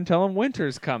Tyler over and tell him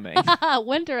winter's coming.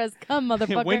 Winter has come,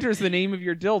 motherfucker. Winter's the name of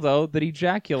your dildo that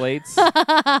ejaculates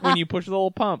when you push the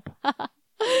little pump.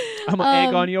 I'm an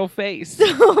egg on your face.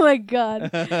 Oh my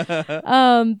god.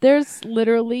 There's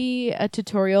literally a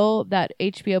tutorial that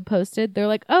HBO posted. They're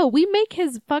like, oh, we make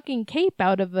his fucking cape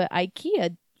out of an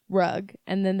IKEA rug,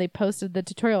 and then they posted the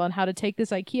tutorial on how to take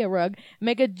this IKEA rug,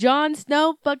 make a Jon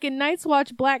Snow fucking Night's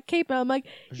Watch black cape, and I'm like,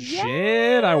 yes!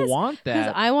 Shit, I want that.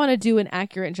 Because I want to do an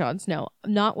accurate Jon Snow,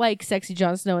 not like sexy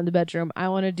Jon Snow in the bedroom. I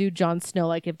want to do Jon Snow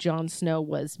like if Jon Snow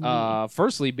was me.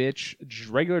 Firstly, bitch,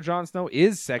 regular Jon Snow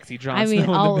is sexy Jon Snow in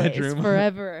always, the bedroom.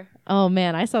 Forever. Oh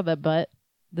man, I saw that butt.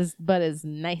 This butt is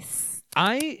nice.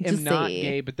 I am not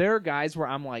gay, but there are guys where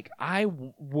I'm like, I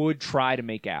would try to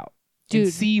make out. Dude,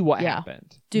 and see what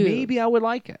happened. Dude. Maybe I would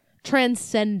like it.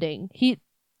 Transcending. Kit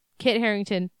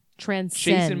Harington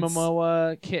transcends. Jason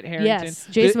Momoa, Kit Harington. Yes,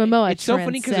 Jason Momoa. It's so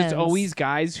funny because it's always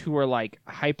guys who are like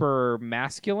hyper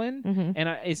masculine, and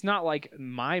it's not like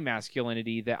my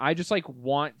masculinity that I just like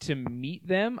want to meet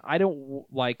them. I don't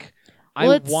like.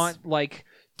 I want like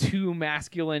two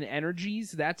masculine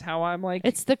energies. That's how I'm like.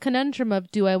 It's the conundrum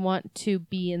of, do I want to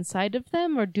be inside of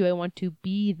them or do I want to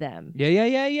be them?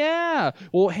 Yeah.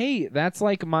 Well, hey, that's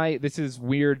like this is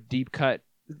weird deep cut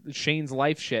Shane's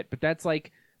life shit, but that's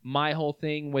like my whole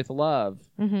thing with love.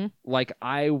 Mm-hmm. Like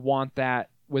I want that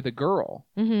with a girl.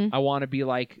 Mm-hmm. I want to be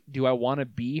like, do I want to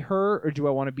be her or do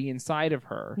I want to be inside of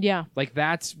her? Yeah. Like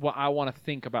that's what I want to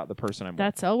think about the person I'm with.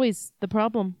 That's always the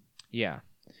problem. Yeah.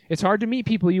 It's hard to meet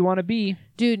people you want to be.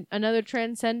 Dude, another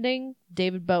transcending,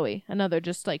 David Bowie. Another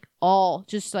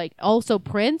also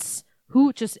Prince,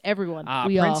 who just everyone.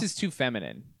 Prince is too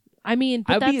feminine. I mean,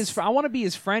 I want to be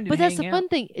his friend. But that's the fun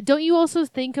thing. Don't you also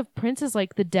think of Prince as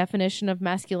like the definition of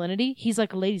masculinity? He's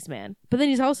like a ladies' man, but then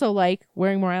he's also like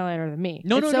wearing more eyeliner than me.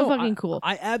 It's so fucking cool.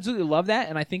 I absolutely love that,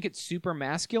 and I think it's super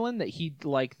masculine that he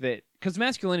like that because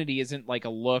masculinity isn't like a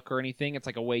look or anything. It's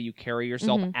like a way you carry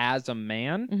yourself as a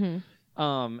man. Mm-hmm.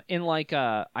 And like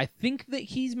I think that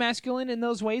he's masculine in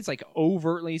those ways, like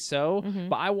overtly so,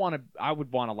 but I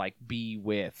would want to like be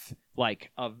with like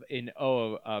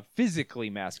a physically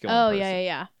masculine person.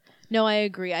 Yeah. No, I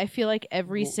agree. I feel like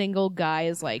every single guy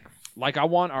is like I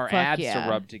want our abs to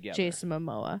rub together. Jason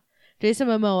Momoa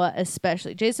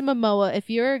especially. Jason Momoa, if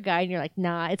you're a guy and you're like,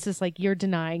 nah, it's just like you're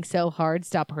denying so hard,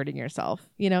 stop hurting yourself.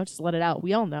 Just let it out.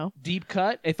 We all know. Deep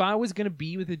cut. If I was going to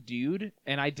be with a dude,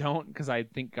 and I don't because I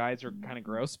think guys are kind of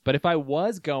gross, but if I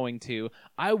was going to,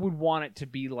 I would want it to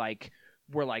be like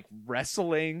were like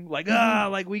wrestling, like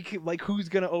who's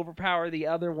gonna overpower the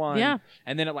other one? Yeah.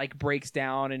 And then it like breaks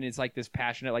down, and it's like this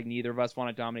passionate, like neither of us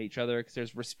want to dominate each other because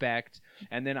there's respect.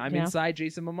 And then I'm inside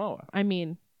Jason Momoa. I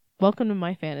mean, welcome to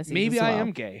my fantasy. Maybe I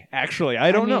am gay. Actually,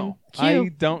 I don't know. Q. I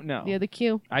don't know. Yeah, the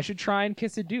Q. I should try and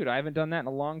kiss a dude. I haven't done that in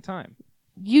a long time.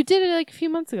 You did it like a few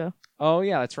months ago. Oh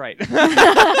yeah, that's right.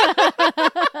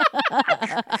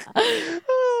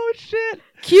 Oh shit.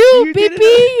 Q, You BP, did it-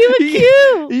 you a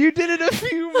Q. You did it a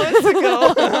few months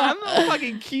ago. I'm a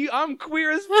fucking Q. I'm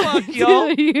queer as fuck,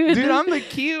 y'all. Dude, I'm the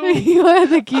Q. You are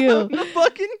the Q. I'm the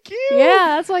fucking Q. Yeah,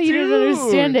 that's why you didn't Dude.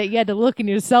 understand it. You had to look in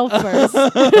yourself first.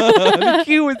 The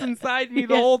Q was inside me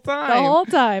the Yeah, whole time. The whole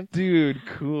time. Dude,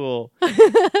 cool.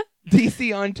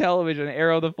 DC on television,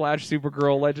 Arrow, The Flash,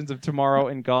 Supergirl, Legends of Tomorrow,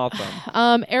 and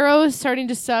Gotham. Arrow is starting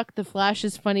to suck. The Flash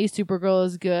is funny. Supergirl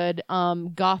is good.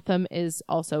 Gotham is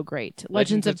also great.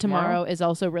 Legends of Tomorrow is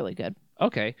also really good.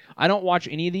 Okay. I don't watch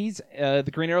any of these. The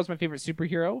Green Arrow is my favorite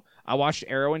superhero. I watched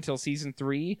Arrow until season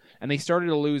 3, and they started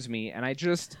to lose me, and I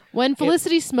just... When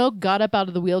Felicity Smoke got up out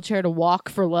of the wheelchair to walk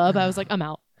for love, I was like, I'm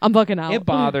out. I'm fucking out. It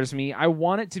bothers me. I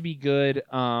want it to be good.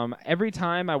 Every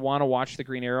time I want to watch the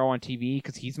Green Arrow on TV,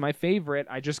 because he's my favorite,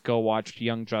 I just go watch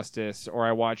Young Justice, or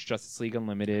I watch Justice League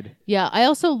Unlimited. Yeah, I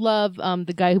also love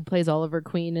the guy who plays Oliver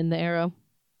Queen in the Arrow.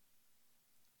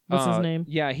 What's his name?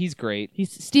 Yeah, he's great.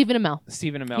 He's Stephen Amell.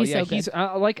 Stephen Amell. He's Yeah, so good. he's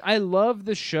I love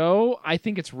the show. I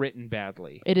think it's written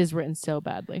badly. It is written so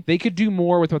badly. They could do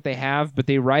more with what they have, but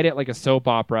they write it like a soap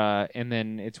opera, and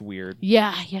then it's weird.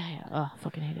 Yeah. Oh,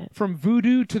 fucking hate it. From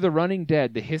Voodoo to the Running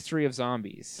Dead, the history of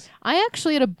zombies. I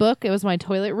actually had a book. It was my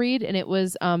toilet read, and it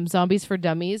was Zombies for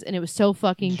Dummies, and it was so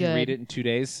fucking Did good. you read it in 2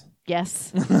 days?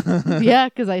 Yes. Yeah,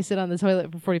 because I sit on the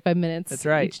toilet for 45 minutes. That's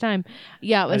right. Each time.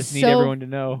 Yeah, it was I just need everyone to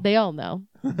know. They all know.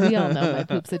 We all know my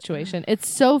poop situation. It's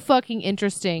so fucking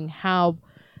interesting how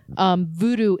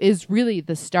voodoo is really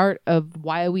the start of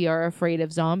why we are afraid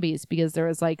of zombies, because there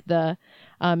was like the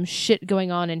shit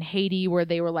going on in Haiti where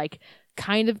they were like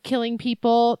kind of killing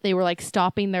people. They were like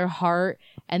stopping their heart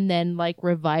and then like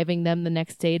reviving them the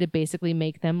next day to basically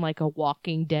make them like a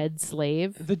walking dead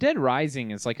slave. The Dead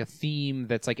Rising is like a theme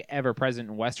that's like ever present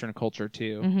in Western culture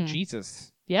too. Mhm.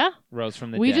 Jesus Yeah. rose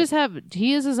from the We dead. just have,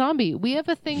 he is a zombie. We have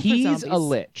a thing for He's zombies. a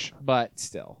lich, but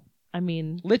still. I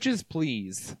mean, Liches,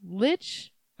 please.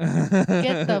 lich,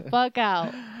 get the fuck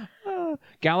out.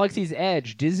 Galaxy's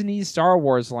Edge, Disney's Star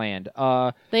Wars Land.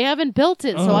 They haven't built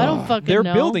it, so I don't fucking They're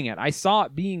know. building it. I saw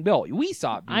it being built. We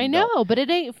saw it being I built. know, but it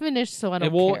ain't finished, so I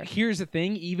don't Well, care. here's the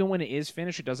thing. Even when it is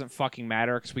finished, it doesn't fucking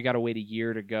matter because we got to wait a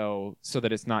year to go so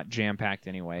that it's not jam-packed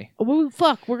anyway. Oh,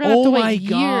 fuck, we're gonna have to Oh my wait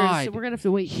years. God. We're gonna have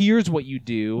to wait. Here's what you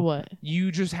do. What?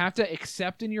 You just have to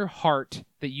accept in your heart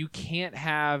that you can't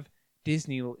have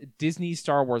Disney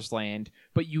Star Wars Land,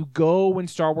 but you go when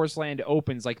Star Wars Land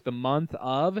opens like the month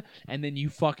of, and then you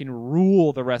fucking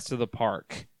rule the rest of the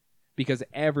park because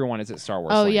everyone is at Star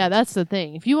Wars Oh Land. yeah, that's the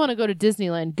thing. If you want to go to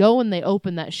Disneyland, go when they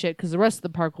open that shit, because the rest of the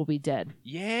park will be dead.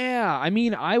 Yeah, I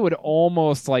mean, I would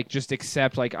almost like just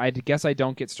accept, like, I guess I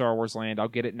don't get Star Wars Land. I'll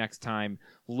get it next time.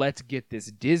 Let's get this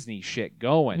Disney shit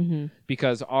going. Mm-hmm.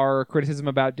 Because our criticism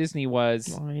about Disney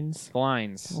was Lines.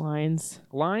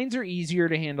 Lines are easier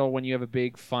to handle when you have a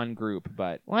big, fun group,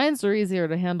 but Lines are easier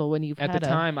to handle when you've at had the a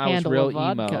time, I was handle real of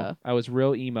vodka. emo. I was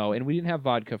real emo, and we didn't have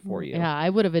vodka for you. Yeah, I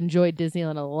would have enjoyed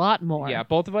Disneyland a lot more. Yeah,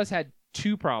 both of us had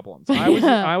two problems.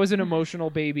 I was an emotional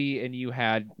baby, and you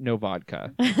had no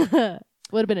vodka.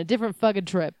 Would have been a different fucking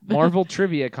trip. Marvel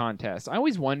trivia contest. I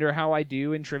always wonder how I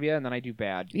do in trivia, and then I do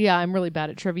bad. Yeah, I'm really bad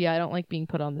at trivia. I don't like being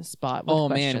put on the spot with Oh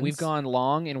questions. man, we've gone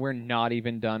long, and we're not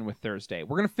even done with Thursday.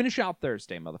 We're gonna finish out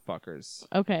Thursday, motherfuckers.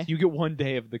 Okay. You get one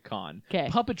day of the con. 'Kay.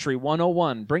 Puppetry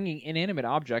 101, bringing inanimate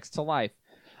objects to life.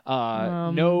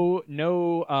 No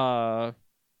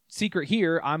secret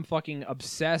here. I'm fucking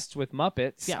obsessed with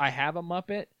Muppets. Yeah. I have a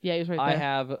Muppet. Yeah, he's right there. I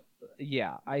have.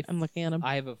 Yeah, I'm looking at him.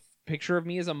 I have a picture of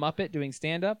me as a Muppet doing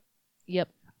stand-up. Yep.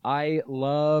 I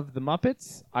love the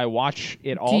Muppets. I watch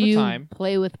it all Do the you time.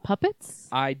 play with puppets?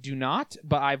 I do not,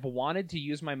 but I've wanted to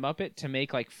use my Muppet to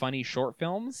make like funny short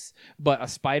films, but a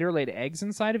spider laid eggs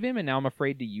inside of him, and now I'm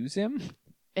afraid to use him.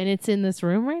 And it's in this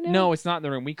room right now? No, it's not in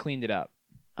the room. We cleaned it up.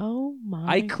 Oh my.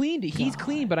 I cleaned it. He's God.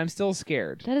 clean, but I'm still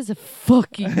scared. That is a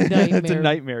fucking nightmare. It's a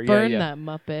nightmare. Burn yeah. that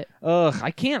Muppet. Ugh,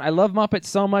 I can't. I love Muppets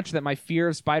so much that my fear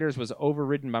of spiders was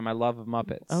overridden by my love of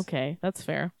Muppets. Okay, that's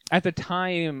fair. At the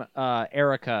time,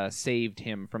 Erica saved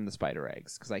him from the spider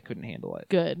eggs because I couldn't handle it.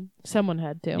 Good. Someone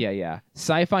had to. Yeah.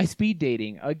 Sci-fi speed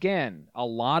dating. Again, a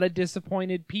lot of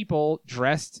disappointed people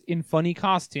dressed in funny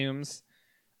costumes.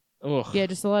 Ugh. Yeah,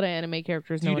 just a lot of anime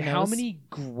characters. No Dude, one how knows. many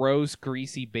gross,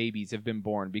 greasy babies have been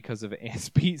born because of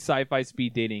sci-fi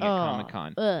speed dating at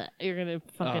Comic-Con? You're gonna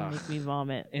fucking Ugh. make me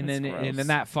vomit. And That's then gross.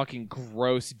 that fucking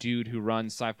gross dude who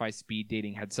runs sci-fi speed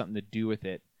dating had something to do with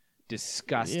it.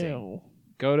 Disgusting. Ew.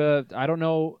 Go to I don't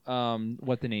know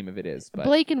what the name of it is, but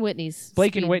Blake and Whitney's.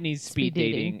 and Whitney's speed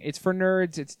dating. It's for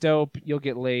nerds. It's dope. You'll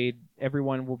get laid.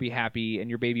 Everyone will be happy, and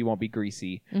your baby won't be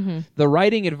greasy. Mm-hmm. The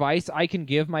writing advice I can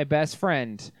give my best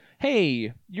friend.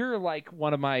 Hey, you're like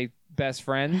one of my best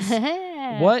friends.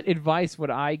 What advice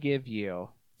would I give you?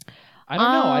 I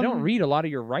don't know. I don't read a lot of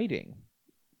your writing.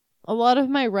 A lot of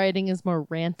my writing is more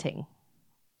ranting.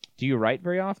 Do you write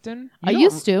very often? I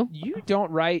used to. You don't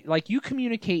write, like, you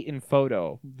communicate in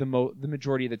photo the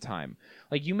majority of the time.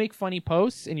 Like, you make funny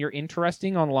posts and you're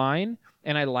interesting online,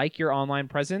 and I like your online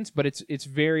presence, but it's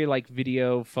very like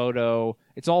video, photo.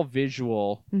 It's all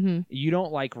visual. Mm-hmm. You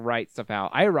don't like write stuff out.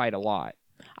 I write a lot.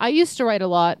 I used to write a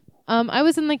lot. I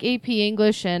was in like AP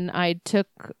English, and I took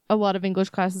a lot of English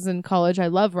classes in college. I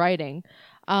love writing,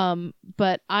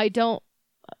 but I don't.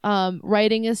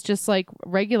 Writing is just like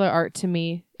regular art to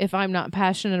me. If I'm not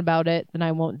passionate about it, then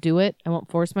I won't do it. I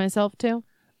won't force myself to.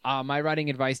 My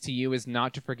writing advice to you is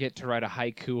not to forget to write a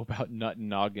haiku about Nut and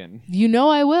Noggin. You know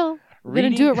I will. I'm gonna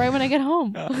do it right when I get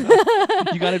home.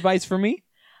 You got advice for me?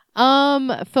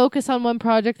 Focus on one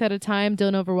project at a time.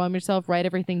 Don't overwhelm yourself. Write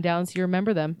everything down so you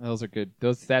remember them. Those are good.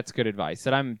 That's good advice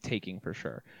that I'm taking for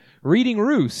sure. Reading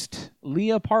Roost,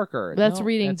 Leah Parker. That's No,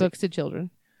 reading that's books to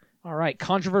children. All right,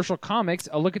 controversial comics.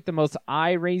 A look at the most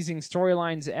eye-raising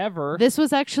storylines ever. This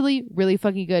was actually really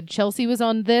fucking good. Chelsea was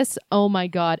on this. Oh my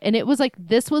god. And it was like,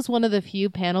 this was one of the few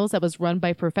panels that was run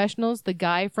by professionals. The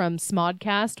guy from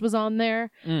Smodcast was on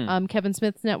there, Kevin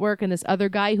Smith's network, and this other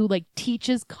guy who like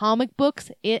teaches comic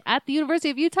books at the University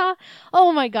of Utah.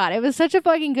 Oh my god. It was such a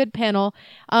fucking good panel.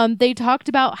 They talked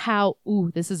about how,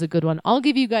 this is a good one. I'll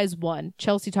give you guys one.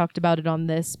 Chelsea talked about it on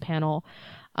this panel.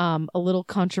 A little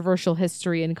controversial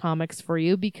history in comics for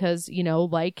you because, you know,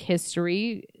 like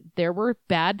history, there were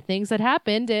bad things that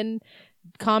happened and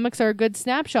comics are a good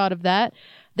snapshot of that.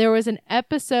 There was an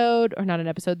episode, or not an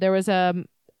episode, there was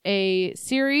a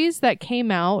series that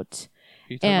came out.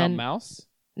 Are you talking about Mouse?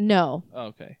 No. Oh,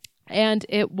 okay. And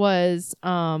it was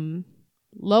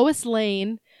Lois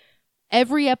Lane.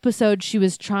 Every episode she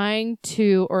was trying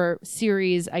to, or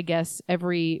series, I guess,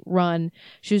 every run,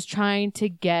 she was trying to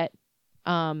get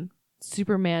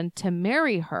Superman to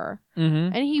marry her,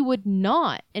 and he would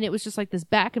not, and it was just like this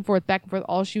back and forth.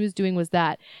 All she was doing was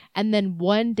that, and then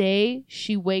one day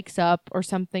she wakes up or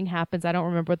something happens. I don't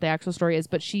remember what the actual story is,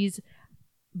 but she's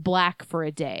black for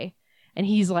a day, and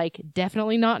he's like,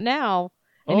 definitely not now,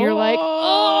 and you're like,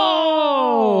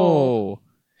 oh,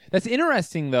 that's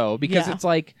interesting though, because it's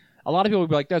like a lot of people would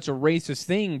be like, that's a racist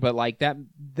thing, but like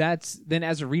that's then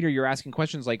as a reader you're asking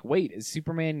questions like, wait, is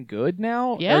Superman good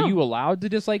now? Yeah. Are you allowed to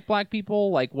dislike black people?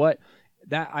 Like what?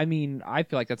 I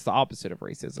feel like that's the opposite of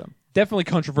racism. Definitely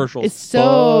controversial. It's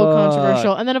so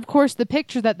controversial. And then of course the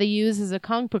picture that they use is a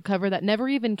comic book cover that never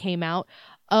even came out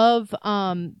of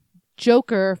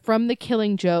Joker from The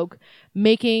Killing Joke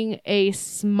making a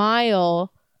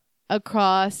smile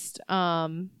across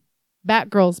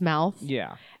Batgirl's mouth.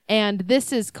 Yeah. And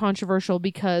this is controversial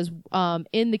because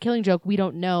in The Killing Joke, we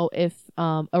don't know if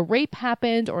a rape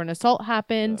happened or an assault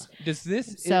happened.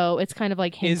 It's kind of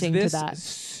like hinting to that. Is this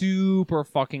super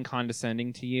fucking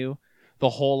condescending to you? The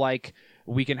whole, like,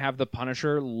 we can have the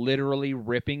Punisher literally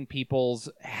ripping people's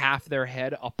half their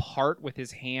head apart with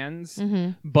his hands.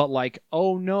 But like,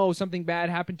 oh no, something bad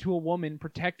happened to a woman.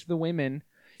 Protect the women.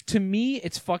 To me,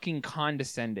 it's fucking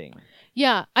condescending.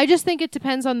 Yeah, I just think it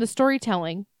depends on the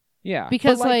storytelling. Yeah,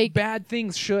 because but, like bad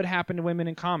things should happen to women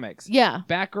in comics. Yeah,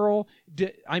 Batgirl.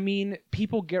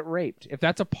 People get raped. If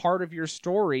that's a part of your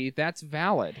story, that's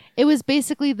valid. It was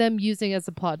basically them using as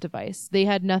a plot device. They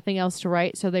had nothing else to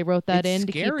write, so they wrote that in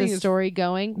to keep the story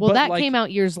going. Well, that came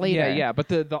out years later. Yeah. But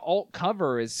the alt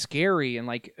cover is scary and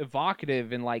like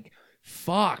evocative and like.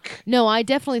 Fuck. No, I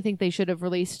definitely think they should have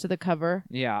released the cover.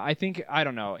 Yeah, I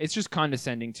don't know. It's just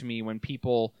condescending to me when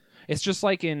people. It's just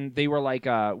like when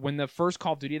the first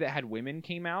Call of Duty that had women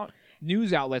came out,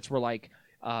 news outlets were like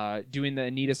doing the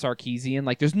Anita Sarkeesian,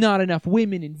 like there's not enough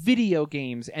women in video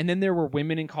games. And then there were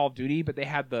women in Call of Duty, but they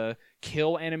had the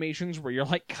kill animations where you're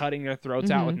like cutting their throats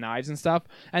out with knives and stuff.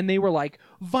 And they were like,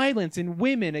 violence in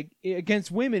women against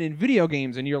women in video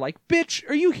games. And you're like, bitch,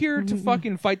 are you here to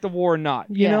fucking fight the war or not?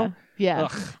 You know? Yeah.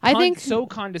 Ugh, I think so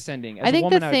condescending. As I think a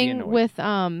woman, the I would be thing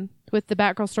annoyed. with the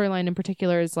Batgirl storyline in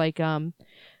particular is like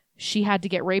she had to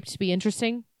get raped to be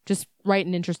interesting. Just write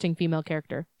an interesting female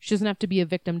character. She doesn't have to be a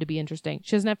victim to be interesting.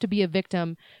 She doesn't have to be a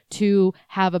victim to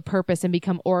have a purpose and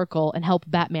become Oracle and help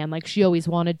Batman like she always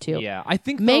wanted to. Yeah, I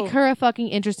think Make her a fucking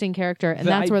interesting character, and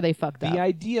that's where they fucked up. The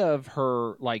idea of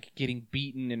her like getting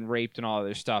beaten and raped and all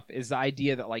other stuff is the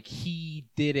idea that like he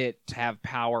did it to have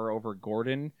power over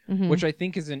Gordon, which I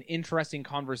think is an interesting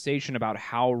conversation about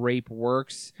how rape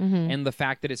works and the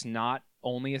fact that it's not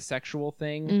only a sexual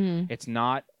thing. It's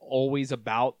not always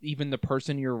about even the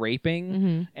person you're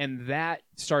raping, and that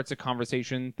starts a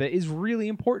conversation that is really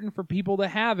important for people to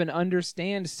have and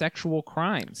understand sexual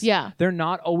crimes. Yeah, they're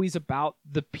not always about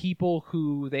the people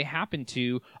who they happen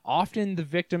to. Often the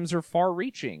victims are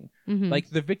far-reaching. Like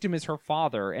the victim is her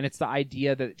father, and it's the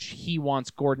idea that he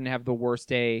wants Gordon to have the worst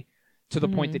day to the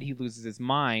point that he loses his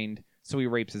mind, so he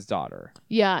rapes his daughter.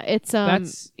 Yeah, it's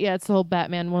it's the whole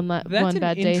Batman one bad day thing.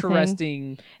 That's an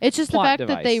interesting. It's just the fact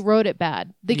device. that they wrote it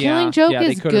bad. The Killing Joke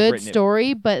is good written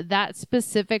story, but that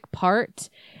specific part,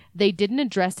 they didn't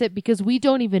address it because we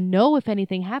don't even know if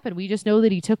anything happened. We just know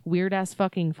that he took weird ass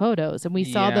fucking photos, and we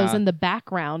saw those in the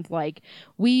background. Like,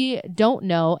 we don't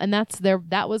know, and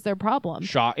that was their problem.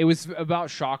 It was about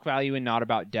shock value and not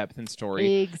about depth and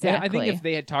story. Exactly. And I think if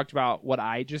they had talked about what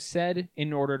I just said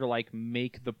in order to like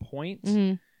make the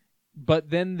point. But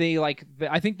then they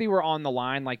I think they were on the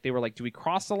line. Like they were like, do we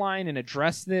cross the line and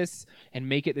address this and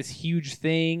make it this huge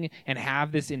thing and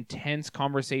have this intense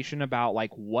conversation about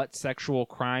like what sexual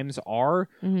crimes are?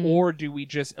 Or do we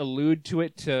just allude to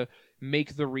it to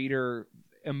make the reader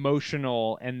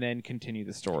emotional and then continue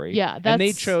the story? Yeah. And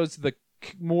they chose the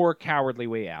more cowardly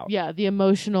way out. Yeah. The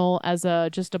emotional as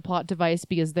just a plot device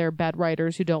because they're bad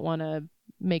writers who don't want to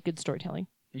make good storytelling.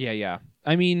 Yeah. Yeah.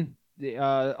 I mean,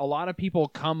 a lot of people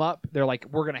come up, they're like,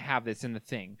 we're going to have this in the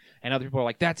thing. And other people are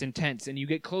like, that's intense. And you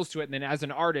get close to it. And then as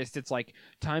an artist, it's like,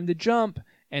 time to jump.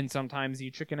 And sometimes you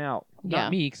chicken out. Yeah.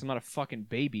 Not me, because I'm not a fucking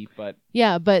baby, but...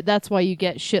 Yeah, but that's why you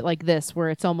get shit like this, where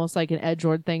it's almost like an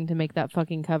Edgelord thing to make that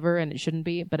fucking cover, and it shouldn't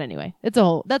be. But anyway, that's a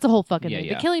whole fucking thing.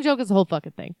 Yeah. The Killing Joke is a whole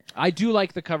fucking thing. I do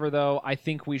like the cover, though. I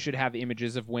think we should have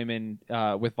images of women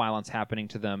with violence happening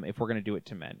to them if we're going to do it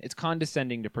to men. It's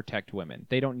condescending to protect women.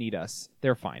 They don't need us.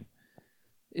 They're fine.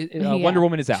 Wonder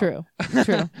Woman is out. True.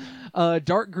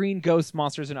 Dark green ghosts,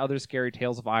 monsters, and other scary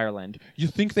tales of Ireland. You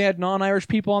think they had non-Irish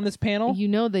people on this panel? You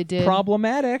know they did.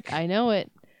 Problematic. I know it.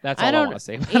 That's all I want to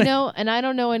say. And I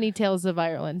don't know any tales of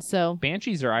Ireland, so...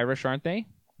 Banshees are Irish, aren't they?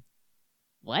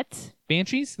 What?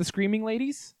 Banshees? The screaming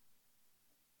ladies?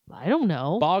 I don't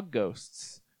know. Bog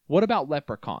ghosts. What about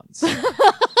leprechauns?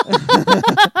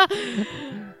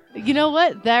 You know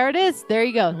what? There it is. There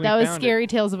you go. That was Scary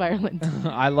Tales of Ireland.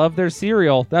 I love their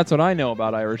cereal. That's what I know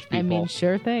about Irish people. I mean,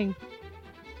 sure thing.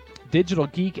 Digital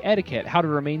geek etiquette. How to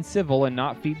remain civil and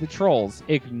not feed the trolls.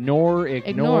 Ignore.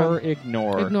 Ignore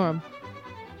them.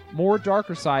 More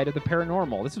darker side of the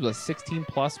paranormal. This was a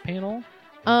 16+ panel.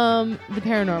 The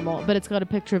paranormal, but it's got a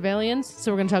picture of aliens,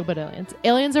 so we're gonna talk about aliens.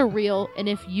 Aliens are real, and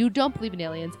if you don't believe in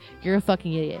aliens, you're a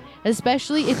fucking idiot.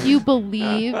 Especially if you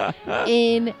believe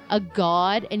in a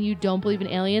god and you don't believe in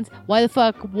aliens. Why the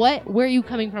fuck? Where are you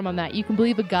coming from on that? You can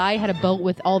believe a guy had a boat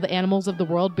with all the animals of the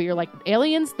world, but you're like,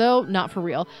 aliens, though, not for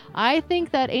real. I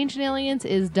think that Ancient Aliens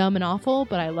is dumb and awful,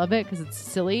 but I love it because it's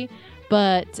silly.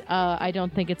 But I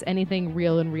don't think it's anything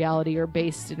real in reality or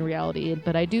based in reality.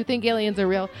 But I do think aliens are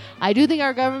real. I do think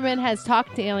our government has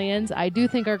talked to aliens. I do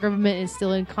think our government is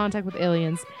still in contact with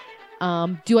aliens.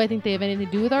 Do I think they have anything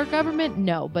to do with our government?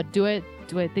 No. But do I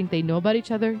think they know about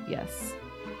each other? Yes.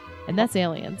 And that's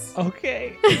aliens.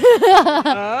 Okay.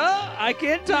 I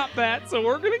can't top that, so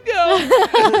we're going to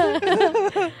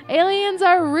go. Aliens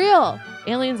are real.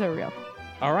 Aliens are real.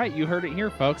 All right, you heard it here,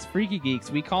 folks. Freaky Geeks,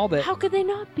 we called it. How could they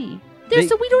not be?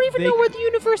 So we don't even know where the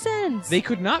universe ends. They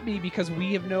could not be because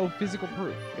we have no physical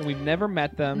proof. And we've never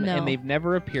met them, and they've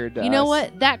never appeared to us. You know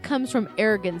what? That comes from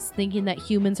arrogance, thinking that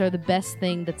humans are the best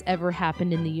thing that's ever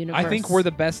happened in the universe. I think we're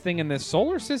the best thing in this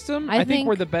solar system. I think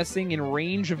we're the best thing in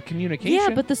range of communication.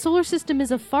 Yeah, but the solar system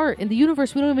is a fart. In the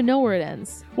universe, we don't even know where it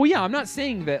ends. Well, yeah, I'm not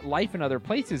saying that life in other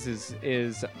places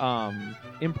is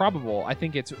improbable. I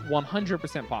think it's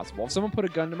 100% possible. If someone put a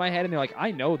gun to my head and they're like,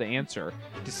 I know the answer,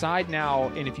 decide now,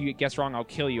 and if you guess wrong, I'll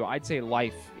kill you. I'd say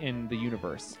life in the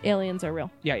universe. Aliens are real.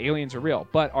 Yeah, aliens are real.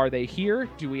 But are they here?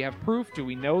 Do we have proof? Do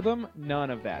we know them? None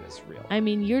of that is real. I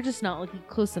mean, you're just not looking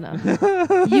close enough.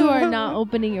 You are not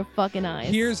opening your fucking eyes.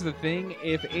 Here's the thing.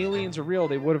 If aliens are real,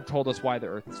 they would have told us why the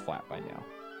Earth is flat by now.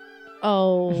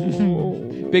 Oh.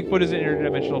 Bigfoot is an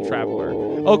interdimensional traveler.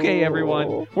 Okay,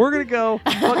 everyone. We're going to go.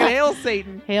 Fucking hail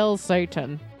Satan. Hail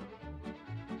Satan.